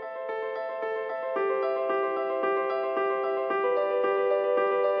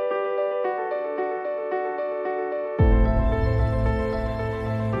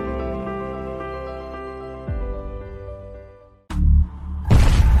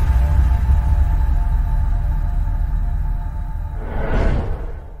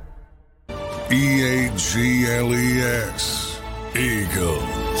 EAGLES. Eagles.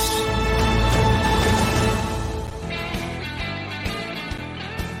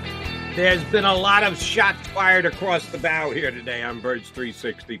 There's been a lot of shots fired across the bow here today on Birds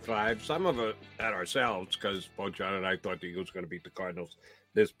 365. Some of it at ourselves, because both John and I thought the Eagles were going to beat the Cardinals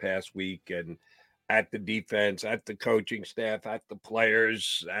this past week, and at the defense, at the coaching staff, at the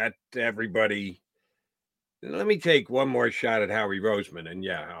players, at everybody. Let me take one more shot at Howie Roseman, and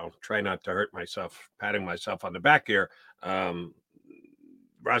yeah, I'll try not to hurt myself, patting myself on the back here.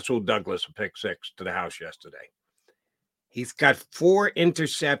 Russell Douglas, a pick six to the house yesterday. He's got 4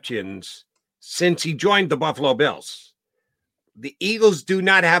 interceptions since he joined the Buffalo Bills. The Eagles do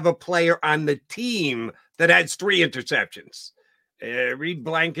not have a player on the team that has 3 interceptions. Reed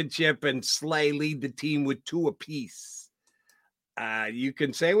Blankenship and Slay lead the team with 2 apiece. You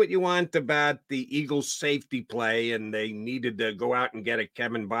can say what you want about the Eagles' safety play, and they needed to go out and get a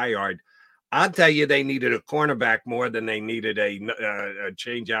Kevin Byard. I'll tell you, they needed a cornerback more than they needed a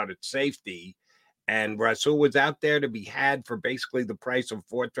change out at safety. And Russell was out there to be had for basically the price of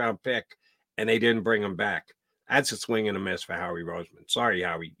a 4th-round pick, and they didn't bring him back. That's a swing and a miss for Howie Roseman. Sorry,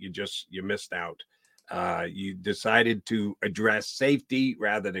 Howie, you missed out. You decided to address safety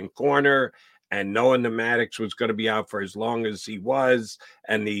rather than corner, and knowing that Maddox was going to be out for as long as he was,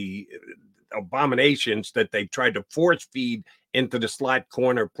 and the abominations that they tried to force feed into the slot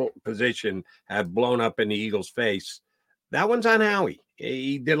corner position have blown up in the Eagles' face. That one's on Howie.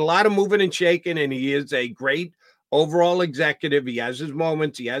 He did a lot of moving and shaking, and he is a great overall executive. He has his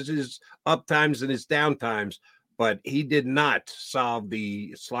moments. He has his up times and his down times, but he did not solve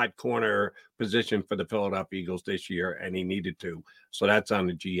the slot corner position for the Philadelphia Eagles this year, and he needed to. So that's on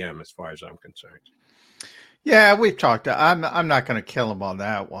the GM as far as I'm concerned. Yeah, we've talked. I'm not going to kill him on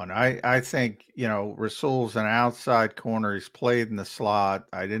that one. I think, Rasul's an outside corner. He's played in the slot.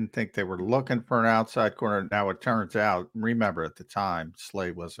 I didn't think they were looking for an outside corner. Now it turns out, remember at the time, Slay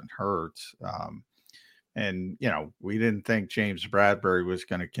wasn't hurt. And, we didn't think James Bradbury was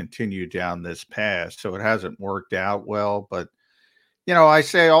going to continue down this path. So it hasn't worked out well. But, I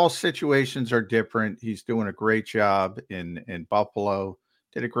say all situations are different. He's doing a great job in Buffalo.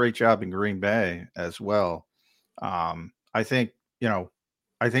 Did a great job in Green Bay as well. I think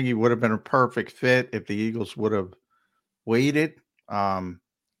he would have been a perfect fit if the Eagles would have waited and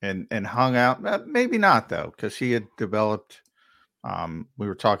hung out. Maybe not, though, because he had developed. We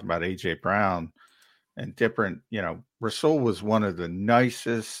were talking about A.J. Brown and different. Rasul was one of the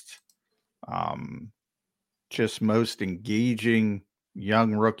nicest, just most engaging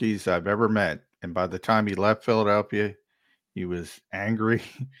young rookies I've ever met. And by the time he left Philadelphia, he was angry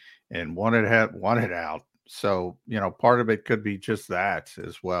and wanted out. So, part of it could be just that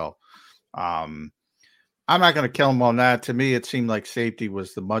as well. I'm not going to kill him on that. To me, it seemed like safety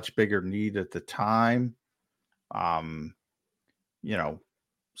was the much bigger need at the time.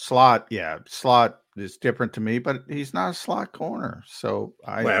 Slot is different to me, but he's not a slot corner. So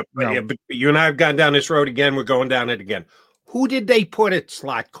but you and I have gone down this road again. We're going down it again. Who did they put at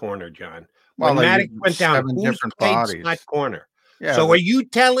slot corner, John? When Maddox went down, who's played slot corner? Yeah, so are you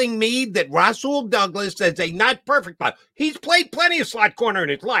telling me that Russell Douglas is a not perfect slot? He's played plenty of slot corner in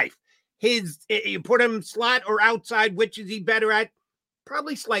his life. You put him slot or outside, which is he better at?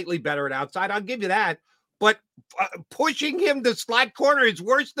 Probably slightly better at outside. I'll give you that. But pushing him to slot corner is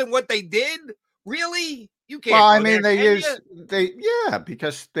worse than what they did? Really? You can't. Well, I mean,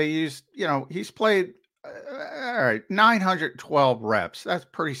 because they used, he's played, all right, 912 reps. That's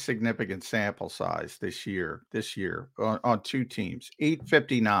pretty significant sample size this year on 2 teams,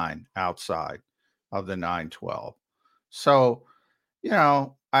 859 outside of the 912. So,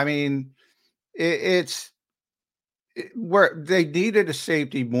 I mean, it's where they needed a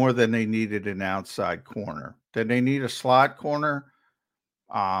safety more than they needed an outside corner. Did they need a slot corner?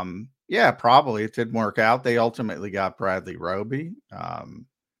 Yeah, probably. It didn't work out. They ultimately got Bradley Roby.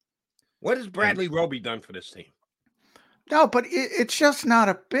 What has Bradley Roby done for this team? No, but it's just not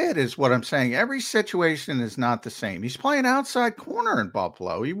a bit, is what I'm saying. Every situation is not the same. He's playing outside corner in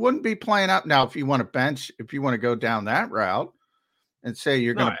Buffalo. He wouldn't be playing up. Now, if you want to go down that route and say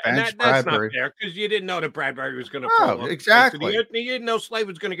you're going to bench Bradbury. That's not fair, because you didn't know that Bradbury was going to fall. Exactly. You didn't know Slay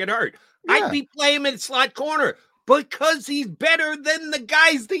was going to get hurt. Yeah. I'd be playing him in slot corner because he's better than the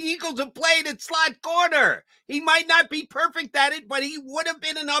guys the Eagles have played at slot corner. He might not be perfect at it, but he would have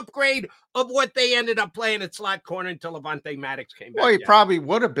been an upgrade of what they ended up playing at slot corner until Avonte Maddox came back. Well, he probably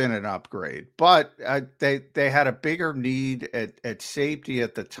would have been an upgrade, but they had a bigger need at safety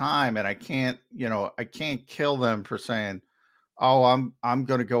at the time, and I can't kill them for saying, oh, I'm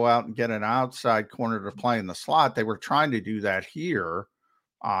going to go out and get an outside corner to play in the slot. They were trying to do that here,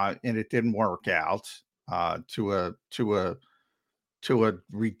 and it didn't work out. to a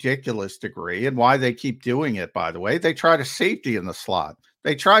ridiculous degree, and why they keep doing it. By the way, they tried a safety in the slot.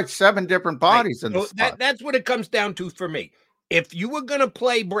 They tried 7 different bodies in the slot. That's what it comes down to for me. If you were going to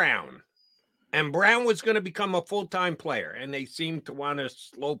play Brown, and Brown was going to become a full-time player, and they seemed to want to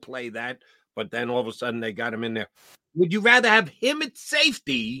slow play that, but then all of a sudden they got him in there. Would you rather have him at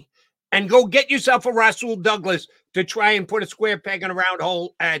safety and go get yourself a Rasul Douglas to try and put a square peg in a round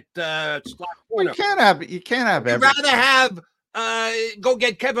hole at slot corner? You can't have You'd rather have go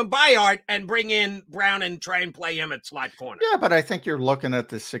get Kevin Byard and bring in Brown and try and play him at slot corner. Yeah, but I think you're looking at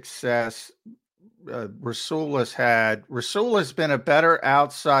the success Rasul has had. Rasul has been a better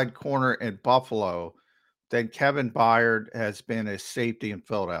outside corner in Buffalo than Kevin Byard has been a safety in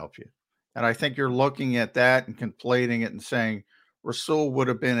Philadelphia. And I think you're looking at that and conflating it and saying Rasul would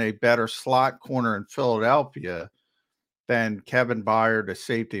have been a better slot corner in Philadelphia than Kevin Byard, a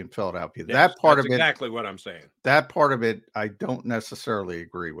safety in Philadelphia. Yes, that part of it, exactly what I'm saying. That part of it, I don't necessarily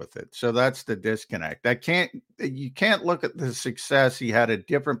agree with it. So that's the disconnect. You can't look at the success. He had a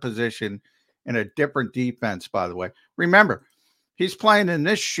different position in a different defense, by the way. Remember, he's playing in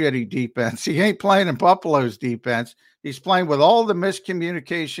this shitty defense. He ain't playing in Buffalo's defense. He's playing with all the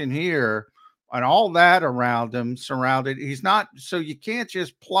miscommunication here and all that around him, surrounded. He's not, so you can't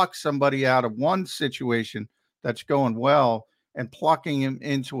just pluck somebody out of one situation that's going well and plucking him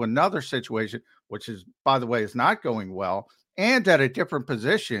into another situation, which is, by the way, is not going well, and at a different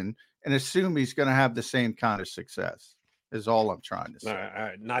position, and assume he's going to have the same kind of success, is all I'm trying to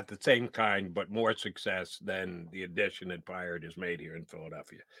say. Not the same kind, but more success than the addition that Byard has made here in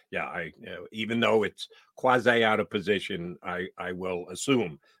Philadelphia. Yeah, even though it's quasi out of position, I will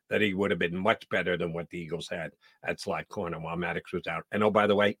assume that he would have been much better than what the Eagles had at slot corner while Maddox was out. And oh, by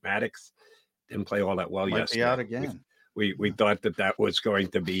the way, Maddox didn't play all that well yesterday. Might be out again. We thought that was going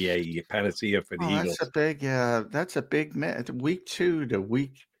to be a panacea for the Eagles. That's a big week 2 to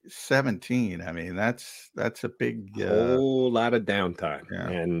week 17. I mean, that's a big whole lot of downtime,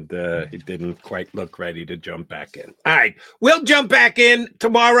 and he didn't quite look ready to jump back in. All right, we'll jump back in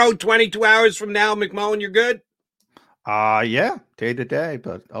tomorrow, 22 hours from now. McMullen, you're good? Yeah, day to day,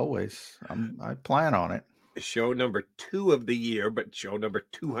 but always I plan on it. Show number 2 of the year, but show number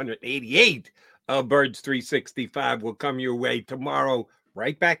 288 of Birds 365 will come your way tomorrow,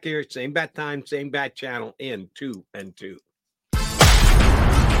 right back here, same bat time, same bat channel in 2 and 2.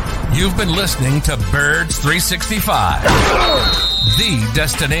 You've been listening to Birds 365, the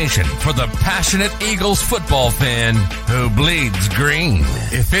destination for the passionate Eagles football fan who bleeds green.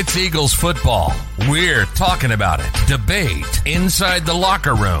 If it's Eagles football, we're talking about it. Debate inside the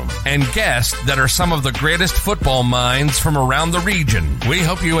locker room and guests that are some of the greatest football minds from around the region. We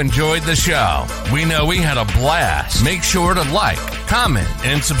hope you enjoyed the show. We know we had a blast. Make sure to like, comment,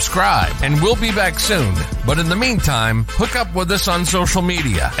 and subscribe, and we'll be back soon. But in the meantime, hook up with us on social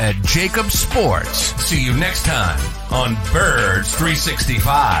media at Jacob Sports. See you next time on Birds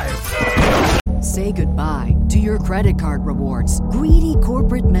 365. Say goodbye to your credit card rewards. Greedy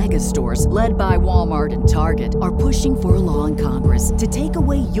corporate mega stores, led by Walmart and Target, are pushing for a law in Congress to take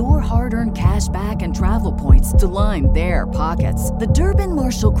away your hard-earned cash back and travel points to line their pockets. The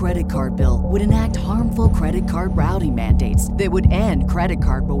Durbin-Marshall credit card bill would enact harmful credit card routing mandates that would end credit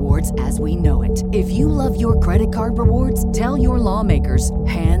card rewards as we know it. If you love your credit card rewards, tell your lawmakers,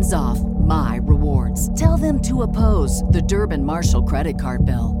 hands off my rewards. Tell them to oppose the Durbin-Marshall credit card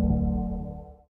bill.